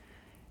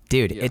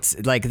 Dude, it's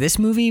like this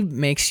movie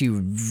makes you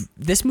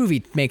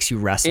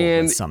wrestle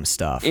with some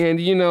stuff. And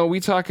we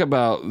talk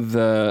about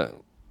the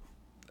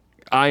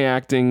eye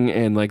acting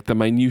and like the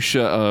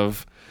minutia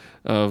of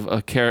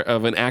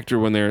an actor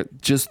when they're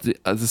just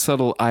the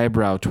subtle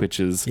eyebrow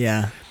twitches.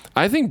 Yeah.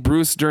 I think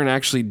Bruce Dern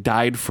actually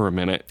died for a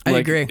minute. I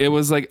agree. It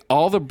was like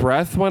all the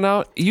breath went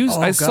out.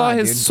 I saw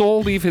his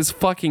soul leave his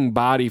fucking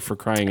body, for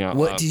crying out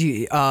loud. What did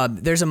you?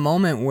 There's a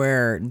moment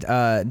where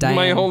Diane.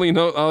 My only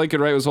note, all I could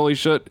write was "Holy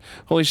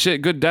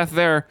shit, good death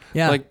there."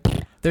 Yeah. Like,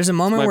 there's a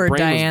moment where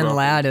Diane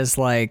Ladd is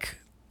like,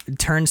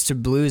 turns to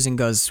Blues and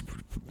goes,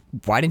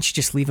 "Why didn't you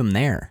just leave him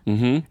there?"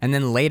 Mm-hmm. And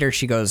then later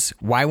she goes,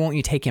 "Why won't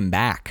you take him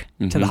back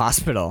to the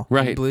hospital?"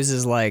 Right. And Blues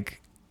is like.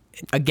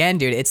 Again,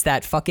 dude, it's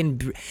that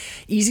fucking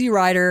Easy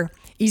Rider.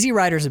 Easy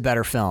Rider's a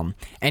better film,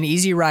 and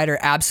Easy Rider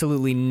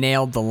absolutely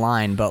nailed the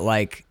line. But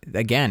like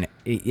again,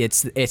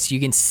 it's you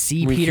can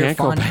see Peter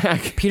Fonda.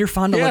 Peter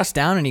Fonda looks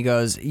down and he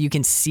goes, you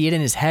can see it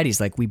in his head. He's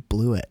like, "We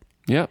blew it."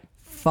 Yep.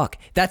 Fuck.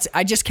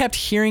 I just kept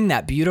hearing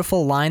that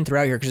beautiful line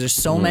throughout here because there's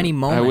so many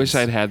moments. I wish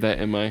I'd had that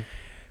in my,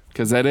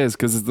 because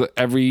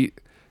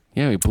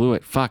yeah, we blew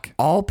it. Fuck.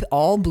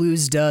 All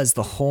Blues does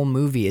the whole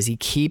movie is he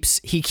keeps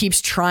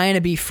trying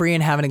to be free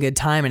and having a good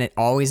time, and it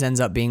always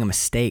ends up being a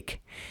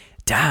mistake.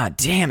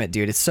 Damn it,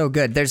 dude. It's so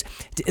good.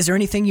 Is there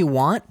anything you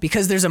want?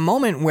 Because there's a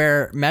moment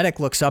where Medic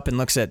looks up and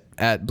looks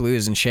at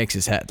Blues and shakes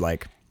his head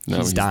like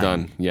he's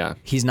done. Yeah.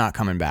 He's not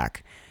coming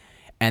back.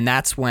 And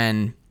that's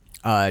when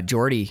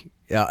Geordi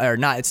or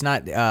not, it's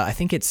not I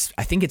think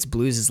it's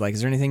Blues is like,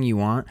 "Is there anything you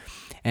want?"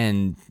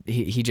 And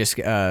he just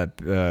he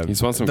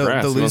just wants some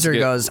grass. The loser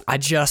goes, "I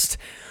just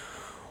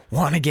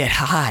want to get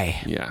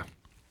high." Yeah.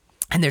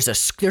 And there's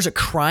a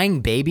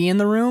crying baby in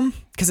the room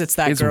because it's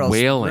girl's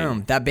wailing.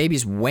 room. That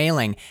baby's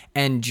wailing,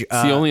 and it's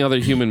the only other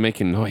human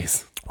making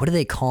noise. What do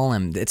they call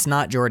him? It's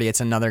not Geordi.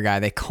 It's another guy.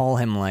 They call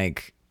him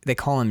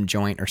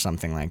Joint or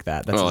something like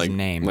that. That's his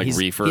name. Like he's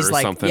Reefer or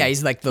something. Yeah,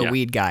 he's like the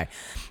weed guy,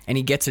 and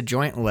he gets a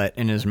joint lit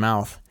in his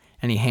mouth.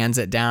 and he hands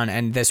it down,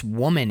 and this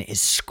woman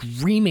is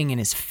screaming in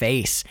his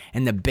face,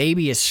 and the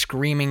baby is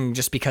screaming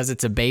just because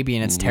it's a baby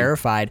and it's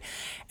terrified.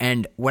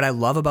 And what I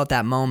love about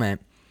that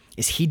moment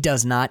is he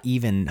does not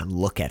even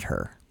look at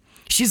her.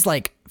 She's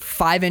like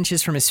 5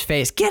 inches from his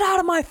face. Get out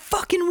of my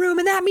fucking room,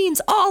 and that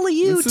means all of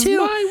you this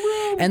too. Is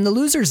my room. And the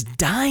loser's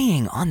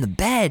dying on the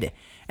bed,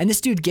 and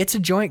this dude gets a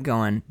joint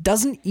going,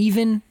 doesn't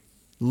even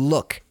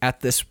look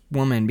at this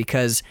woman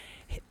because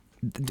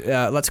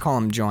let's call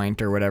him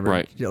Joint or whatever.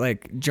 Right.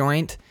 Like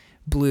Joint,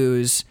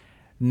 Blues,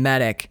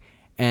 Medic,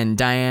 and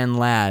Diane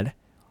Ladd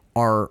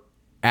are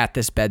at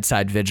this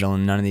bedside vigil,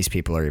 and none of these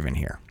people are even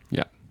here.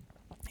 Yeah.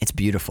 It's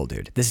beautiful,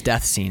 dude. This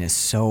death scene is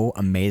so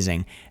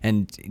amazing.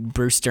 And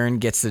Bruce Dern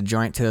gets the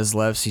joint to his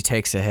lips. He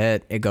takes a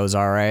hit. It goes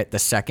all right. The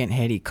second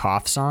hit, he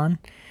coughs on.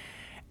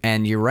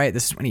 And you're right.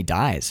 This is when he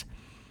dies.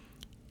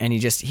 And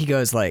he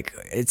goes like,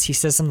 he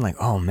says something like,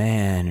 oh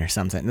man, or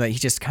something. Like he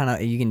just kind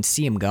of, you can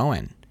see him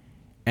going.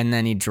 And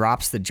then he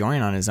drops the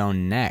joint on his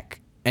own neck.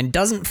 And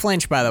doesn't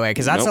flinch, by the way,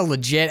 because that's a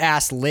legit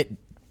ass lit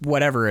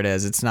whatever it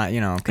is. It's not,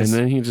 And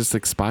then he just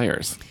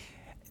expires.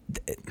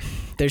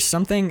 There's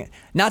something,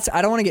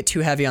 I don't want to get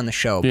too heavy on the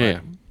show,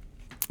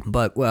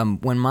 but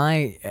when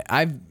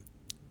I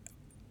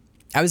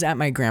was at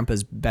my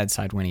grandpa's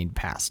bedside when he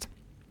passed.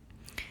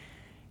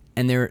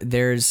 And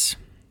there's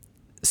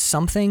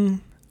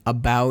something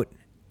about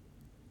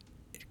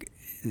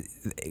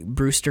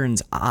Bruce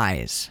Dern's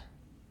eyes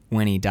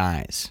when he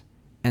dies.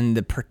 And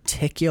the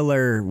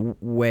particular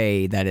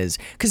way that is,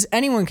 because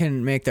anyone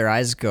can make their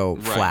eyes go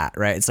flat,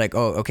 right? It's like,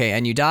 oh, okay,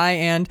 and you die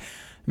and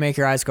make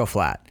your eyes go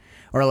flat.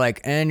 Or like,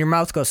 and your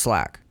mouth goes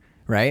slack,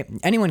 right?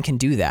 Anyone can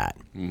do that.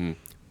 Mm-hmm.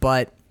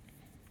 But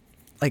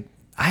like,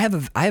 I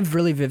have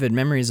really vivid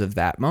memories of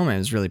that moment. It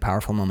was a really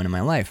powerful moment in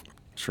my life.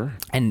 Sure.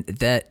 And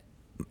that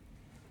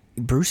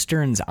Bruce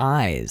Dern's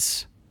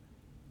eyes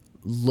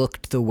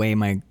looked the way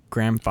my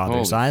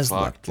grandfather's eyes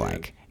looked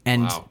like.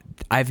 And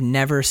I've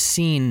never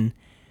seen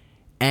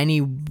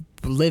any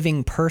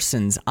living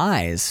person's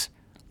eyes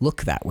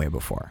look that way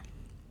before.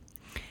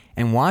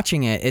 And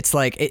watching it, it's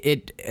like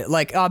it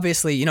like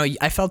obviously, you know,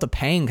 I felt a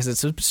pain because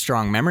it's a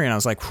strong memory, and I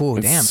was like, "Whoa,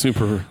 damn!"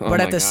 Super. But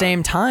at the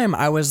same time,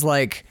 I was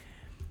like,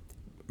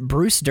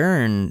 Bruce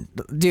Dern,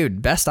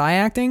 dude, best eye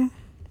acting.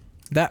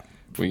 That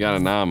we got a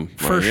nom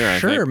for here,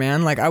 sure,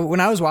 man. Like when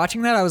I was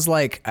watching that, I was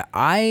like,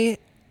 I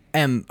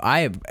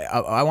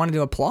wanted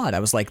to applaud. I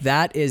was like,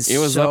 that is. It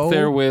was up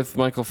there with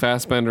Michael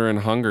Fassbender and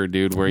Hunger,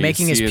 dude, where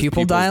making you see his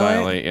pupil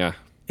dilate. Yeah.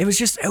 It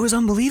was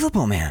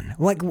unbelievable, man.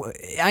 Like,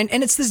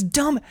 and it's this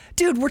dumb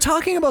dude. We're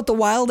talking about the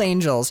Wild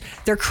Angels.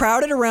 They're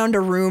crowded around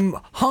a room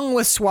hung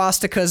with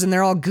swastikas, and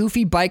they're all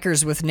goofy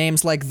bikers with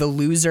names like the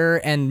Loser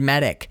and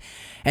Medic.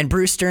 And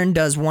Bruce Dern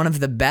does one of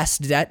the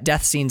best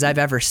death scenes I've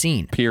ever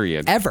seen.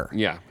 Period. Ever.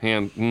 Yeah.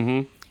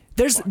 Mm-hmm.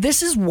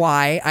 This is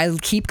why I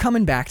keep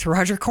coming back to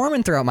Roger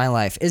Corman throughout my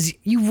life. Is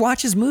you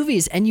watch his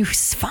movies and you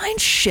find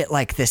shit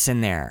like this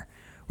in there,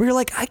 where you're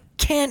like, I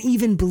can't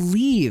even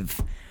believe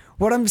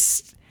what I'm.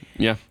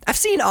 Yeah. I've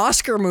seen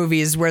Oscar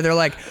movies where they're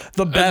like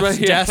the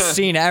best death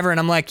scene ever, and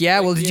I'm like, yeah,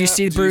 well, did you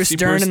see Bruce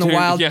Dern in the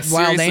Wild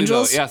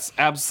Angels? Though. Yes,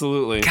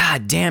 absolutely.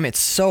 God damn, it's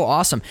so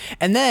awesome.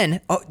 And then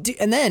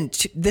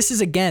this is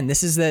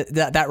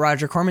that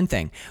Roger Corman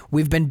thing.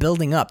 We've been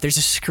building up. There's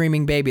a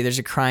screaming baby. There's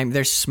a crime.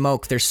 There's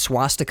smoke. There's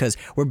swastikas.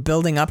 We're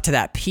building up to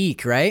that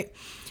peak, right?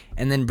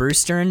 And then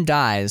Bruce Dern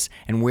dies,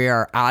 and we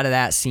are out of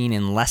that scene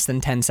in less than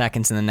 10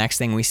 seconds. And the next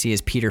thing we see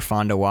is Peter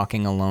Fonda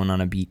walking alone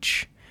on a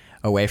beach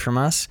away from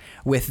us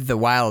with the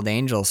Wild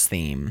Angels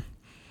theme.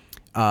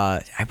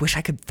 I wish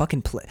I could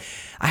fucking play.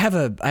 I have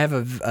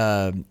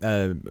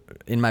a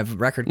in my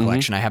record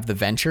collection, I have The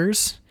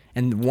Ventures,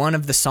 and one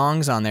of the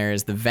songs on there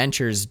is The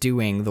Ventures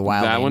doing the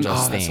Wild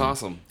Angels theme. That's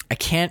awesome. I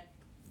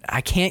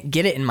can't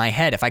get it in my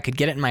head. If I could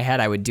get it in my head,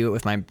 I would do it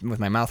with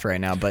my mouth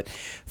right now. But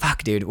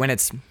fuck, dude, when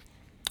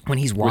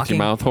he's walking with your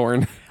mouth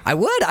horn, I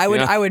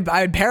would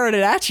parrot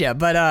it at you.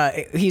 But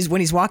when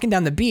he's walking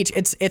down the beach,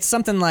 it's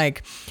something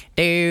like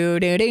do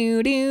do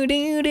do do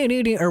do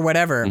do do or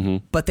whatever.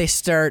 Mm-hmm. But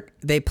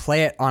they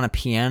play it on a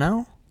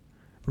piano,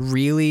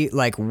 really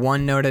like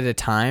one note at a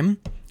time,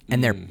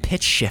 and they're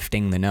pitch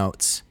shifting the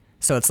notes.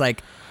 So it's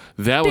like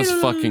that was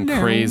fucking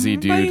crazy,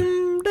 dude.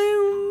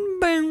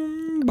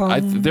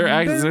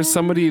 There's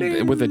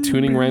somebody with a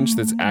tuning wrench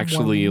that's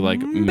actually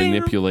like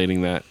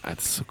manipulating that.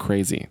 That's so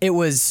crazy. It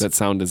was that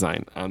sound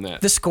design on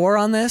that. The score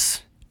on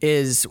this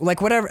is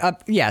like whatever.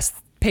 Yes,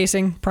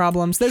 pacing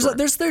problems. There's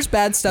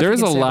bad stuff.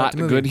 There's a lot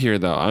good here,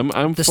 though.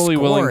 I'm fully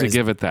willing to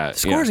give it that. The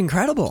score is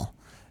incredible.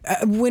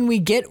 When we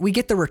get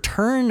the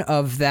return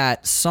of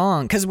that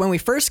song, because when we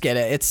first get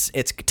it,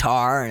 it's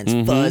guitar and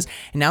it's fuzz,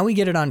 and now we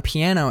get it on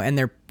piano, and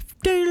they're.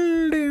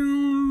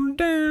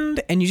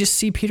 And you just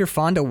see Peter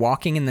Fonda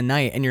walking in the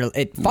night, and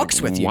it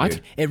fucks with you. What?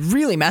 Dude. It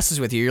really messes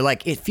with you. You're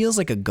like, it feels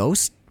like a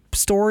ghost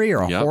story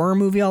or a horror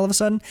movie all of a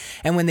sudden.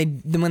 And when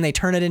they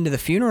turn it into the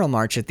funeral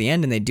march at the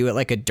end, and they do it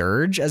like a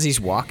dirge as he's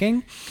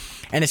walking,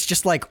 and it's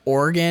just like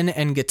organ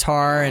and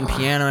guitar and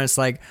piano, and it's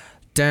like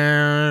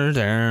dun,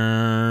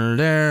 dun,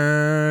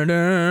 dun,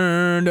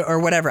 dun, or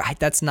whatever.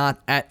 That's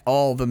not at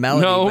all the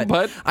melody. No,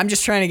 but I'm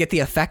just trying to get the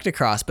effect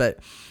across. But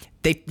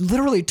they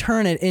literally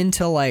turn it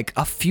into like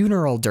a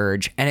funeral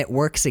dirge, and it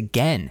works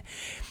again.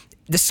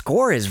 The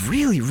score is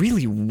really,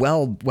 really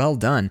well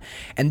done.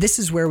 And this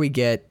is where we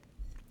get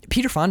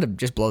Peter Fonda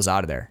just blows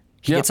out of there.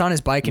 He gets on his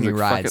bike and he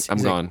rides. I'm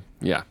gone.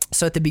 Yeah.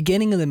 So at the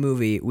beginning of the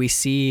movie, we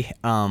see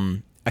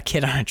a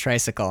kid on a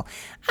tricycle.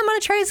 I'm on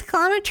a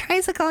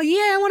tricycle.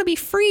 Yeah, I want to be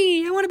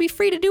free. I want to be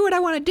free to do what I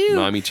want to do.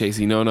 Mommy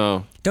Chasey,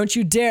 no. Don't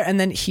you dare. And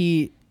then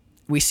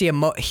we see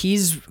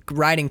he's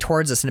riding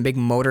towards us and a big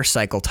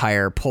motorcycle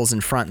tire pulls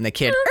in front and the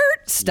kid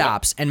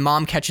stops and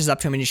mom catches up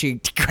to him and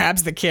she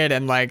grabs the kid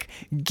and like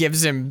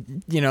gives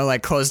him,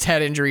 like closed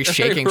head injury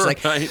shaking. She's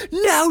like,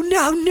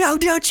 no,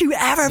 don't you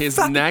ever. His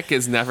neck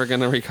is never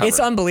going to recover. It's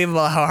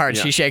unbelievable how hard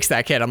she shakes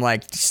that kid. I'm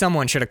like,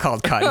 someone should have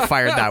called cut and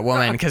fired that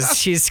woman because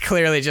she's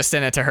clearly just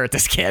in it to hurt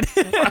this kid.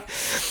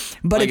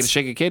 But I can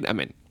shake a kid? I'm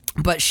in.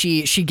 But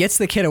she gets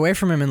the kid away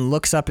from him and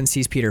looks up and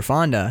sees Peter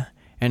Fonda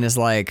and is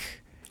like,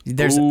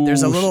 there's a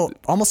little,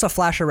 almost a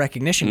flash of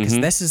recognition because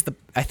this is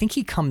I think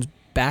he comes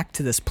back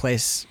to this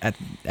place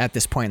at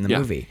this point in the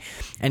movie,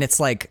 and it's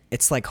like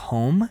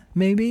home,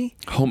 maybe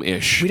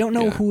home-ish. We don't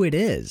know who it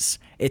is.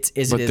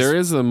 There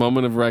is a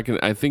moment of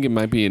recognition. I think it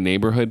might be a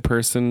neighborhood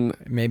person,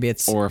 maybe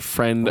it's or a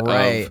friend,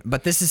 right? of,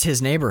 but this is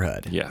his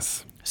neighborhood.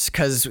 Yes,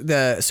 because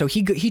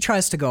he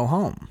tries to go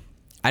home.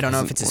 I don't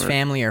know if it's his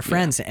family or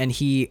friends, and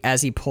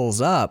as he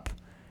pulls up,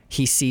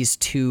 he sees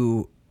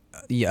two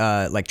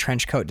like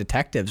trench coat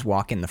detectives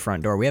walk in the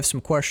front door. We have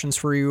some questions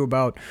for you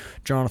about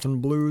Jonathan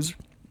Blues.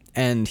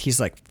 And he's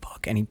like,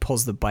 fuck. And he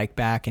pulls the bike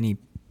back and he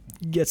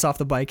gets off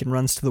the bike and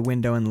runs to the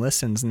window and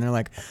listens. And they're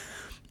like,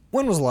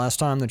 when was the last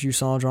time that you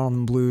saw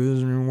Jonathan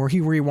Blues? And where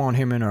you want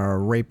him in a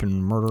rape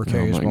and murder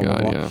case? Oh my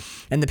God, yeah.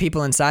 And the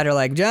people inside are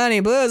like, Johnny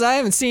Blues, I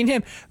haven't seen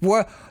him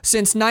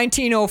since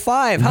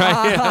 1905.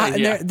 Right,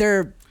 and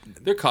they're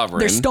covering.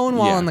 They're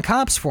stonewalling the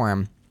cops for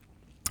him.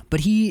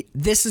 But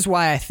this is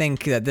why I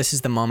think that this is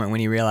the moment when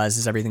he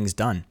realizes everything's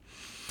done.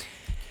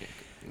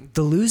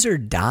 The loser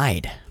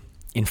died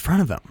in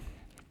front of him.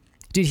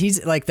 Dude,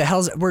 he's like,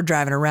 we're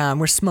driving around,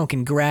 we're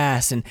smoking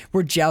grass, and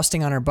we're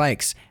jousting on our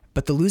bikes.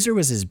 But the loser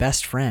was his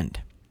best friend.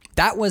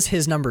 That was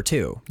his number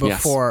two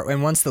before. Yes.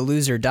 And once the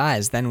loser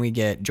dies, then we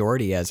get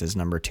Geordie as his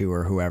number two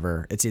or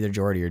whoever. It's either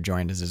Geordie or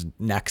Joined as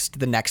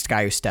the next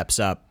guy who steps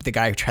up. The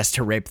guy who tries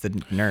to rape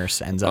the nurse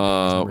ends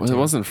up. It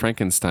wasn't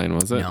Frankenstein,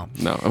 was it?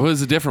 No, it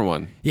was a different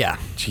one. Yeah.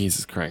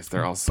 Jesus Christ,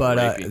 they're all so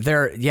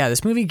rapey.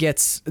 This movie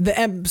gets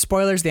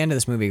spoilers. The end of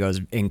this movie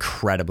goes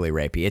incredibly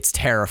rapey. It's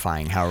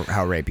terrifying how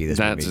rapey this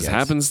movie gets. That just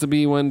happens to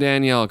be when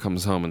Danielle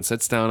comes home and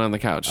sits down on the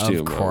couch too.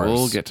 Of course,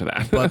 we'll get to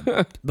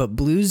that. but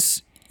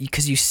Blues.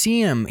 Because you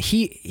see him,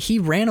 he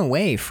ran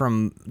away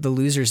from the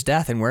loser's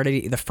death, and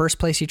the first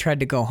place he tried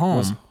to go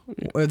home,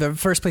 or the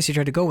first place he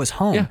tried to go was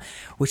home,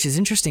 which is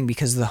interesting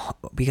because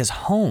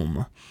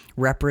home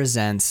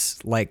represents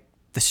like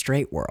the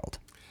straight world.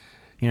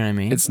 You know what I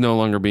mean? It's no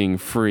longer being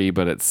free,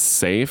 but it's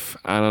safe.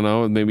 I don't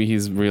know. Maybe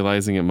he's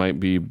realizing it might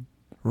be.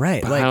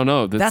 Right. Like, I don't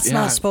know. That's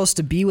not supposed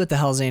to be what the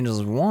Hells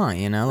Angels want,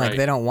 Like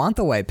they don't want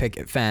the white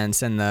picket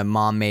fence and the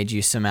mom made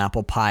you some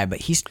apple pie, but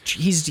he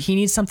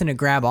needs something to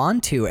grab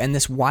onto, and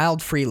this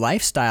wild free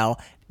lifestyle,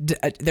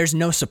 there's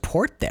no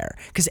support there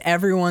because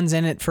everyone's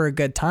in it for a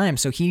good time.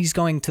 So he's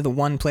going to the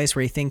one place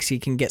where he thinks he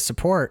can get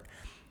support,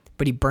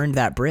 but he burned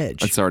that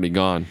bridge. It's already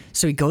gone.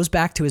 So he goes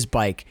back to his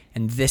bike,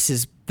 and this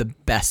is the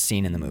best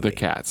scene in the movie. The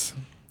cats.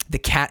 The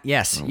cat,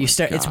 yes.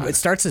 It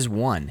starts as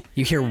one.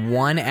 You hear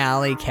one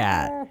alley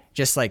cat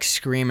just like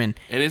screaming,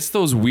 and it's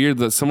those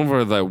weird. Some of them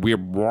are the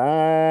weird,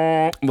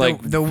 like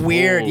the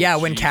weird. Yeah,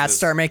 when cats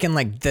start making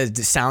like the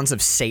sounds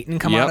of Satan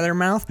come out of their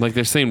mouth, like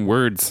they're saying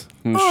words.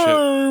 And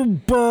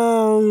shit.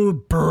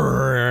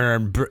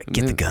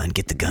 Get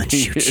the gun,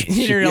 shoot.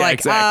 You're like,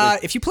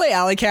 exactly. If you play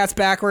Alley Cats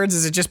backwards,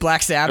 is it just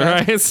Black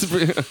Sabbath?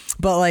 Right.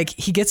 But like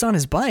he gets on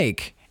his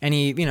bike. And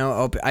he,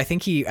 I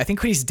think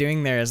what he's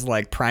doing there is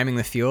like priming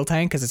the fuel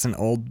tank because it's an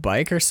old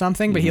bike or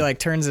something. But he like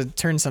turns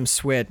some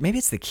switch. Maybe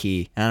it's the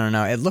key. I don't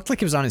know. It looked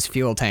like it was on his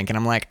fuel tank, and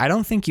I'm like, I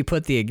don't think you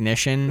put the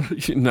ignition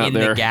in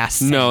the gas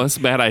tank. No, it's a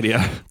bad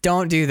idea.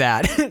 Don't do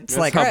that. It's that's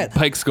like, how all right,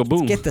 bikes go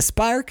boom. Get the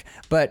spark,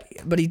 but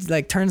he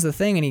like turns the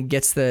thing and he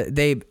gets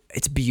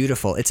It's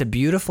beautiful. It's a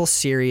beautiful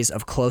series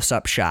of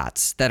close-up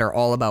shots that are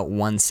all about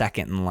 1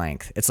 second in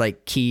length. It's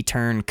like key,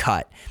 turn,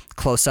 cut.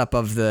 Close up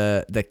of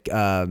the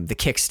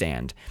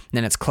kickstand.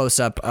 Then it's close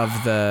up of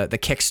the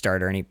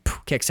Kickstarter, and he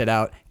kicks it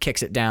out,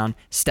 kicks it down,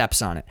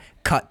 steps on it.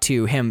 Cut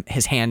to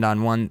his hand on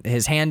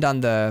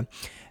the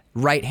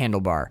right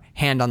handlebar,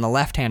 hand on the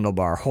left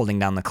handlebar, holding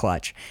down the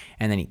clutch,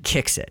 and then he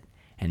kicks it,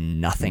 and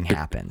nothing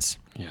happens.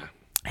 Yeah.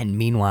 And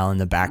meanwhile, in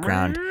the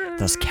background,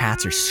 those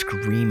cats are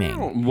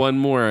screaming. One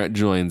more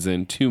joins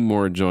in, two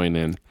more join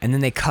in. And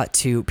then they cut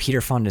to Peter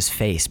Fonda's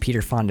face,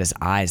 Peter Fonda's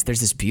eyes. There's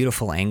this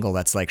beautiful angle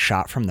that's like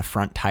shot from the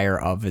front tire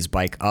of his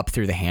bike up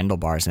through the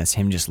handlebars, and it's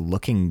him just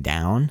looking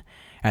down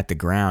at the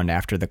ground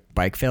after the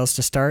bike fails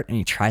to start, and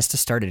he tries to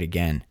start it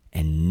again,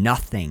 and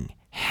nothing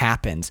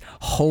happens.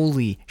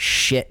 Holy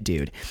shit,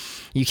 dude.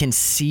 You can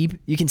see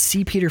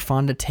Peter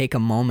Fonda take a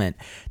moment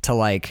to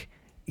like,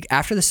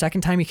 after the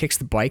second time he kicks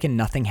the bike and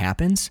nothing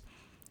happens,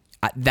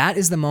 that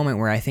is the moment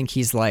where I think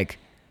he's like,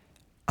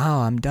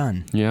 oh, I'm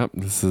done. Yep,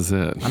 this is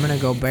it. I'm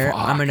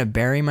gonna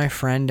bury my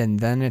friend and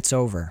then it's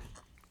over.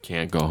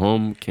 Can't go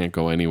home, can't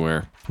go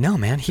anywhere. No,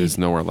 man. There's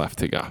nowhere left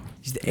to go.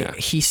 Yeah.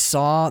 He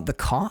saw the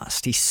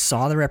cost. He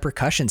saw the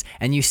repercussions.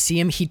 And you see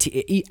him,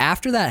 he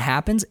after that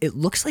happens, it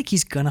looks like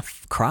he's going to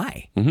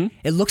cry. Mm-hmm.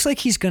 It looks like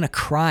he's going to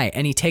cry.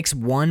 And he takes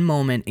one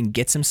moment and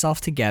gets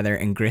himself together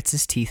and grits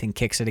his teeth and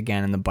kicks it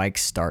again. And the bike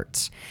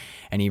starts.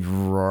 And he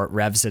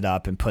revs it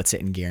up and puts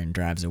it in gear and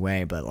drives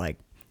away. But like,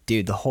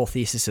 dude, the whole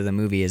thesis of the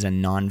movie is a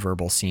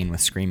nonverbal scene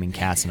with screaming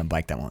cats and a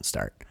bike that won't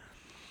start.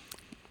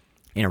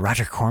 In a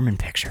Roger Corman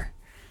picture.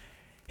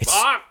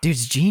 Dude,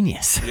 it's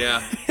genius.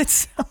 Yeah.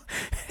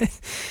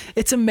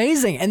 It's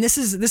amazing. And this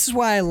is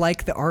why I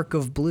like the arc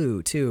of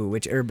Blue too,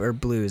 which or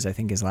Blues, I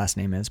think his last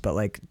name is, but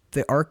like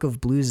the arc of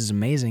Blues is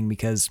amazing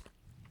because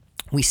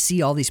we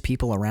see all these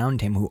people around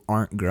him who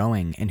aren't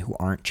growing and who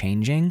aren't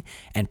changing,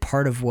 and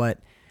part of what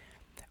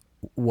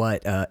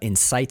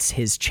incites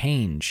his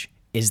change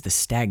is the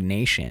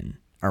stagnation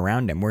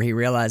around him, where he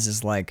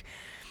realizes like,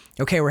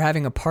 okay, we're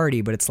having a party,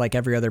 but it's like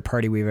every other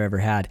party we've ever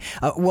had.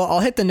 Well,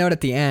 I'll hit the note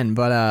at the end,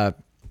 but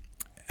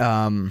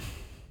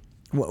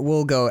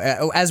we'll go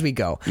as we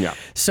go. Yeah.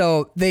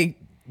 So they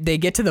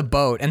get to the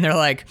boat and they're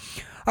like,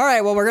 all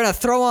right, well, we're going to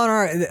throw on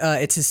our,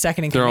 it's his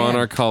second in command. Throw on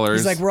our colors.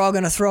 He's like, we're all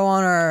going to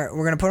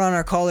we're going to put on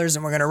our colors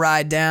and we're going to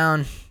ride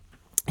down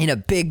in a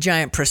big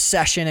giant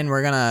procession and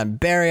we're going to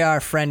bury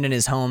our friend in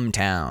his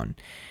hometown.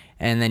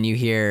 And then you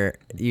hear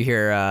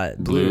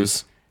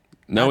Blues.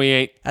 No, he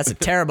ain't. That's a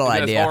terrible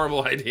idea. That's a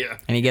horrible idea.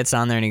 And he gets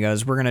on there and he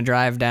goes, we're going to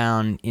drive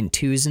down in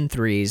 2s and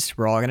 3s.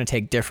 We're all going to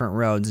take different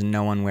roads and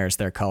no one wears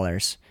their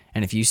colors.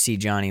 And if you see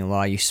Johnny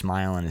Law, you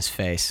smile in his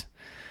face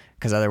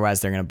because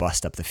otherwise they're going to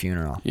bust up the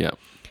funeral. Yep.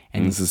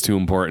 And this is too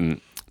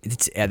important.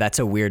 That's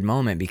a weird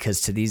moment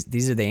because to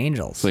these are the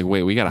angels. It's like,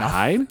 wait, we got to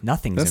hide?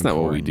 Nothing's That's important.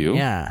 not what we do.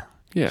 Yeah.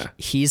 Yeah.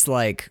 He's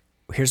like,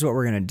 here's what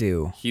we're going to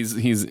do.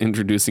 He's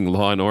introducing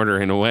law and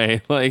order in a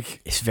way. Like,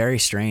 it's very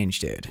strange,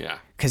 dude. Yeah.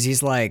 Because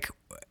he's like,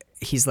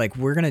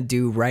 we're going to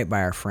do right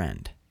by our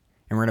friend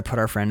and we're going to put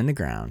our friend in the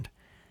ground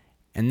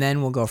and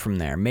then we'll go from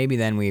there. Maybe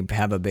then we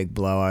have a big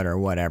blowout or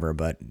whatever,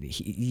 but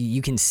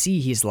you can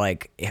see he's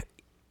like,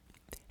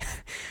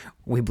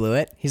 we blew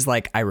it. He's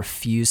like, I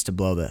refuse to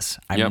blow this.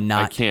 I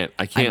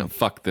can't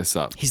fuck this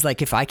up. He's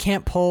like, if I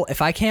can't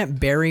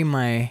bury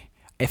my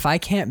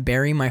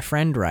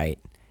friend right,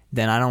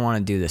 then I don't want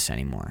to do this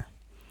anymore.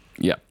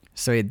 Yep.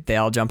 So they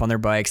all jump on their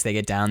bikes. They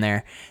get down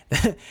there.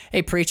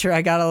 Hey, preacher,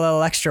 I got a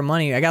little extra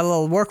money. I got a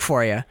little work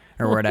for you,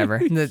 or whatever.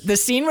 the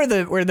scene where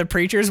the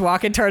preacher's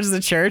walking towards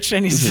the church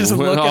and he's just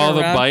looking all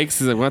around. The bikes.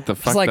 He's like, what the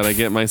fuck did I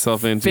get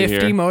myself into 50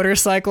 here? 50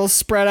 motorcycles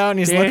spread out, and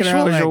he's looking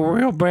around like, a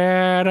real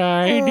bad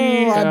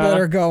idea. I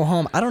better go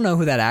home. I don't know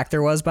who that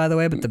actor was, by the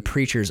way, but the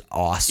preacher's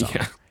awesome.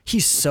 Yeah.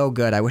 He's so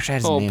good. I wish I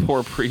had his name. Oh,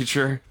 poor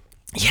preacher.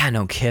 Yeah,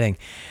 no kidding.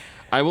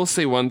 I will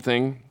say one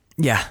thing.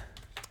 Yeah.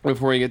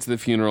 Before we get to the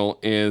funeral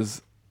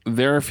is...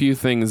 there are a few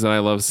things that I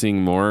love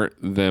seeing more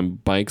than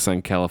bikes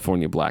on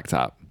California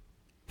blacktop.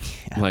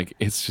 Yeah. Like,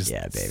 it's just...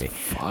 yeah, baby.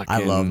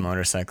 I love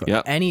motorcycles.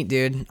 Yep.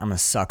 Dude, I'm a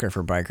sucker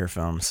for biker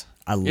films.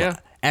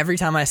 Every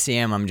time I see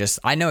him,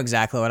 I know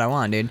exactly what I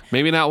want, dude.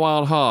 Maybe not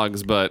Wild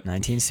Hogs, but...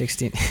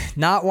 1960...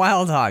 not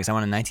Wild Hogs. I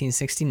want a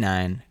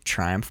 1969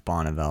 Triumph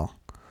Bonneville.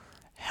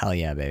 Hell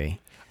yeah, baby.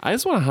 I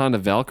just want a Honda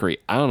Valkyrie.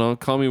 I don't know,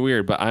 call me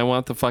weird, but I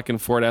want the fucking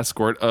Ford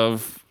Escort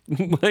of...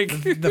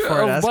 like the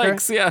Ford Escort?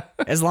 Bikes, yeah.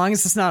 As long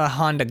as it's not a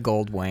Honda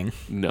Goldwing.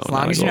 No, as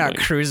long as you're not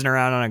cruising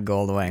around on a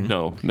Goldwing.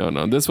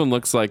 No. This one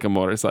looks like a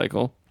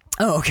motorcycle.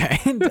 Oh, okay.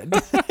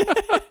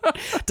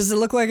 Does it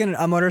look like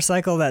a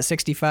motorcycle that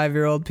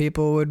 65-year-old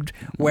people would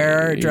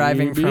wear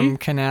driving from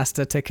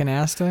Canasta to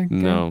Canasta? Okay.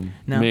 No,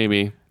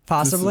 maybe.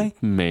 Possibly?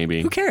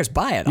 Maybe. Who cares?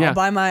 Buy it. Yeah.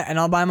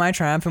 I'll buy my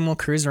Triumph and we'll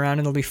cruise around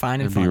and it'll be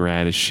fine and It'll fun. be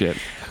rad as shit.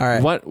 All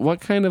right.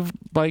 What kind of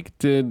bike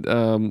did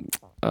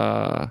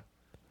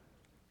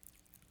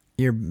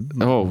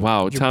oh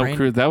wow, Tom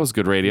Cruise, that was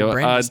good radio. Your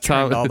brain just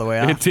turned all the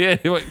way off. It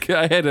did.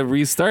 I had to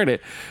restart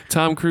it.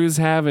 Tom Cruise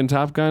have in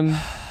Top Gun?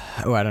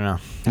 Oh, I don't know.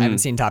 I haven't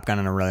seen Top Gun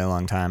in a really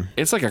long time.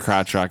 It's like a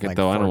crotch rocket, like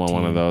though. 14. I don't want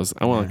one of those.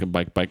 I want like a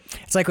bike.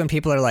 It's like when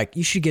people are like,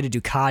 you should get a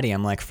Ducati.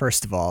 I'm like,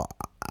 first of all,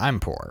 I'm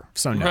poor,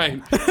 so no.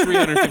 Right.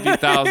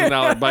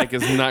 $350,000 bike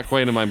is not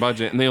quite in my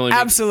budget. And they only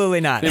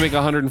absolutely not. They make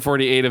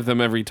 148 of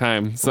them every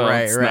time. So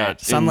right.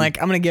 Not so I'm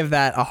like, I'm going to give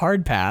that a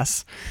hard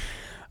pass.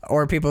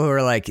 Or people who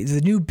are like,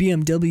 the new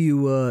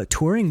BMW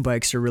touring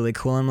bikes are really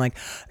cool. I'm like,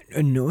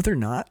 no, they're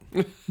not.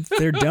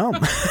 They're dumb.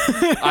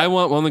 I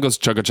want one that goes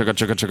chugga, chugga,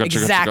 chugga, chugga,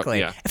 exactly.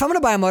 chugga. Yeah. If I'm going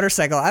to buy a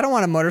motorcycle, I don't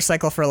want a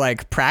motorcycle for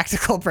like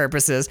practical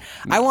purposes.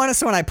 I want it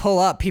so when I pull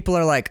up, people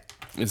are like,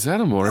 is that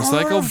a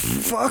motorcycle?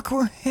 Fuck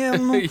with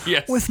him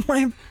yes. with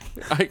my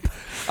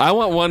I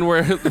want one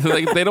where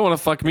like they don't want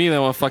to fuck me, they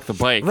want to fuck the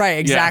bike. Right,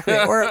 exactly.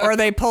 Yeah. or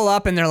they pull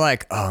up and they're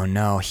like, oh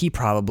no, he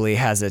probably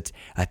has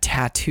a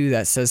tattoo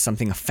that says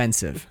something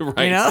offensive.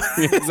 Right. You know?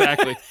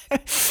 Exactly.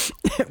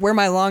 Where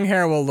my long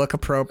hair will look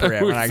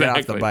appropriate when I get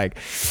off the bike.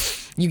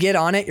 You get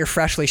on it, you're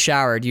freshly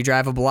showered. You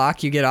drive a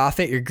block, you get off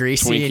it, you're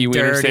greasy Twinkie and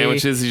dirty. wiener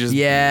sandwiches,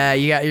 you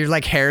got your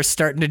like hair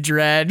starting to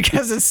dread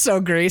because it's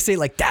so greasy.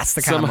 Like that's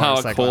the kind somehow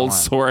of motorcycle a cold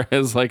sore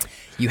is like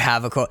you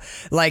have a cold.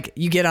 Like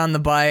you get on the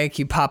bike,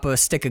 you pop a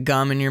stick of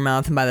gum in your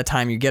mouth, and by the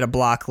time you get a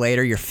block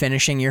later, you're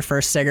finishing your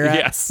first cigarette.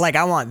 Yes. Like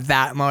I want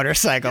that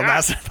motorcycle.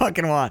 Yes. That's what I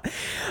fucking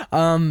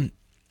want.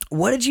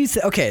 What did you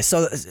think? Okay,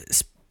 so.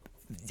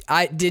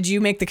 Did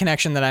you make the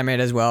connection that I made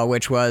as well,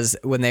 which was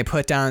when they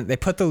put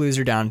the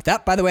loser down.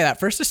 That, by the way,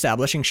 that first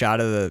establishing shot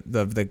of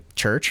the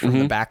church from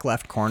the back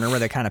left corner where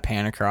they kind of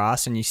pan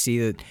across and you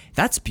see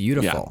that's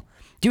beautiful. Yeah.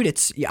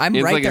 Dude, I'm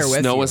right like there with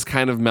you. Snow is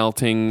kind of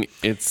melting.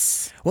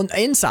 It's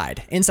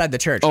inside the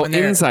church. Oh,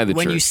 inside the church.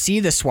 When you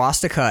see the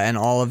swastika and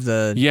all of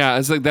the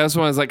it's like that's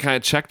when I was like kind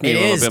of checked me a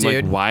little bit.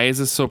 Dude. Like, why is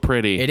this so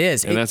pretty? It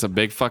is, and that's a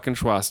big fucking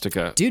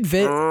swastika, dude.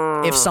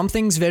 If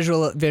something's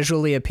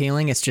visually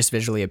appealing, it's just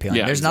visually appealing.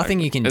 Yeah, There's nothing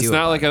you can do. It's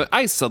not like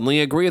I suddenly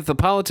agree with the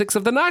politics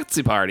of the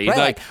Nazi Party.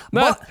 Right,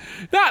 not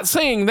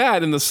saying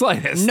that in the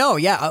slightest. No,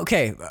 yeah,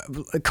 okay,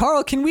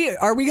 Carl.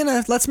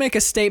 Let's make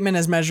a statement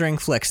as Measuring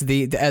Flicks.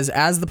 As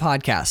the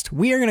podcast,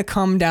 we are gonna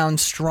come down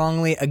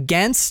strongly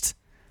against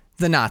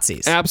the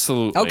Nazis.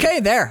 Absolutely. Okay,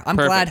 there. I'm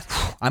Perfect.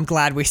 glad. I'm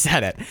glad we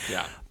said it.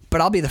 Yeah.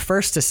 But I'll be the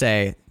first to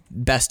say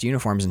best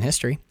uniforms in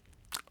history.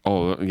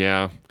 Oh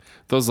yeah.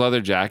 Those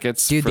leather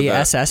jackets. Dude, the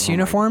SS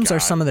uniforms are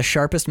some of the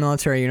sharpest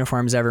military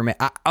uniforms ever made.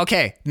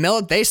 Okay,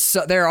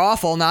 they're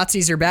awful.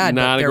 Nazis are bad,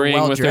 not but they're agreeing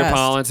with well-dressed. their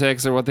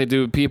politics or what they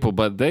do with people,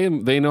 but they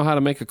know how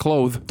to make a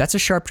clothes. That's a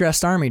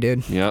sharp-dressed army,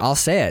 dude. Yeah, I'll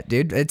say it,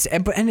 dude. It's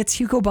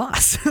Hugo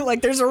Boss.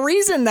 Like, there's a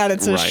reason that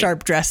it's a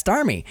sharp-dressed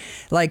army.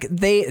 Like,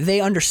 they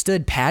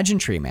understood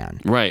pageantry, man.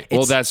 Right.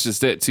 Well, that's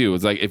just it too.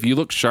 It's like if you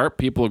look sharp,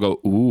 people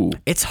go, ooh.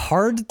 It's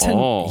hard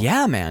to.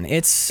 Yeah, man.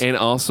 And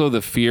also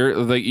the fear.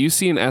 Like you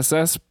see an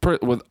SS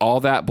with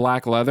all that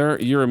black leather,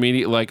 you're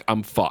immediately like,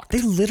 I'm fucked. They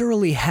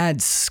literally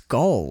had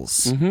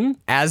skulls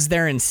as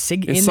their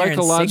insignia. It's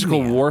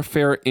psychological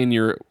warfare in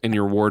your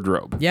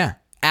wardrobe. Yeah.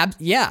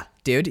 Yeah,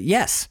 dude.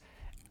 Yes.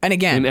 And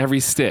again, in every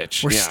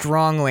stitch. We're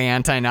strongly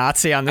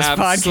anti-Nazi on this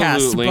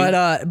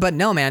podcast. But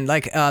no, man.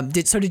 Like,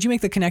 did you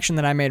make the connection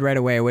that I made right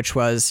away, which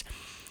was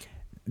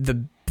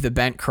the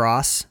bent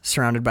cross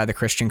surrounded by the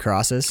Christian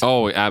crosses?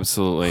 Oh,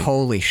 absolutely.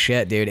 Holy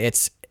shit, dude.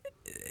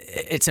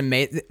 It's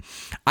amazing.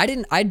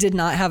 I did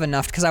not have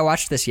enough because I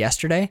watched this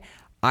yesterday.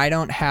 Are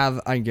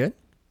you good?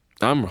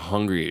 I'm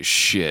hungry as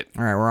shit.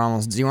 All right, we're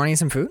almost. Do you want to eat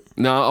some food?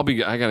 No,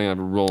 I gotta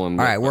roll in.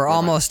 All right, we're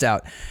almost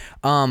out.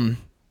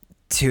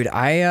 Dude,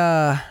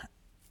 I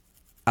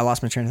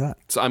lost my train of thought.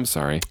 So I'm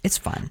sorry. It's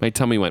fine. My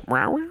tummy went.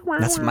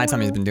 My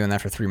tummy's been doing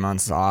that for 3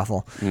 months. It's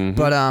awful. Mm-hmm.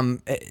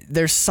 But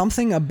there's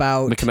something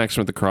about the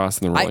connection with the cross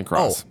and the rolling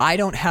cross. I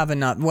don't have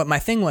enough. What my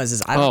thing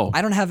was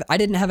I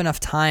didn't have enough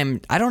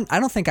time. I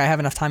don't think I have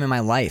enough time in my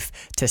life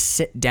to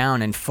sit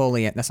down and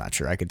fully. That's not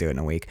true. I could do it in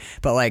a week.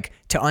 But like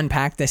to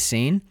unpack this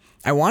scene.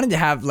 I wanted to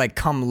have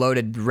come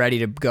loaded, ready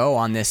to go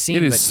on this scene.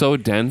 It is so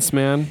dense,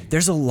 man.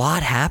 There's a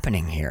lot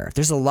happening here.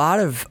 There's a lot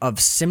of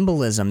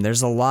symbolism.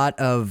 There's a lot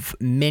of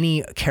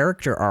mini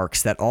character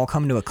arcs that all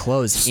come to a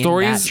close in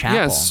that chapel.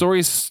 Yeah,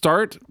 stories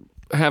start,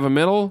 have a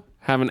middle,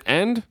 have an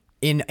end.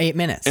 In 8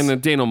 minutes. And a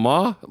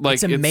denouement. Like,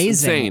 it's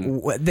amazing.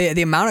 It's insane.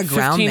 The amount of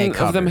ground they cover.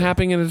 15 of them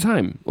happening at a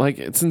time. Like,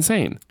 it's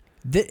insane.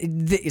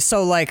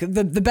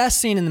 The best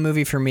scene in the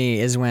movie for me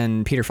is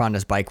when Peter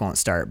Fonda's bike won't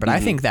start, but I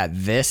think that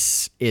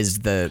this is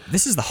the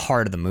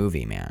heart of the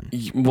movie, man.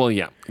 Well,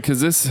 yeah,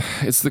 because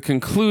it's the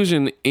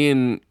conclusion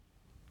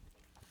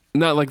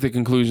not like the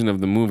conclusion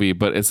of the movie,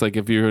 but it's like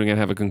if you're going to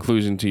have a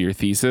conclusion to your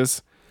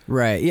thesis.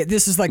 Right. Yeah,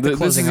 this is like the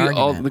closing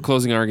argument. The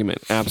closing argument.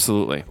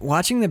 Absolutely.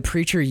 Watching the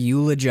preacher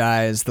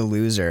eulogize the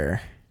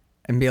loser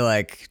and be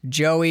like,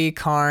 Joey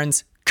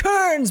Carnes,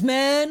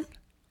 man.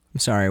 I'm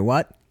sorry,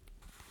 what?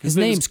 His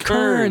name's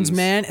Kearns,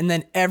 man. And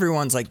then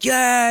everyone's like,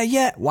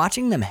 yeah.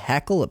 Watching them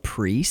heckle a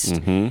priest.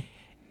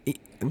 Mm-hmm.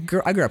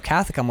 I grew up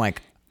Catholic. I'm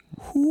like,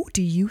 who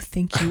do you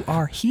think you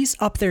are? He's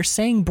up there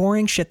saying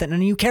boring shit that none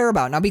of you care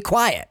about. Now be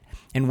quiet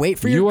and wait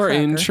for your cracker.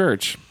 You are in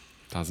church.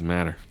 Doesn't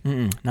matter.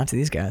 Not to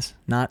these guys.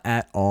 Not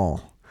at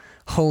all.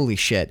 Holy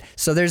shit.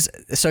 So here's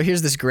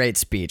this great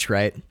speech,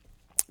 right?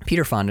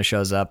 Peter Fonda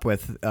shows up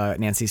with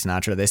Nancy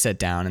Sinatra. They sit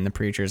down and the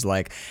preacher's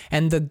like,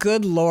 and the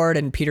good Lord,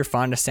 and Peter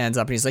Fonda stands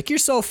up and he's like, you're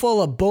so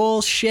full of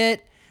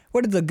bullshit.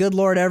 What did the good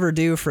Lord ever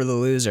do for the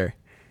loser?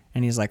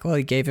 And he's like, well,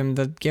 he gave him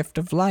the gift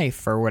of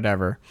life or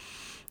whatever.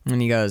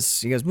 And he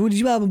goes,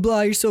 blah, blah,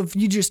 blah.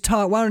 You just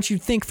taught. Why don't you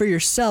think for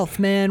yourself,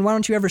 man? Why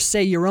don't you ever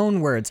say your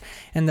own words?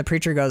 And the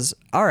preacher goes,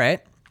 all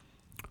right,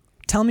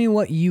 tell me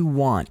what you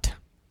want.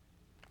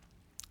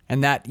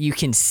 And that you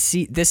can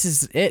see, this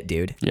is it,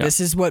 dude. Yeah. This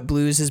is what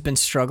Blues has been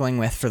struggling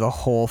with for the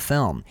whole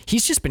film.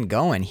 He's just been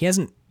going. He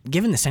hasn't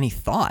given this any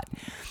thought.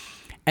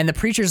 And the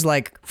preacher's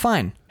like,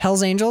 fine,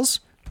 Hell's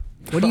Angels,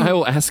 I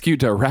will ask you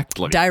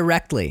directly.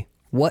 Directly.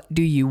 What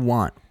do you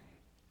want?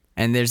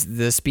 And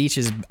the speech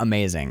is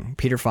amazing.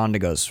 Peter Fonda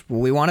goes,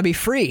 well, we want to be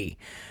free.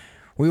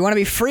 We want to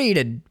be free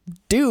to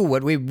do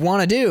what we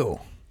want to do.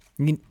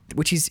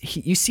 Which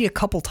you see a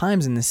couple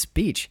times in this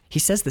speech. He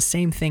says the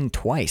same thing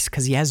twice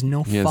because he has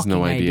no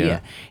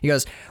idea. He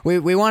goes,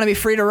 we want to be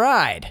free to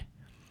ride.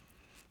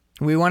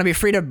 We want to be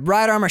free to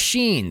ride our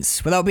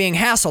machines without being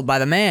hassled by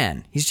the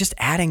man. He's just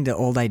adding to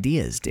old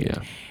ideas, dude.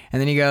 Yeah.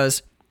 And then he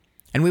goes,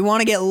 and we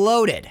want to get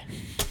loaded.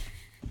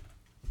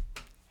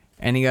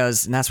 And he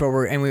goes, and that's what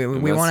we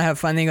want to have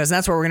fun. And he goes, and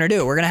that's what we're going to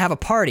do. We're going to have a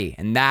party.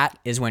 And that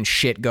is when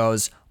shit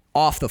goes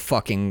off the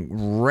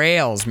fucking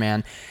rails,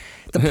 man.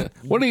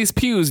 What are these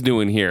pews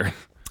doing here?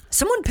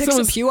 Someone picks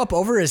a pew up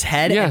over his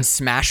head and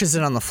smashes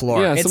it on the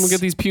floor. Yeah, someone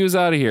get these pews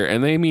out of here.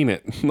 And they mean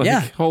it.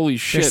 Holy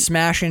shit. They're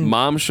smashing.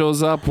 Mom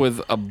shows up with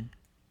a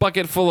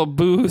bucket full of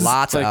booze.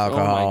 Lots of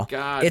alcohol. Oh my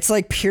God. It's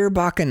like pure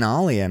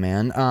bacchanalia,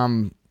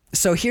 man.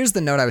 So here's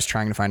the note I was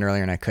trying to find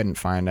earlier and I couldn't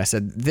find. I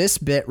said, this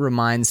bit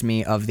reminds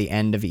me of the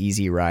end of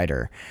Easy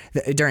Rider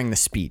during the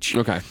speech.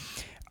 Okay.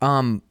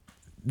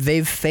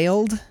 They've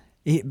failed.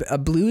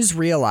 Blues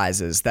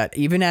realizes that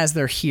even as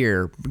they're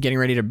here getting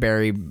ready to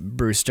bury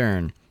Bruce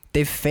Dern,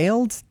 they've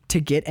failed to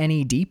get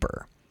any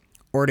deeper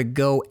or to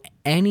go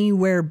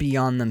anywhere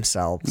beyond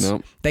themselves.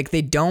 Nope. Like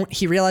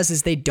he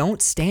realizes they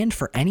don't stand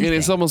for anything. And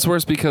it's almost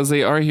worse because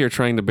they are here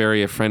trying to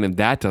bury a friend and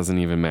that doesn't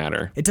even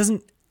matter. It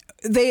doesn't.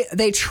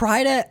 They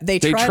try to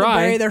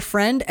bury their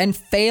friend and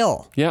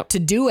fail to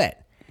do it.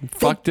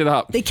 Fucked it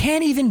up. They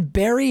can't even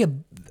bury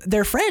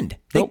their friend.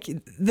 Nope.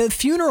 The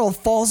funeral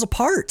falls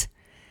apart.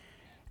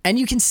 And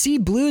you can see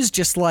Blues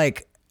just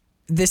like,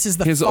 this is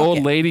his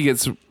old lady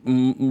gets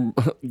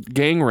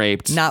gang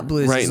raped. Not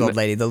Blues' old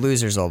lady, the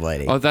loser's old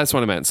lady. Oh, that's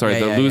what I meant. Sorry,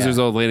 the loser's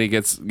old lady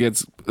gets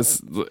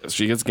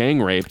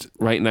gang raped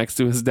right next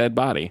to his dead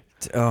body.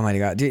 Oh my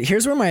God, dude!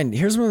 Here's where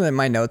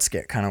my notes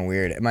get kind of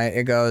weird.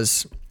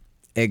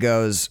 It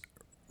goes,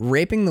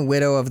 raping the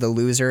widow of the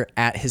loser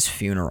at his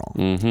funeral.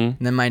 Mm-hmm. And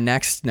then my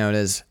next note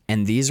is,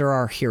 and these are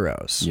our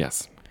heroes.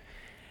 Yes.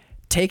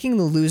 Taking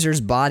the loser's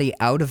body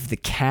out of the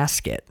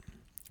casket,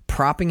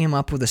 propping him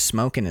up with a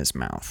smoke in his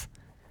mouth.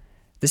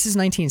 This is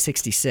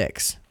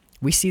 1966.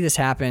 We see this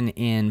happen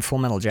in Full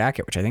Metal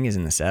Jacket, which I think is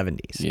in the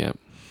 70s. Yeah.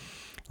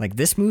 Like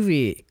this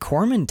movie,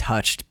 Corman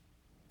touched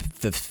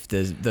the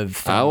film.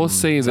 I will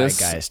say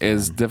this,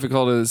 as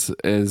difficult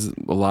as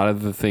a lot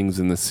of the things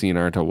in the scene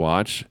are to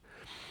watch,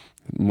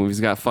 the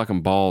movie's got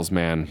fucking balls,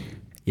 man.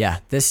 Yeah,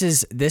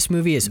 this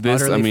movie is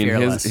utterly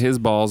fearless. His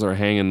balls are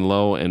hanging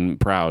low and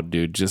proud,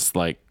 dude. Just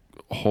like,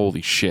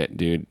 holy shit,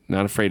 dude.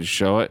 Not afraid to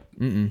show it.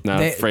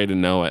 Not afraid to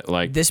know it.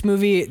 Like this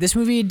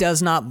movie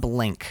does not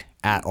blink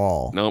at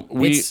all. Nope.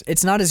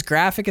 It's not as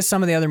graphic as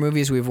some of the other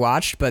movies we've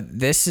watched, but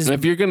this is. And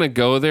if you're gonna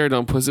go there,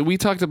 don't push it. We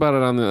talked about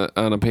it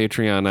on a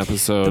Patreon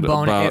episode.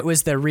 It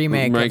was the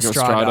remake of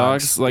Straw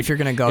Dogs. Like, if you're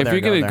gonna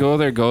go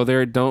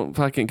there, don't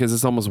fucking, because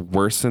it's almost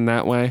worse in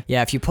that way.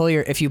 Yeah, if you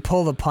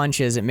pull the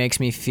punches, it makes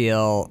me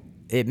feel.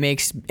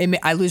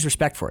 I lose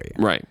respect for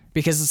you. Right.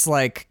 Because it's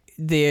like.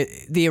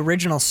 The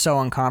original's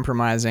so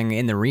uncompromising.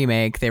 In the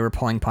remake, they were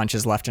pulling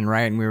punches left and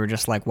right, and we were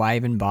just like, why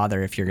even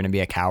bother if you're going to be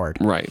a coward?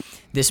 Right.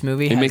 This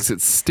movie makes it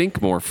stink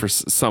more for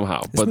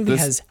somehow. This movie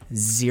has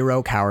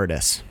zero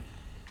cowardice.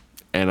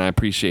 And I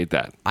appreciate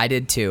that. I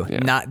did too. Yeah.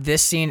 Not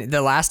this scene.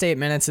 The last 8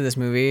 minutes of this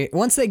movie,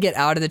 once they get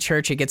out of the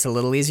church, it gets a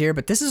little easier,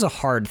 but this is a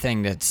hard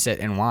thing to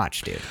sit and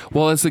watch, dude.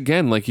 Well, it's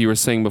again, like you were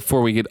saying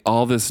before, we get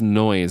all this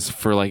noise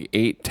for like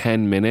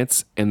 8-10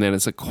 minutes, and then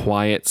it's a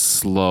quiet,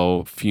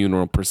 slow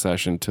funeral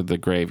procession to the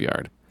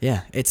graveyard.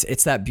 Yeah,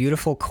 it's that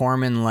beautiful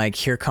Corman, like,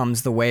 here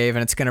comes the wave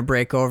and it's going to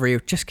break over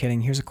you. Just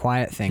kidding. Here's a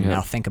quiet thing.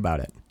 Now think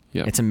about it.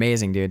 Yep. It's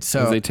amazing, dude.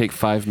 So they take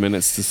 5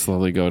 minutes to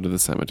slowly go to the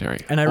cemetery.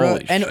 And I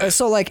wrote,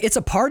 so like, it's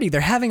a party.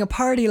 They're having a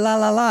party, la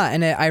la la.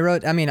 And I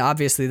wrote, I mean,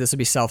 obviously this would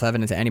be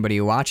self-evident to anybody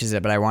who watches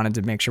it, but I wanted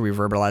to make sure we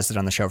verbalized it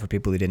on the show for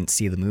people who didn't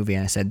see the movie.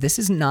 And I said, this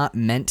is not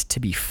meant to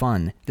be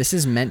fun. This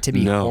is meant to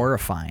be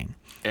horrifying.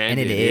 And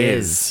it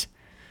is.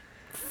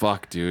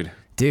 Fuck, dude.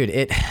 Dude,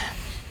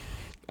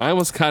 I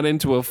almost got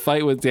into a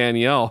fight with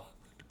Danielle.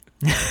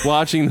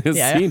 Watching this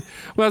scene,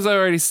 well, as I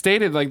already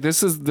stated, like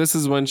this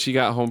is when she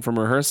got home from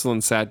rehearsal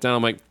and sat down.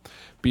 I'm like,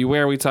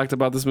 beware, we talked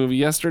about this movie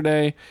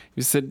yesterday.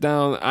 You sit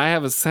down. I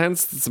have a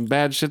sense that some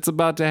bad shit's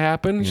about to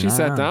happen. She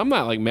sat down. I'm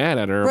not like mad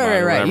at her.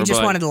 Right. You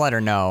just wanted to let her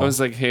know. I was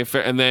like, hey,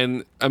 fair. And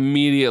then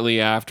immediately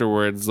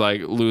afterwards,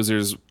 like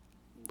losers.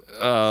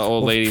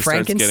 Old lady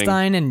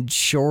Frankenstein and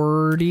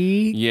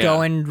Shorty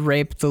go and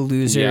rape the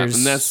loser's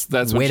and that's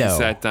widow. When she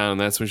sat down.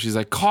 And that's when she's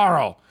like,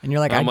 Carl. And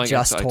you're like, I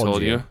just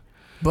told you.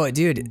 But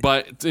dude,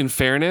 but in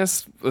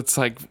fairness, it's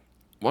like,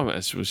 well,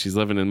 she's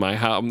living in my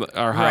house,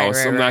 our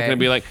house. I'm not going to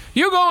be like,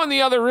 you go in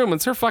the other room.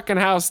 It's her fucking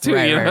house too.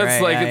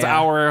 It's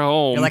our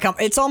home. You're like,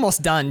 it's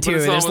almost done too.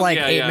 There's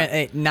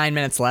like 9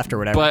 minutes left or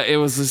whatever. But it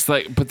was just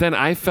like, but then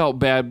I felt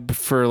bad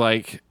for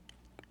like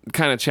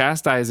kind of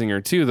chastising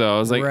her too, though. I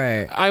was like,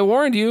 I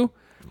warned you.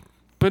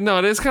 But no,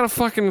 it is kind of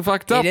fucking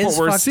fucked up what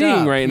we're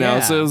seeing right now.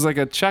 So it was like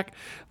a check,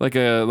 like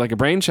a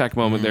brain check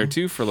moment there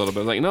too for a little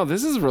bit. Like, no,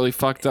 this is really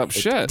fucked up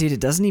shit. Dude,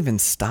 it doesn't even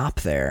stop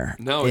there.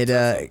 No,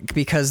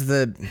 because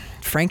the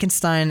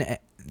Frankenstein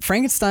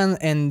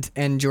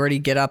and Jordy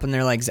get up and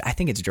they're like, I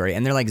think it's Jordy,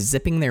 and they're like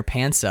zipping their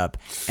pants up,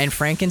 and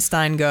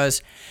Frankenstein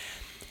goes,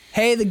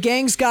 "Hey, the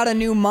gang's got a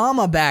new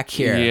mama back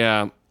here."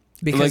 Yeah.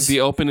 Because, like the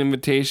open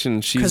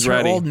invitation, she's Because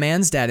ready. her old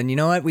man's dead. And you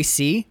know what we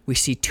see? We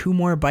see 2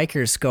 more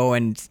bikers go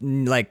and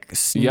like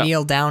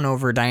kneel down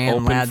over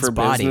Diane Ladd's body.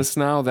 Open for business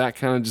now? That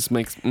kind of just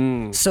makes...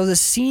 So the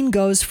scene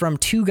goes from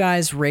 2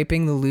 guys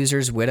raping the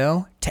loser's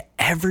widow to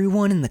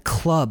everyone in the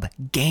club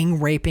gang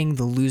raping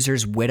the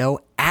loser's widow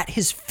at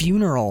his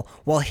funeral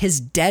while his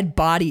dead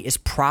body is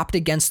propped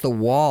against the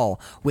wall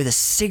with a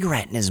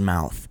cigarette in his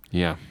mouth.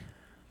 Yeah.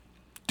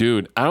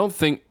 Dude, I don't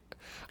think...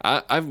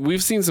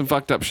 we've seen some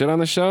fucked up shit on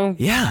the show.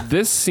 Yeah.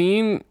 This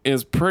scene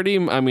is pretty...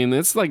 I mean,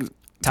 it's like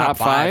top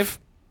 5.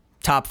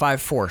 Top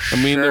 5 for sure.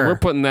 I mean, we're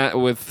putting that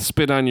with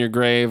Spit on Your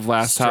Grave,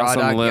 Last House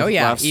on the Left,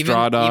 Left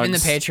Straw Dogs. Even the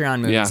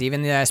Patreon movies,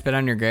 even the I Spit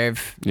on Your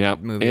Grave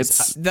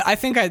movies. I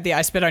think the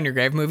I Spit on Your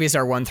Grave movies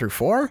are 1 through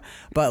 4,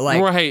 but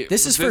like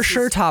this is for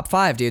sure top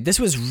 5, dude. This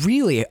was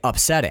really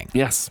upsetting.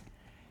 Yes.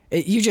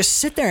 You just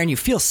sit there and you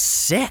feel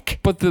sick.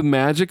 But the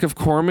magic of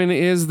Corman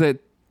is that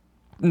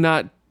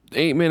not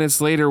 8 minutes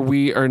later,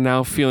 we are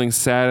now feeling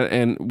sad,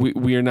 and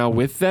we are now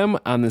with them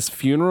on this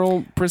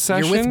funeral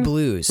procession. You're with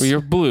Blues. You're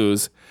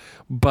Blues,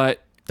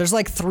 but there's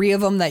like 3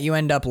 of them that you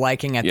end up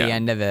liking at the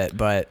end of it.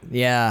 But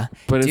yeah,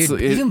 but dude,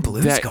 even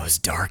Blues goes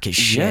dark as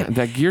shit. Yeah,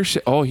 that gear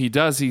shit. Oh, he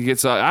does. He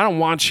gets. I don't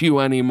want you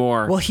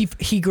anymore. Well,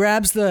 he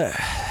grabs the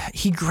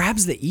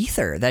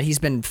ether that he's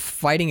been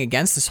fighting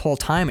against this whole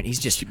time, and he's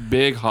just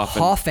big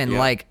huffing.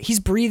 Like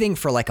he's breathing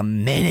for like a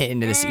minute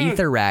into this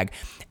ether rag,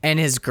 and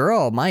his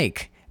girl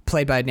Mike,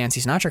 played by Nancy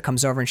Sinatra,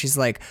 comes over and she's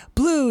like,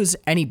 "Blues,"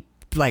 and he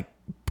like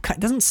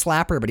doesn't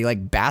slap her, but he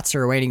like bats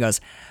her away and he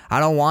goes, "I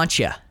don't want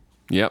you."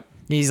 Yep.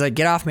 And he's like,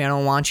 "Get off me, I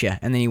don't want you."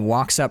 And then he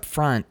walks up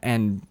front,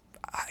 and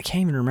I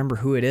can't even remember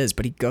who it is,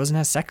 but he goes and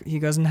has sex. He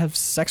goes and has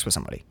sex with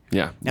somebody.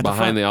 Yeah,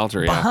 behind the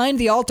altar. Yeah, behind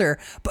the altar,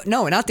 but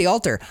no, not the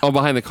altar. Oh,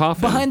 behind the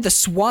coffin. Behind the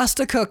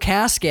swastika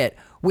casket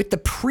with the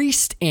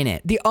priest in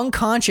it, the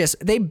unconscious.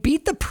 They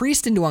beat the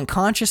priest into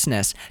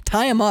unconsciousness,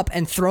 tie him up,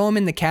 and throw him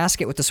in the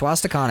casket with the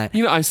swastika on it.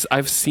 You know,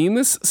 I've seen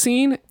this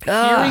scene.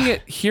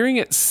 Hearing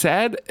it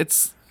said,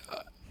 it's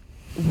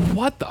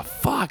what the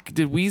fuck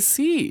did we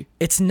see?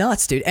 It's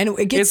nuts, dude. And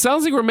it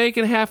sounds like we're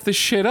making half the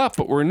shit up,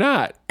 but we're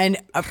not. And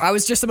I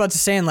was just about to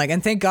say,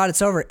 and thank God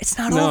it's over. It's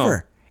not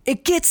over.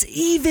 It gets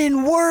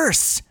even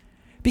worse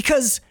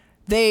because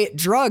they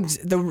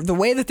drugged the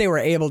way that they were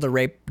able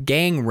to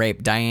gang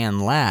rape Diane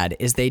Ladd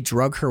is they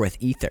drug her with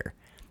ether,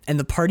 and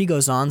the party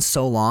goes on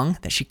so long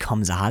that she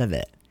comes out of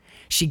it.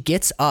 She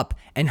gets up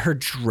and her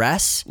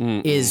dress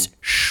is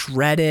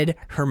shredded,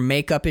 her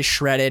makeup is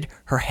shredded,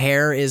 her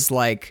hair is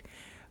like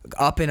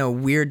up in a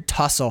weird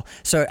tussle.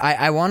 So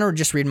I want to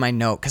just read my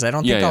note because I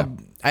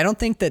don't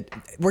think that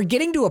we're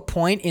getting to a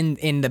point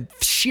in the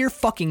sheer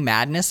fucking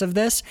madness of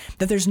this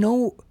that there's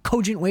no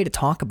cogent way to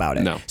talk about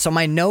it. No. So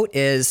my note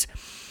is,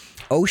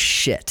 oh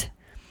shit,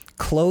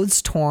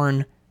 clothes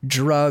torn,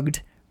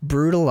 drugged,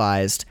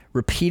 brutalized,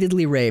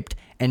 repeatedly raped,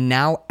 and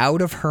now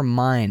out of her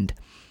mind.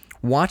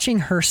 Watching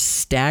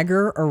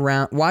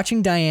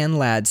Diane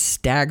Ladd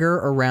stagger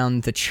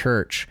around the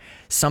church,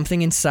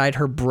 something inside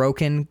her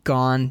broken,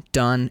 gone,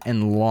 done,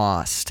 and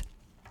lost.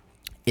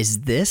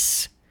 Is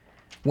this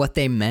what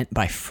they meant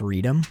by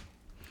freedom?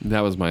 That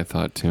was my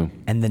thought too.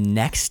 And the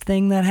next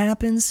thing that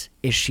happens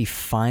is she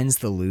finds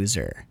the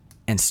loser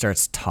and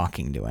starts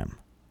talking to him.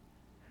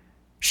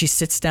 She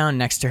sits down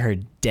next to her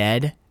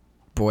dead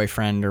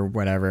boyfriend or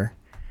whatever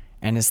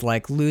and is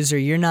like, "Loser,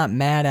 you're not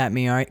mad at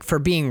me, are you? For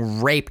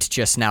being raped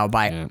just now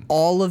by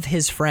all of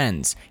his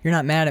friends. You're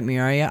not mad at me,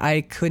 are you?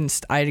 I couldn't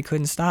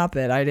stop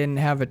it. I didn't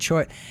have a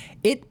choice."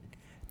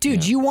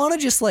 Dude, you want to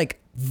just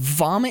like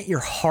vomit your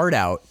heart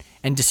out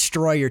and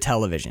destroy your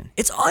television.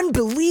 It's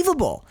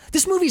unbelievable.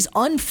 This movie's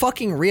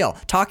unfucking real.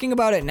 Talking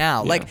about it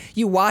now, like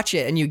you watch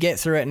it and you get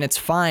through it and it's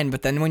fine,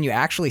 but then when you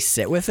actually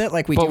sit with it,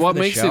 like we do for the show. But what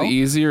makes it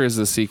easier is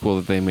the sequel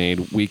that they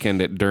made,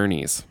 Weekend at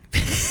Bernie's.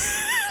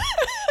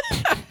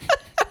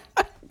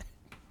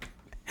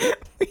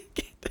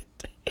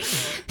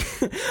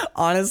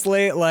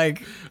 Honestly,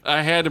 like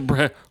I had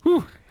to.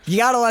 You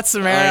gotta let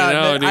some air out.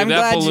 I know, dude. I'm that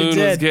glad balloon you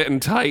did. was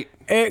getting tight.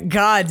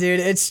 God, dude,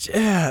 it's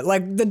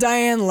like the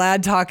Diane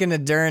Ladd talking to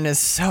Dern is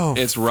so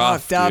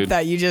rough, fucked up dude.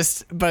 that you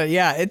just. But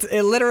yeah, it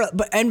literally.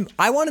 And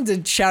I wanted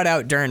to shout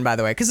out Dern, by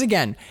the way, because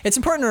again, it's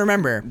important to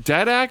remember.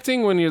 Dead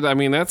acting when you're. I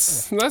mean,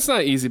 that's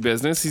not easy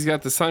business. He's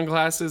got the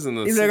sunglasses and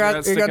the.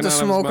 He got the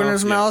smoke in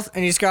his mouth,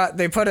 and he's got.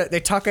 They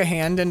tuck a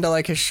hand into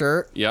like his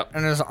shirt. Yep.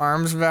 And his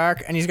arms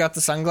back, and he's got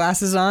the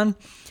sunglasses on.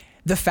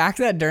 The fact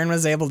that Dern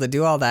was able to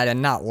do all that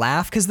and not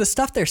laugh, because the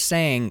stuff they're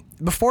saying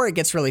before it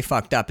gets really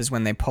fucked up is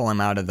when they pull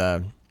him out of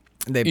the.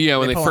 When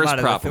they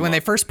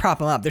first prop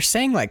him up, they're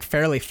saying like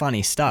fairly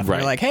funny stuff. Right.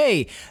 They're like,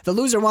 "Hey, the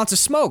loser wants a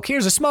smoke.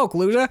 Here's a smoke,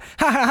 loser.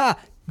 Ha ha ha."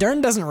 Dern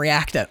doesn't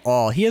react at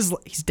all. He's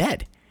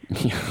dead.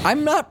 Yeah.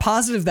 I'm not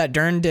positive that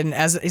Dern didn't.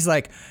 As he's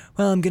like,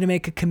 well, I'm gonna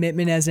make a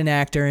commitment as an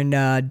actor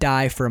and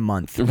die for a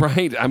month.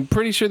 Right. I'm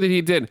pretty sure that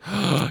he did.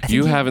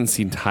 You haven't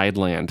seen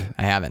Tideland.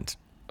 I haven't.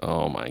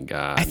 Oh my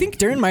God. I think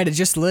Dern might have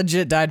just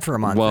legit died for a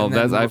month. Well,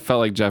 I felt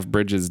like Jeff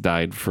Bridges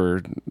died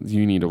for.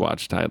 You need to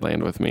watch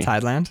Tideland with me.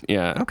 Tideland?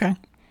 Yeah. Okay.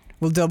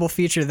 We'll double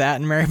feature that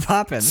and Mary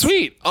Poppins.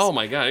 Sweet. Oh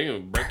my God. You're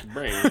gonna break your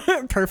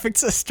brain. Perfect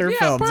sister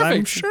films, perfect.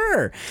 I'm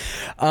sure.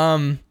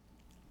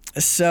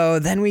 So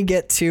then we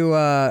get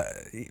to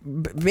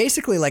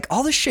basically like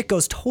all this shit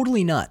goes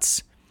totally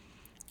nuts.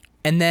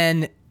 And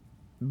then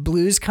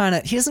Blue's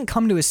he doesn't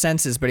come to his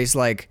senses, but he's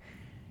like,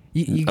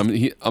 I'm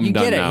done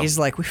get it. Now. He's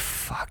like, we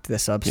fucked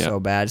this up so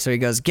bad. So he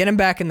goes, get him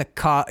back in the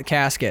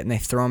casket, and they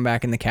throw him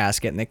back in the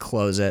casket, and they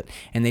close it,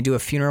 and they do a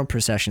funeral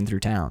procession through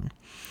town.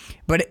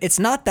 But it's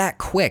not that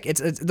quick. It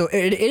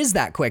is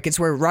that quick. It's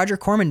where Roger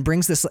Corman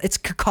brings this. It's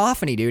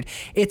cacophony, dude.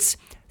 It's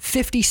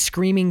 50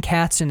 screaming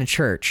cats in a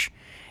church,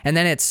 and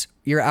then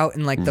you're out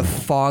in like the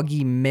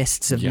foggy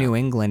mists of New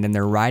England, and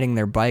they're riding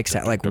their bikes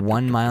at like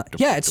 1 mile.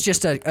 Yeah, it's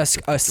just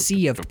a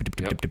sea of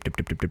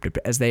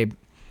as they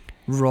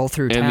roll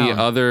through town.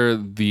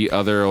 And the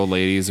other old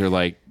ladies are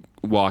like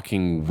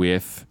walking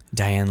with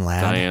Diane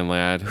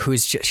Ladd,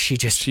 who's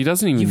she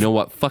doesn't even know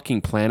what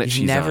fucking planet she's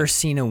on. You've never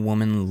seen a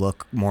woman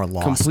look more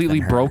lost. Completely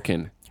than her.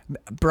 Brooken.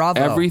 Bravo.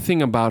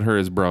 Everything about her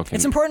is broken.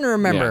 It's important to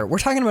remember we're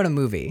talking about a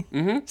movie,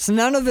 so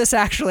none of this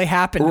actually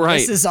happened.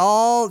 Right. This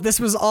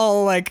was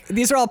all like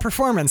these are all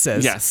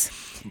performances. Yes.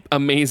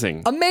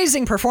 Amazing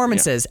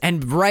performances,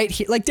 and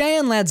like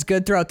Diane Ladd's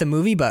good throughout the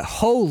movie, but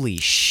holy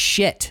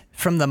shit!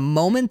 From the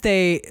moment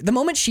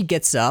she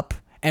gets up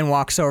and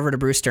walks over to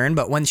Bruce Dern,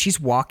 but when she's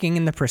walking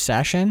in the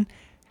procession,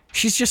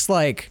 she's just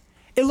like,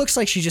 it looks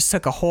like she just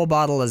took a whole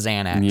bottle of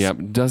Xanax. Yep.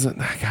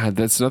 God,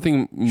 that's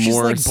nothing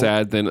more like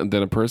sad than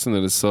a person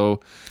that is so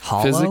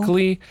hollow?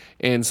 Physically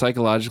and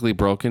psychologically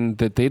broken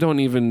that they don't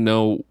even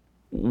know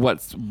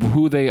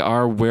who they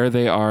are, where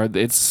they are.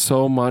 It's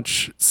so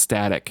much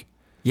static.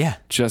 Yeah.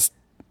 Just.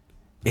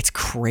 It's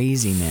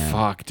crazy, man.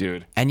 Fuck,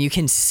 dude. And you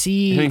can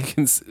see.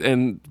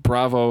 And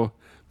bravo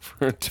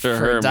for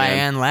her,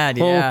 Diane Ladd,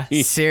 yeah.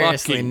 Holy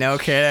seriously, no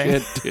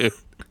kidding. Shit, dude.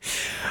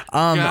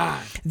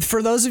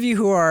 For those of you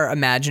who are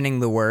imagining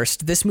the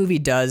worst, this movie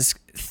does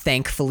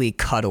thankfully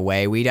cut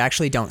away. We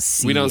actually don't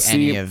see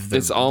any of the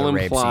it's all the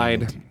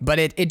implied. Scene. But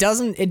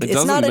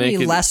it's not any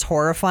less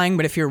horrifying,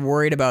 but if you're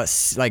worried about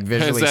like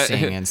visually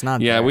seeing it, it's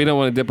not there. We don't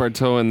want to dip our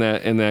toe in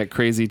that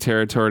crazy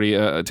territory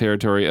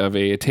of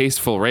a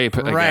tasteful rape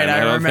again. Right,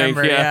 I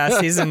remember.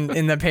 Yeah, he's in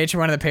one of the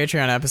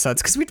Patreon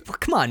episodes because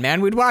come on,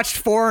 man, we'd watched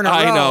 4 in a row.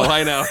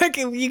 I know. Like,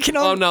 you can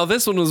oh no,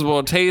 this one was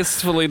more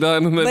tastefully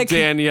done. And then like,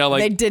 Danielle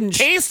they didn't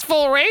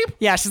tasteful rape.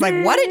 Yeah, she's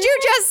like, what did you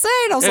just say?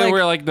 And I was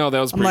we're like, no, that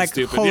was pretty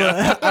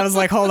stupid. I was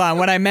like, hold on.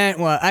 What I meant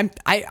was,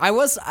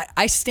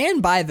 I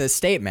stand by the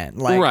statement.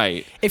 Like,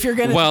 right. If you're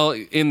gonna, well,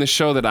 in the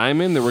show that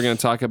I'm in, that we're going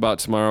to talk about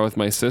tomorrow with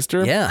my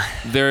sister. Yeah.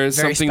 There is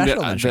something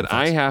that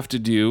I have to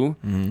do,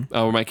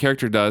 or my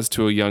character does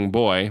to a young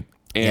boy.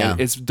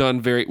 And it's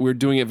done we're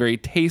doing it very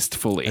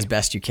tastefully. As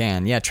best you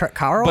can. Yeah,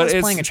 Carl is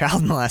playing a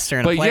child molester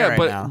in a play right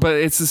now. But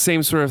it's the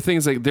same sort of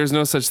things. Like, there's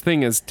no such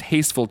thing as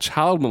tasteful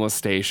child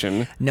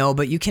molestation. No,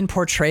 but you can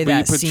portray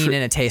that scene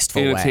in a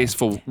tasteful way. In a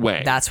tasteful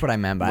way. That's what I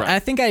meant by it. Right. I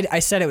think I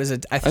said it was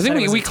a... I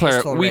think we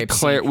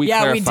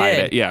clarified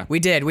it. Yeah, we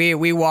did.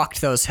 We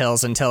walked those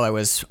hills until it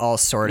was all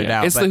sorted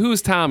out. It's the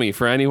Who's Tommy,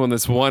 for anyone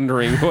that's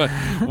wondering what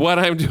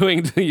I'm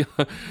doing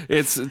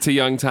to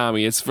young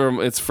Tommy. It's from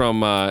What's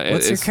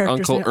your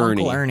character's Uncle name?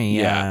 Ernie. Uncle Ernie,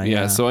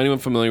 yeah. So anyone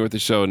familiar with the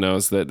show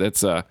knows that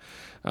it's a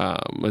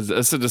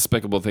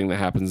despicable thing that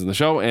happens in the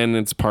show, and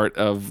it's part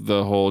of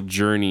the whole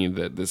journey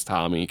that this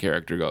Tommy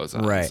character goes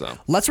on. Right. So.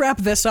 Let's wrap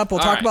this up.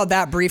 We'll talk about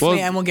that briefly,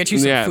 and we'll get you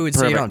some food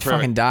so you don't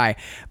fucking die.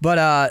 But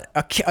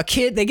a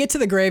kid, they get to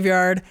the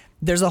graveyard.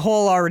 There's a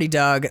hole already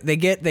dug. They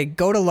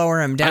go to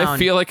lower him down. I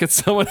feel like it's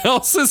someone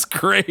else's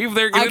grave.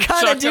 They're gonna chuck him into. I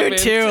kind of do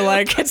too.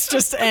 Like, it's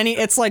just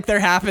it's like there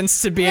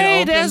happens to be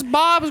an open. There's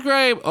Bob's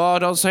grave. Oh,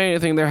 don't say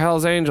anything. They're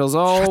Hell's Angels.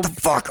 Oh, shut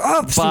the fuck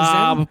up,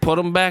 Bob. Susan. Put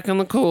him back in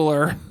the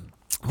cooler.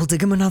 We'll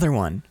dig him another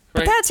one.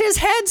 But that's his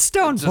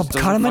headstone. We'll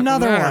cut him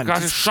another one.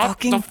 Just shut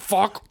the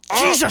fuck up.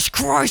 Jesus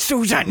Christ,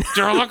 Susan.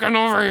 They're looking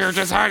over here.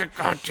 Just hide it.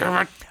 God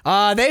damn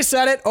it. They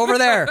said it over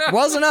there.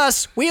 Wasn't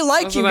us. We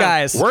like you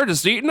guys. We're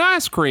just eating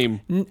ice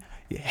cream.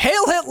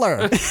 Hail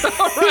Hitler. Is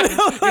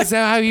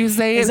that how you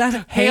say it? Is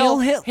that Hail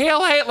Hitler?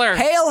 Hail Hitler.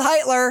 Hail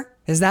Hitler.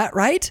 Is that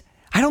right?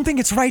 I don't think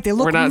it's right. They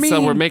look mean. We're not,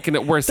 so we're making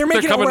it worse. They're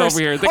coming over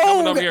here. They're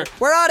coming over here.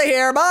 We're out of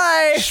here.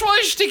 Bye.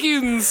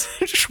 Schwashtikins.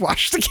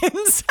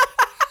 Schwashtikins.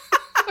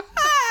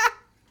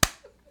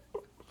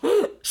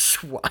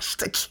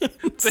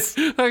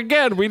 Schwashtikins.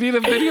 Again, we need a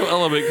video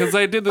element because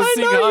I did the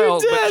Sieg Heil,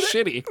 but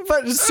shitty.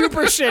 But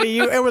super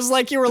shitty. It was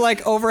like you were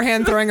like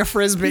overhand throwing a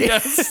frisbee.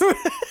 Yes.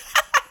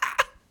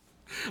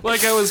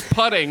 Like I was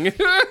putting.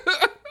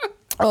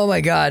 Oh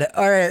my God.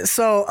 All right.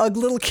 So a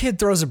little kid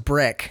throws a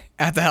brick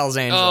at the Hells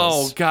Angels.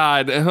 Oh,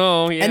 God.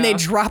 Oh, yeah. And they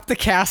drop the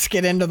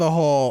casket into the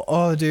hole.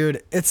 Oh,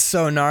 dude, it's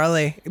so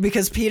gnarly.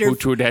 Because Peter... Who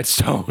threw that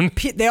stone?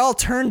 They all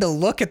turn to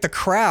look at the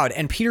crowd,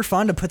 and Peter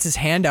Fonda puts his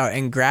hand out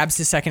and grabs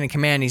his second in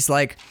command. He's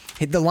like...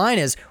 The line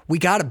is, we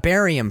got to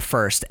bury him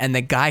first. And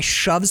the guy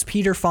shoves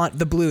Peter Fonda,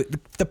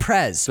 the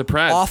Prez,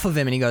 off of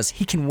him, and he goes,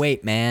 he can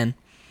wait, man.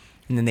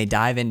 And then they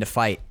dive in to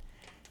fight.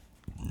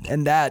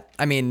 And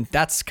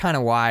that's kind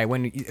of why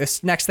when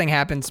this next thing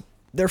happens...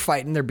 They're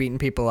fighting. They're beating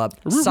people up.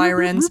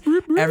 Sirens.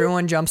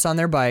 Everyone jumps on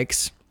their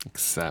bikes.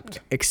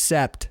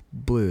 Except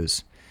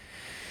Blues.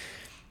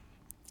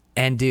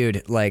 And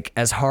dude, like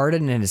as hard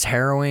and as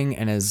harrowing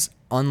and as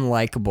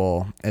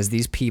unlikable as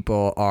these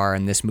people are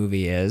in this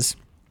movie is,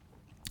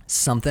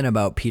 something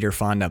about Peter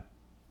Fonda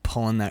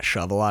pulling that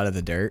shovel out of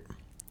the dirt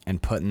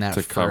and putting that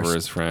to cover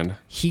his friend.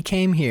 He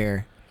came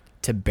here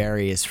to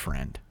bury his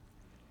friend.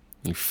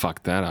 He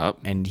fucked that up.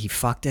 And he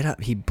fucked it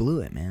up. He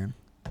blew it, man.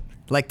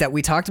 Like that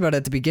we talked about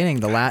at the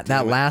beginning,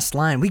 that last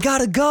line. We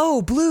gotta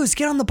go, Blues,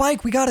 get on the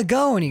bike, we gotta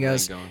go. And he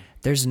goes,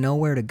 there's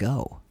nowhere to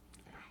go.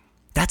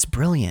 That's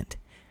brilliant.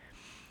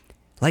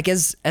 Like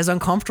as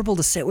uncomfortable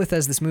to sit with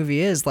as this movie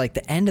is, like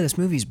the end of this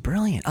movie is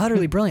brilliant,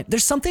 utterly brilliant.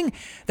 There's something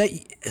that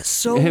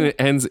so... And it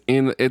ends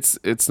in,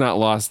 it's not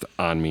lost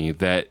on me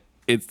that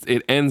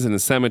it ends in a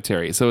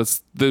cemetery. So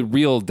it's the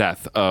real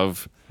death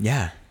of...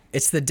 Yeah.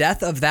 It's the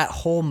death of that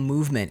whole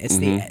movement. It's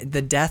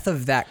the death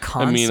of that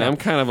concept. I mean, I'm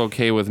kind of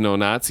okay with no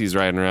Nazis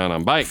riding around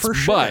on bikes. For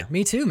sure. But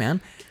me too,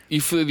 man.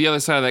 The other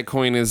side of that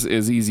coin is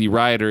Easy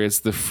Rider. It's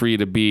the free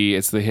to be.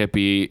 It's the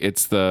hippie.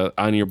 It's the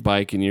on your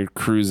bike and you're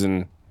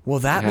cruising.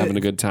 Well, having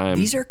a good time.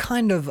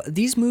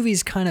 These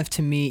movies kind of,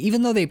 to me,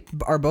 even though they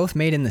are both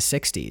made in the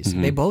 60s,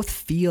 they both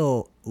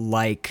feel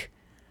like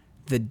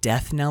the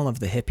death knell of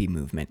the hippie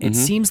movement. It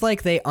seems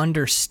like they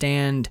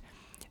understand...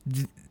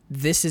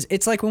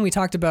 It's like when we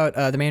talked about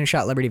The Man Who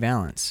Shot Liberty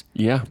Valance.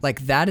 Yeah.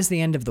 Like, that is the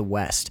end of the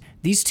West.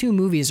 These two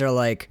movies are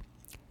like,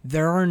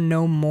 there are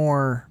no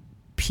more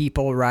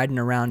people riding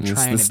around trying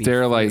to be It's the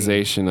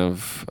sterilization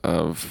of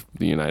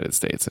the United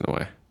States in a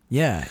way.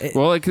 Yeah.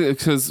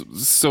 Because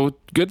so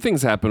good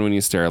things happen when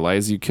you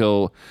sterilize. You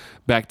kill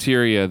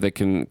bacteria that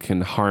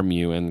can harm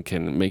you and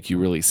can make you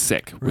really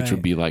sick, which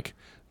would be like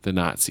the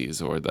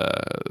Nazis or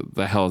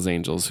the Hells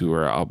Angels who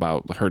are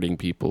about hurting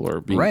people or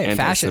being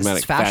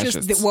anti-Semitic.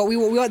 Fascists.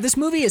 This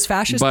movie is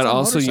fascist. But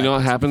also, you know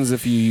what happens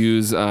if you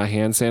use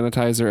hand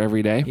sanitizer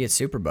every day? You get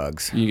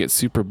superbugs. You get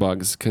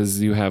superbugs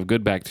because you have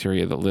good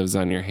bacteria that lives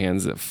on your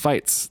hands that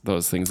fights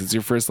those things. It's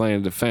your first line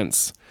of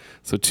defense.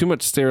 So too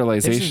much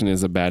sterilization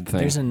is a bad thing.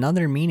 There's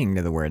another meaning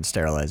to the word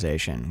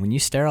sterilization. When you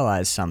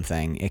sterilize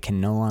something, it can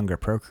no longer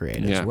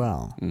procreate as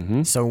well.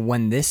 So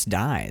when this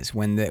dies,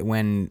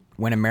 when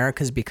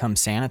America's become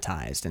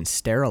sanitized and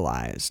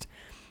sterilized,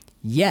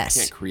 yes,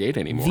 you can't create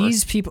anymore.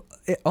 These people.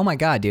 Oh my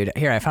God, dude!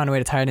 Here, I found a way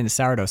to tie it into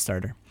sourdough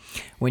starter.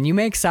 When you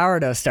make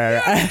sourdough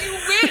starter,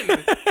 you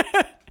win.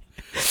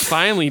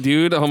 Finally,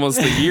 dude, almost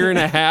a year and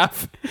a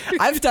half.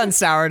 I've done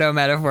sourdough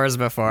metaphors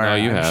before. No,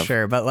 you I'm have.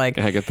 Sure, but like,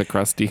 I get the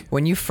crusty.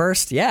 When you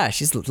first,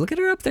 look at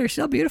her up there. She's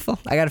all beautiful.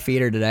 I got to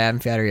feed her today. I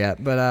haven't fed her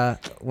yet.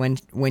 But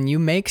when you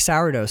make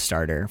sourdough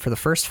starter for the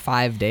first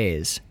 5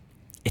 days,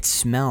 it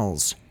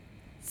smells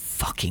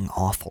fucking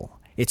awful.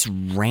 It's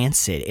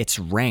rancid. It's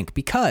rank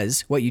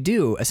because what you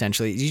do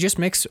essentially is you just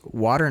mix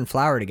water and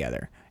flour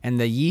together, and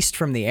the yeast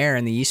from the air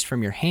and the yeast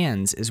from your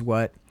hands is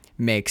what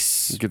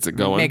gets it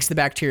going. Makes the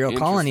bacterial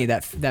colony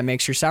that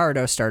makes your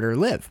sourdough starter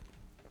live.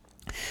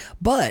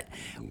 But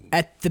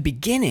at the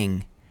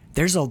beginning,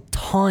 there's a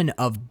ton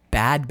of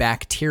bad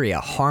bacteria,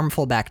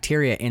 harmful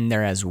bacteria in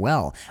there as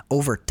well.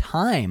 Over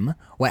time,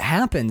 what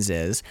happens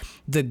is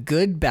the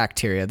good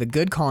bacteria, the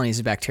good colonies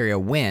of bacteria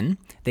win.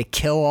 They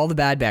kill all the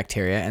bad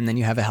bacteria, and then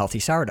you have a healthy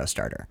sourdough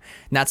starter.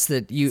 And that's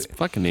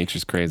fucking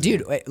nature's crazy.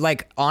 Dude,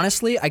 like,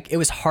 honestly, it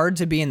was hard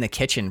to be in the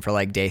kitchen for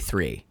like day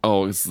 3.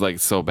 Oh, it's like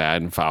so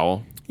bad and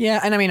foul. Yeah,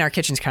 and I mean, our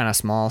kitchen's kind of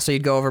small, so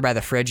you'd go over by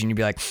the fridge and you'd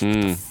be like,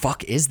 what the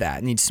fuck is that?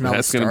 And you'd smell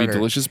the starter. That's going to be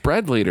delicious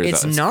bread later.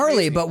 It's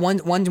gnarly, but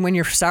when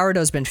your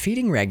sourdough's been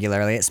feeding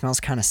regularly, it smells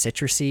kind of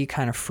citrusy,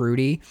 kind of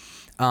fruity.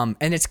 And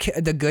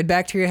the good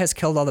bacteria has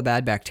killed all the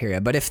bad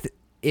bacteria. But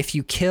if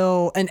you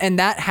kill, and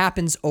that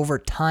happens over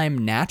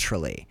time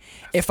naturally.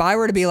 If I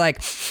were to be like,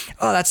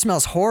 oh, that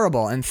smells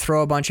horrible, and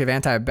throw a bunch of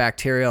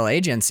antibacterial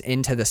agents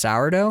into the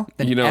sourdough,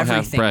 then you don't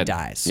everything have bread.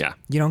 dies. Yeah.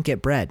 You don't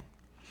get bread.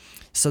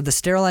 So the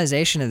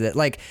sterilization of it,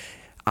 like,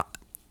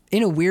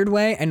 in a weird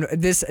way, and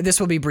this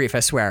will be brief, I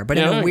swear, but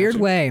in a weird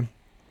way,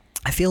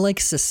 I feel like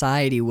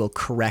society will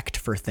correct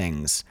for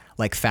things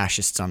like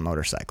fascists on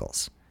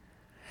motorcycles.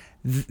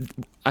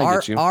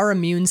 Our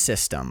immune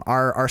system,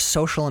 our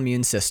social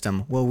immune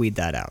system will weed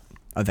that out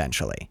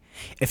eventually.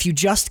 If you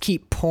just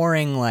keep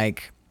pouring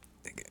like...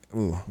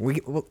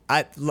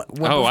 I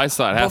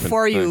saw it happen.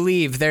 Before you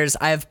leave,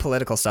 I have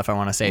political stuff I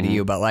want to say to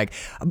you, but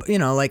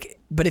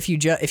but if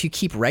you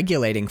keep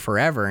regulating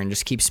forever and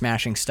just keep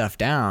smashing stuff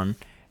down,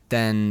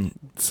 then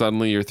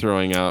suddenly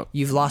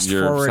you've lost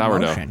your forward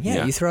sourdough. motion.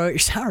 Yeah, you throw out your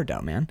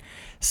sourdough, man.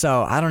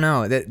 So I don't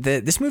know.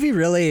 This movie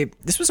really,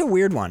 this was a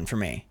weird one for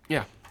me.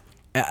 Yeah.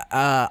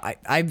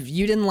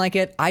 You didn't like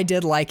it. I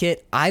did like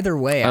it. Either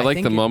way, I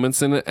like the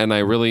moments in it, and I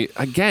really,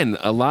 again,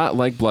 a lot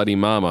like Bloody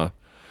Mama.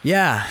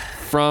 Yeah.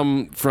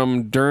 From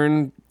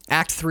Dern.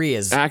 Act 3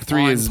 is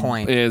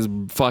point. Is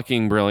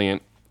fucking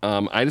brilliant.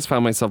 I just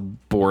found myself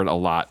bored a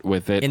lot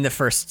with it. In the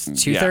first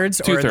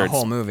two-thirds or in the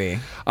whole movie?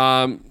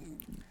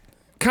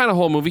 Kind of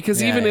whole movie,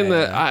 because even in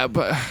the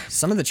but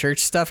some of the church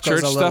stuff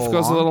goes a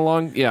little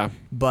long. Yeah,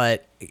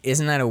 but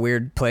isn't that a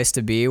weird place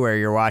to be, where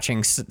you're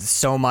watching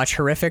so much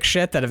horrific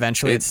shit that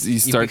eventually you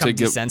start to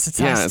get desensitized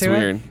to it? Yeah, it's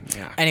weird.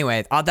 Yeah.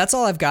 Anyway, that's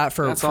all I've got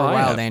for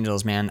Wild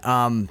Angels,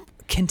 man.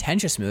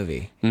 Contentious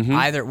movie. Mm-hmm.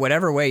 Either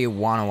whatever way you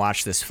want to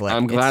watch this flick.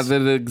 I'm glad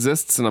that it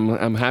exists, and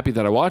I'm happy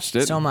that I watched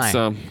it. So am I.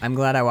 So. I'm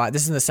glad I watched.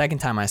 This is the second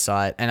time I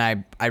saw it,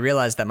 and I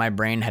realized that my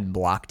brain had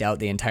blocked out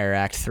the entire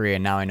Act 3,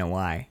 and now I know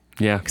why.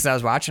 Yeah. Because I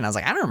was watching, I was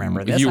like, I don't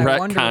remember this. You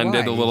retconned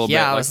it a little bit.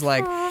 Yeah, I was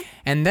like,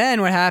 and then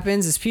what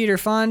happens is Peter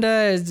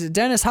Fonda,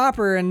 Dennis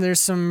Hopper, and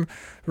there's some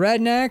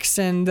rednecks,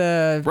 and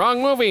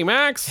wrong movie,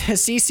 Max.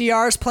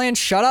 CCR's playing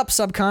Shut Up,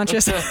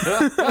 Subconscious.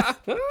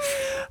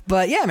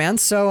 But yeah, man.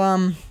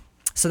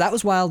 So that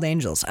was Wild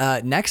Angels.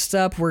 Next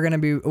up, we're going to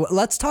be...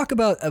 Let's talk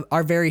about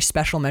our very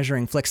special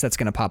Measuring Flicks that's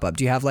going to pop up.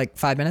 Do you have like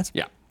 5 minutes?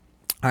 Yeah.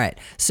 All right.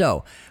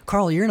 So,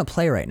 Carl, you're in a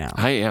play right now.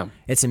 I am.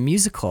 It's a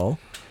musical.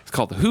 It's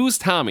called Who's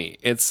Tommy?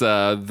 It's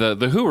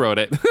the Who wrote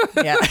it.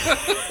 Yeah.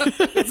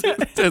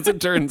 As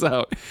it turns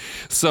out.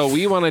 So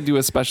we want to do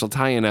a special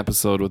tie-in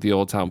episode with the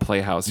Old Town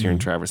Playhouse here in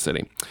Traverse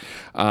City.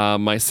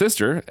 My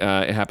sister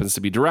happens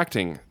to be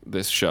directing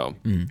this show.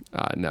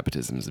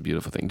 Nepotism is a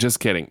beautiful thing. Just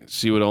kidding.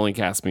 She would only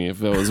cast me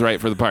if it was right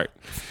for the part.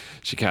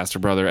 She cast her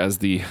brother as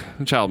the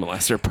child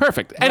molester.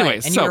 Perfect. Anyway,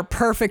 right, and you're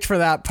perfect for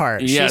that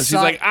part. Yeah, she's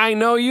like, I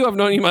know you. I've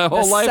known you my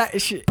whole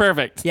life.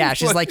 Perfect. Yeah,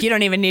 she's like, you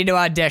don't even need to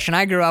audition.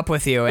 I grew up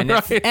with you. And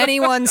if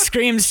anyone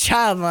screams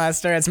child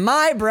molester, it's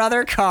my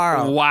brother,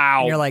 Carl. Wow.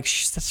 And you're like,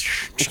 So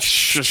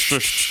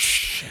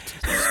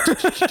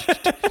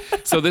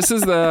this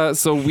is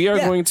so we are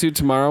going to,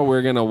 tomorrow,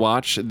 we're going to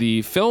watch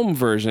the film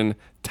version,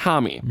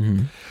 Tommy,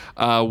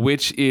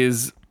 which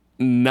is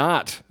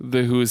not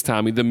the Who's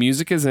Tommy. The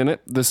music is in it.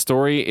 The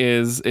story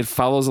it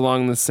follows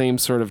along the same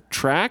sort of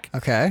track.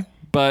 Okay.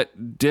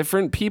 But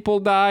different people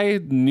die.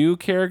 New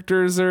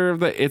characters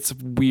it's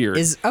weird.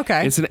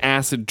 It's an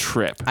acid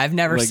trip. I've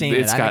never seen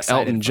it. It's got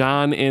Elton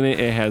John in it.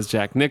 It has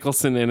Jack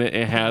Nicholson in it.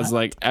 It has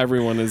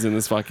everyone is in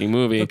this fucking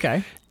movie.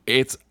 Okay.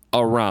 It's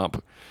a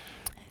romp.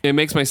 It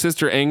makes my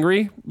sister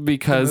angry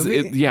because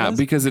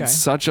it's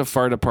such a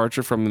far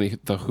departure from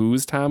the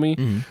Who's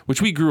Tommy,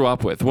 which we grew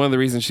up with. One of the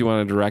reasons she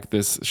wanted to direct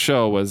this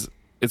show was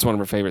it's one of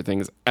her favorite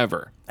things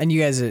ever. And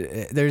you guys,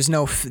 there is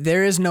no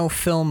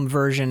film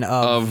version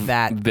of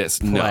this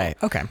play.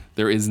 No. Okay,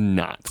 there is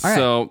not. All right.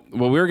 So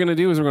what we're gonna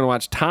do is we're gonna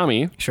watch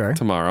Tommy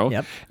tomorrow.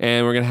 Yep.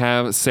 And we're gonna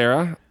have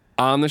Sarah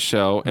on the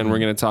show, and we're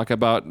gonna talk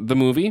about the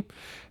movie,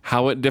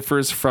 how it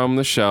differs from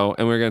the show,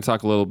 and we're going to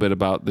talk a little bit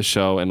about the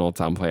show and Old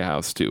Town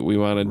Playhouse too. We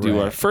want to do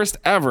our first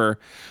ever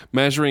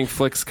Measuring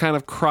Flicks kind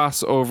of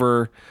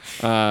crossover,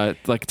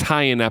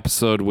 tie-in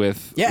episode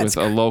with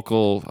a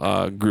local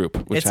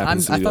group, which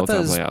happens to be the Old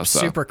Town Playhouse.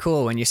 Super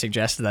cool when you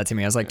suggested that to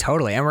me. I was like,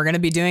 totally. And we're going to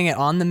be doing it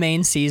on the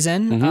main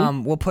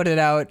season. We'll put it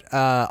out.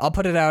 I'll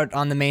put it out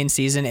on the main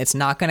season. It's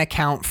not going to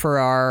count for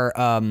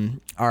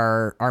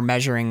our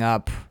measuring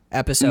up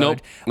episode.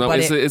 Nope.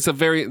 But it's a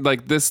very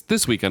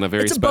this weekend a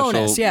very special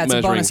bonus. Yeah, it's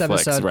a bonus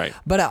episode. Right.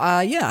 But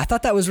I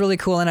thought that was really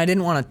cool, and I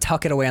didn't want to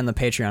tuck it away on the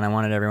Patreon. I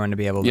wanted everyone to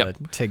be able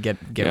to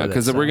get with it.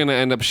 Because we're gonna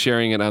end up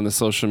sharing it on the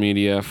social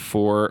media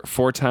for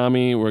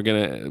Tommy. We're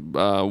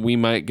gonna we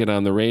might get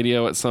on the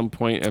radio at some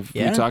point if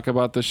we talk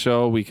about the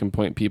show. We can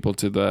point people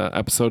to the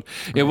episode.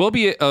 Right. It will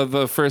be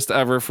the first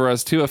ever for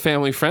us too, a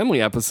family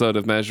friendly episode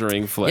of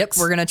Measuring Flicks.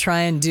 Yep, we're gonna try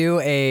and do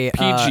a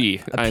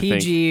PG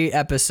PG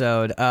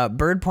episode.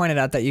 Bird pointed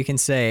out that you can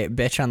say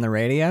bitch on the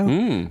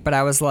radio, but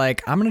I was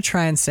like, I'm gonna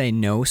try and say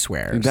no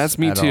swears. That's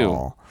me too.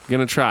 All.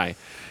 Gonna try,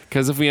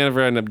 because if we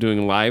ever end up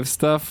doing live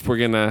stuff, we're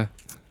gonna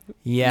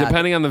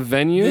depending on the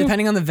venue.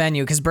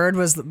 Because Bird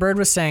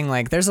was saying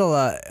like there's a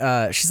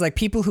lot. She's like,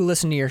 people who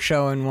listen to your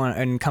show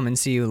and come and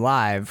see you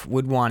live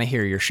would want to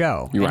hear your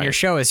show. Right. And your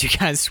show is you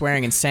guys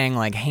swearing and saying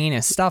like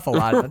heinous stuff a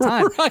lot of the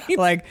time. Right.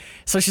 Like,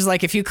 so she's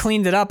like, if you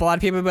cleaned it up, a lot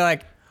of people would be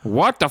like,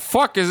 what the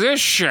fuck is this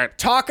shit?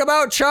 Talk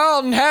about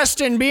Charlton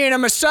Heston being a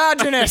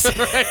misogynist.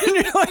 And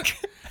you're like,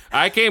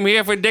 I came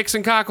here for dicks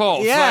and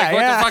cockholes. Yeah,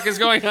 what the fuck is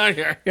going on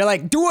here? You're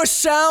like, do a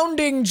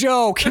sounding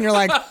joke. And you're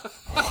like,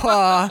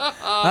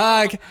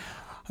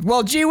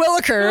 well, gee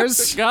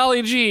willikers.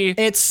 Golly gee.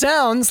 It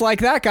sounds like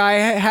that guy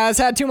has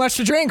had too much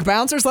to drink.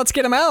 Bouncers, let's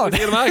get him out.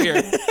 Get him out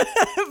here.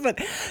 But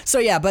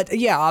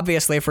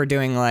obviously if we're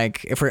doing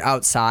if we're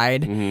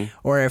outside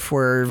or if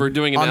we're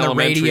doing on an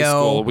elementary the radio,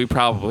 school, we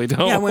probably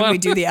don't. Yeah, when we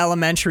do the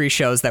elementary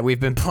shows that we've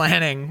been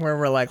planning where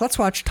we're like, let's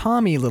watch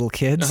Tommy, little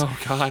kids. Oh,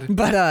 God.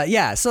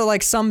 But so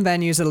like some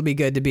venues it'll be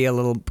good to be a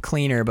little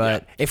cleaner,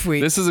 but if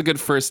we... This is a good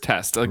first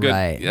test, a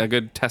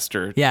good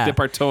tester. Yeah. Dip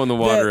our toe in the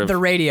water. The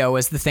radio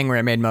was the thing where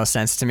it made most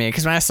sense to me,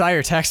 because when I saw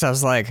your text, I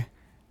was like,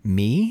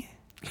 me?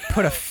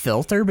 put a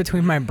filter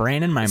between my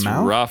brain and my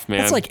mouth. Rough, man.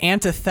 That's like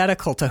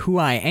antithetical to who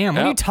I am.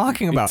 What are you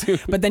talking about?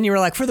 But then you were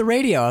like, for the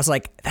radio. I was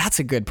like, that's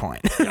a good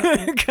point.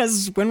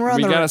 Because when we're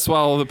on we gotta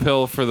swallow the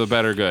pill for the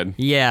better good.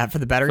 Yeah, for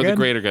the better good? For the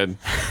greater good.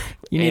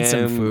 You need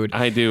some food.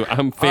 I do.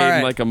 I'm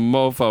fading like a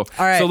mofo.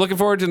 All right. So looking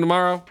forward to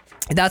tomorrow.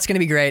 That's going to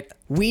be great.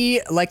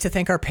 We like to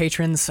thank our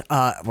patrons.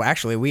 Well,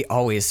 actually, we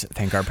always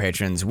thank our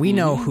patrons. We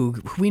know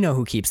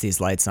who keeps these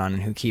lights on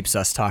and who keeps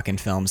us talking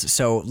films.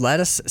 So let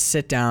us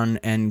sit down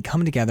and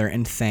come together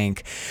and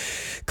thank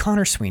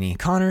Connor Sweeney.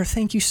 Connor,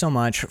 thank you so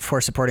much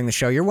for supporting the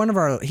show.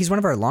 He's one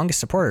of our longest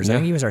supporters. I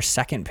think he was our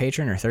second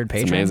patron or third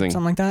patron. It's amazing.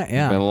 Something like that.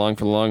 Yeah. Been along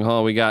for the long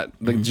haul. We got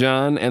the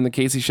John and the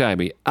Casey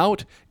Scheibe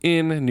out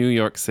in New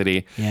York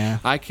City. Yeah.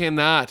 I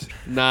cannot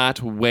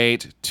not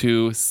wait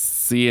to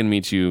see and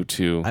meet you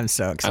two. I'm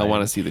so excited. I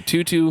want to see the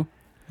tutu.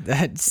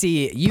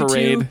 See you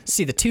parade. two.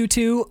 See the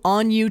tutu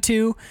on you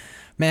two.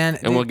 Man.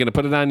 And we're going to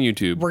put it on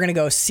YouTube. We're going to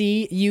go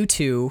see you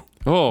two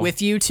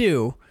with you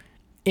two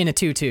in a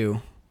tutu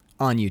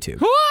on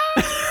YouTube.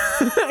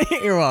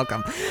 You're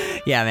welcome.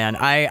 Yeah, man.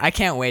 I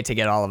can't wait to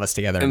get all of us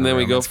together. And then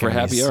we go it's for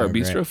happy hour,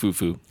 Bistro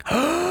great.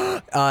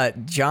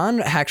 Fufu.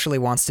 John actually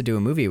wants to do a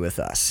movie with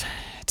us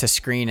to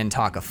screen and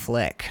talk a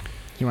flick.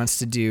 He wants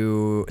to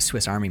do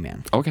Swiss Army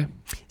Man. Okay.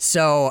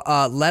 So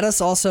let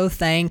us also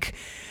thank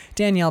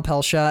Danielle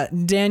Pelshaw.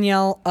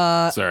 Danielle,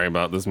 sorry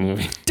about this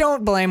movie.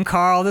 Don't blame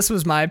Carl. This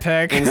was my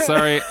pick. And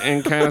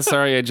kind of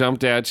sorry I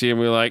jumped at you and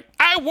we were like,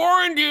 I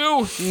warned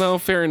you. No,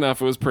 fair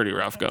enough. It was pretty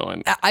rough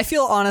going. I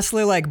feel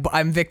honestly like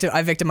I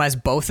victimize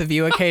both of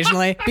you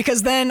occasionally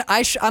because then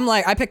I'm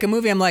like, I pick a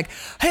movie. I'm like,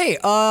 hey,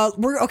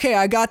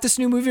 I got this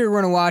new movie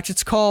we're gonna watch.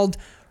 It's called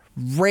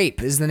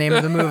Rape is the name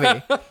of the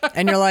movie.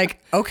 And you're like,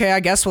 okay,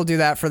 I guess we'll do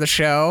that for the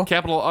show.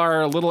 Capital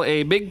R, little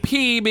A, big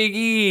P, big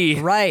E.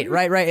 Right.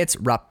 It's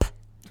RUP.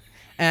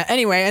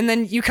 Anyway, and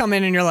then you come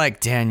in and you're like,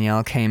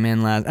 Danielle came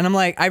in last. And I'm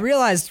like, I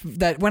realized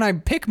that when I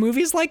pick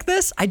movies like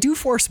this, I do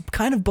force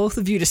kind of both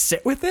of you to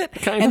sit with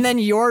it. And then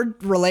your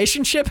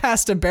relationship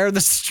has to bear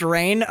the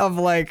strain of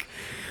like...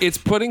 It's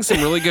putting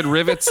some really good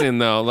rivets in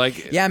though.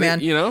 Like, yeah,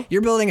 man. You know?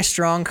 You're building a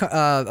strong,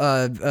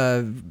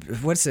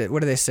 what's it?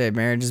 What do they say?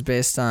 Marriage is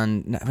based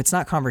on, it's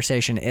not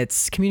conversation,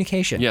 it's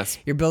communication. Yes.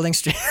 You're building,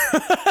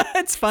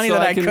 it's funny so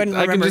that I couldn't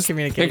remember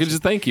communication. I could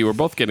just thank you. We're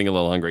both getting a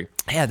little hungry.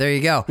 Yeah, there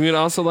you go. We'd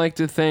also like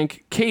to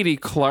thank Katie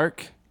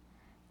Clark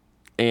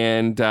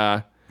and,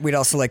 we'd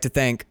also like to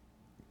thank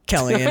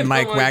Kelly and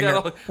Mike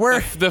Wagner. God,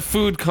 the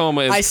food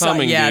coma is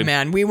coming, yeah, dude.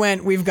 Man.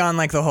 We've gone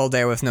like the whole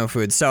day with no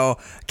food. So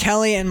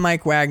Kelly and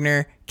Mike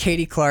Wagner,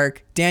 Katie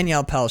Clark,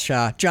 Danielle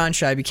Pelshaw, John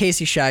Scheibe,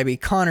 Casey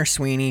Scheibe, Connor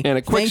Sweeney. And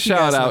a quick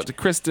shout out to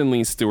Kristen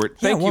Lee Stewart.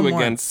 Thank you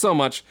again so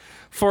much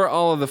for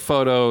all of the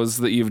photos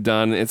that you've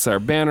done. It's our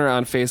banner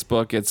on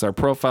Facebook. It's our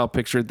profile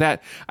picture.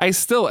 That I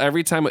still,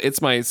 every time,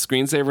 it's my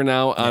screensaver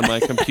now on my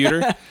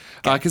computer.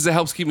 Because it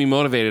helps keep me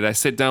motivated. I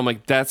sit down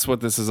like, that's what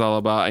this is all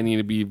about. I need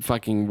to be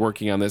fucking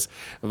working on this.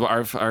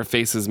 Our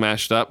faces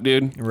mashed up,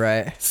 dude.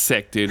 Right.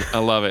 Sick, dude. I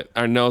love it.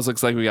 Our nose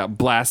looks like we got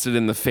blasted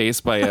in the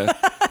face by a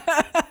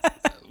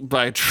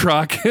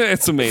truck.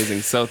 It's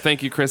amazing. So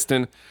thank you,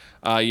 Kristen.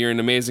 You're an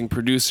amazing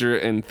producer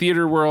in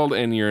theater world,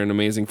 and you're an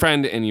amazing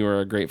friend, and you are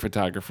a great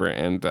photographer.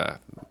 And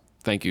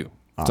thank you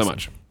so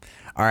much.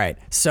 All right.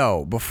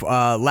 So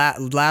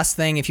last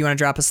thing, if you want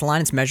to drop us a line,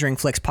 it's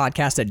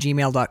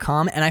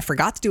measuringflixpodcast@gmail.com. And I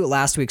forgot to do it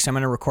last week, so I'm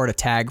going to record a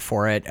tag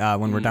for it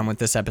when we're done with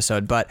this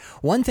episode. But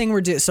one thing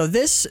we're doing, so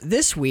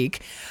this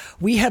week,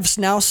 we have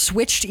now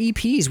switched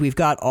EPs. We've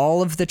got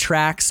all of the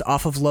tracks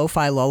off of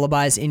Lo-Fi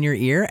Lullabies in your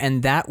ear,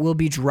 and that will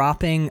be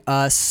dropping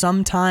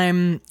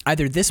sometime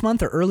either this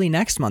month or early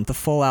next month. The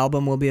full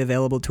album will be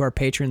available to our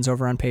patrons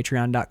over on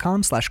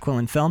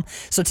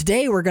patreon.com/QuillenFilm. So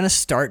today we're going to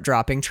start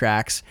dropping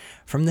tracks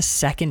from the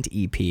second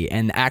EP.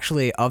 And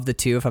actually, of the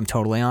two, if I'm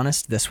totally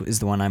honest, this is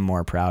the one I'm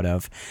more proud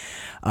of.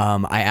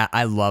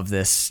 I love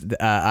this.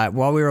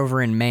 While we were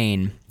over in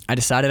Maine, I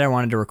decided I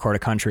wanted to record a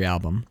country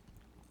album.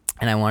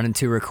 And I wanted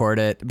to record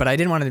it, but I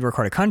didn't want to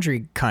record a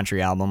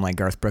country album like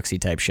Garth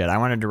Brooksy type shit. I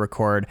wanted to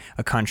record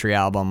a country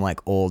album like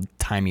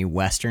old-timey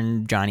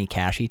Western Johnny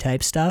Cashy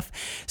type stuff.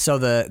 So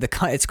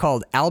it's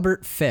called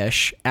Albert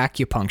Fish,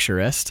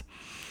 Acupuncturist.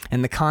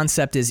 And the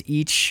concept is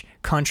each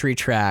country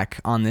track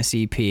on this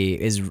EP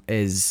is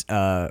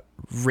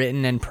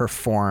written and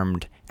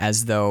performed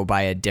as though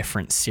by a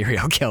different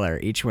serial killer.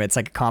 Each way, it's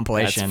like a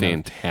compilation. That's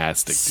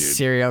fantastic, dude.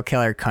 Serial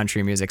killer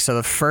country music. So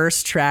the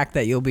first track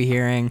that you'll be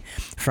hearing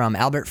from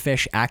Albert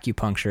Fish,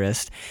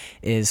 Acupuncturist,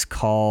 is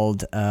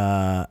called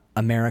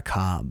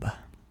Americabe.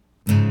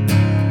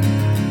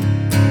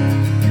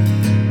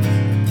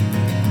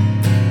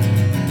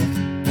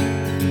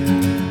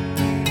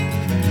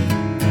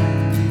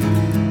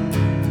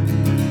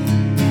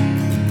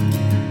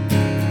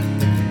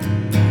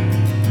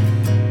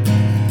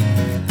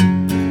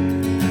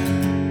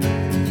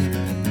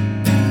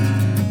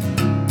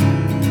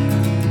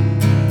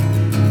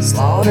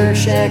 Slaughter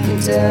Shack,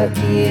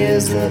 Kentucky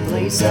is the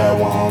place I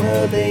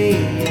wanna be.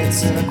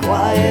 It's in a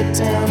quiet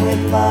town with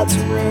lots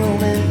of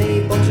room and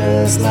people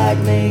just like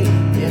me.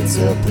 It's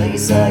a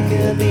place I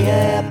could be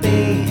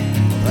happy,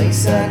 a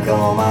place I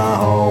call my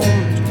home.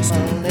 Just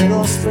a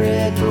little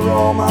spread for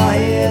all my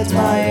heads,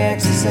 my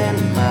exes, and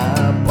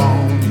my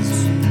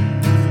bones.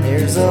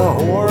 There's a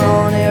whore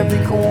on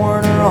every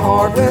corner, a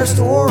hardware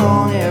store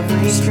on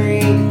every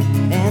street,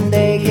 and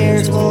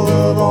daycare's full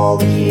of all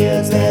the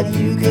kids that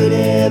you could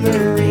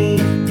ever read.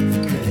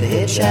 The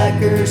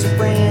hitchhikers are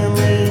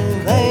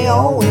friendly, they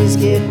always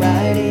get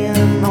right in.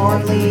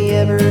 Hardly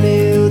ever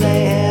do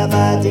they have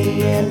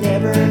ID and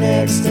never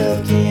next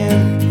of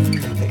kin.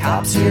 The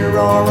cops here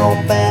are all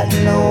fat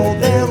and old,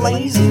 they're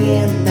lazy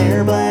and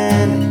they're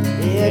blind.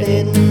 It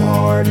isn't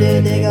hard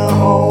to dig a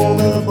hole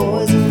the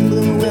boys in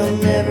blue will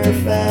never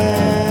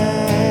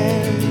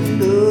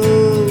find.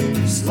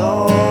 Ooh,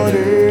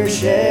 Slaughter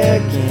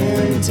Shack,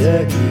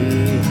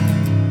 Kentucky.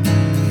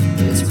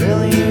 It's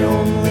really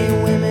only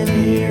women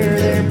here,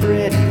 they're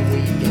pretty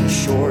weak and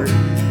short.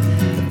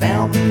 The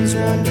fountains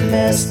run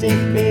domestic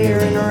beer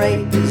and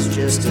rape is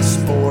just a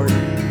sport.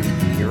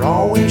 You're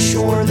always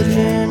sure the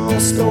general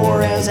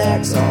store has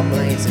hacksaw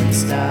blades in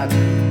stock,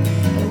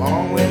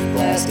 along with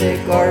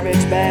plastic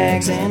garbage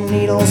bags and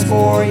needles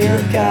for your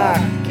cock.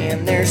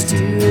 And there's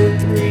 2,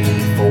 3,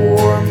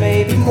 4,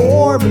 maybe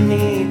more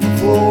beneath the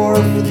floor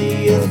for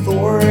the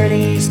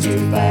authorities to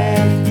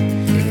find.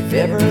 If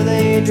ever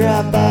they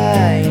drop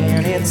by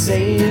and it's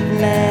 8,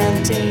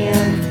 9,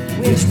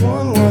 10, which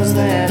one was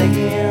that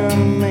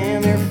again?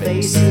 Man, their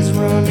faces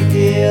run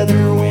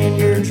together when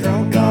you're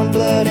drunk on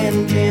blood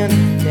and gin.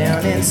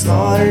 Down in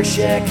Slaughter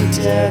Shack,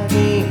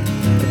 Kentucky,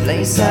 the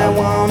place I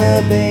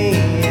wanna be.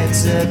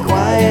 It's a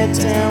quiet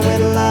town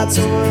with lots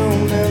of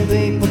room and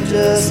people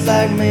just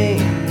like me.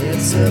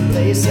 It's a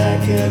place I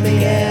could be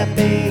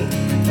happy,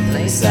 a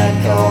place I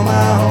call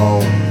my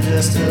home.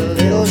 Just a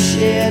little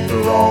shed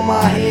for all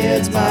my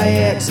heads, my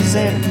exes,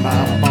 and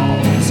my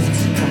bones.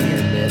 Come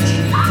here, bitch.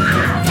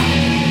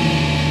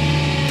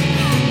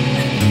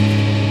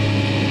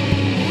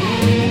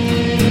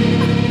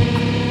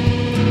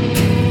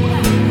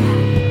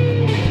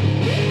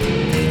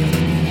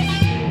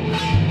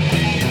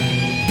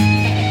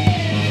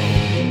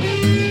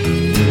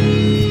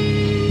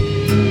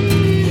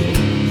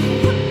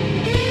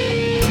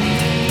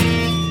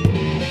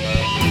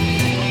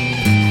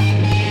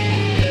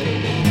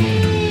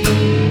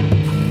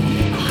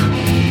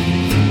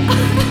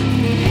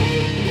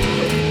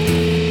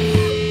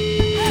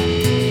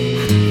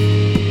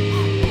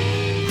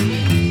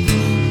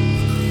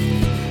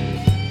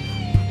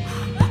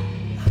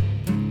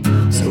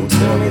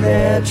 Tell me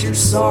that you're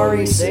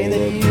sorry, say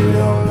that you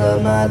don't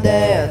love my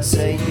dad.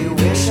 Say you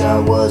wish I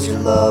was your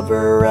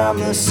lover, I'm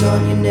the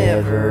son you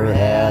never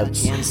had.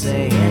 Can't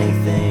say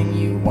anything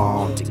you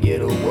want to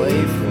get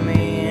away from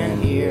me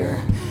in here,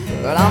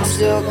 but I'm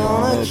still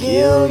gonna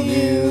kill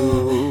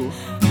you.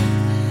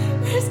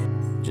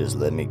 Just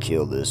let me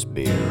kill this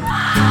beer.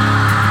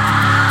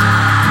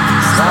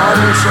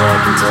 Slaughter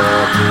Shack,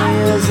 Kentucky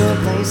is a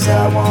place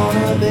I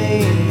wanna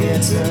be.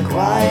 It's a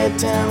quiet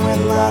town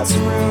with lots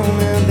of room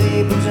and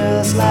people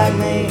just like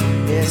me.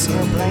 It's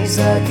a place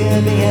I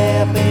could be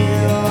happy,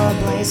 a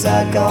place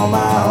I call my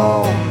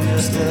home.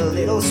 Just a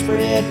little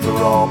spread for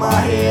all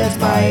my heads,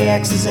 my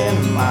exes,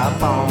 and my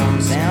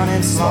bones. Down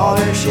in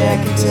Slaughter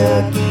Shack,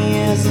 Kentucky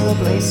is a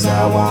place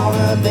I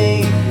wanna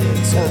be.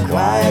 It's a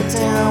quiet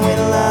town with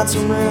lots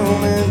of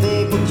room and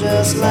people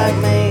just like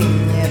me.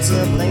 It's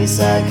a place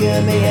I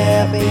could be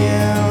happy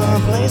in,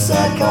 a place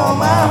I call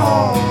my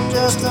home.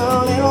 Just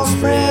a little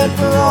spread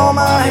for all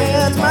my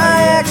heads,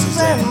 my exes,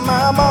 and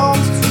my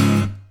bones.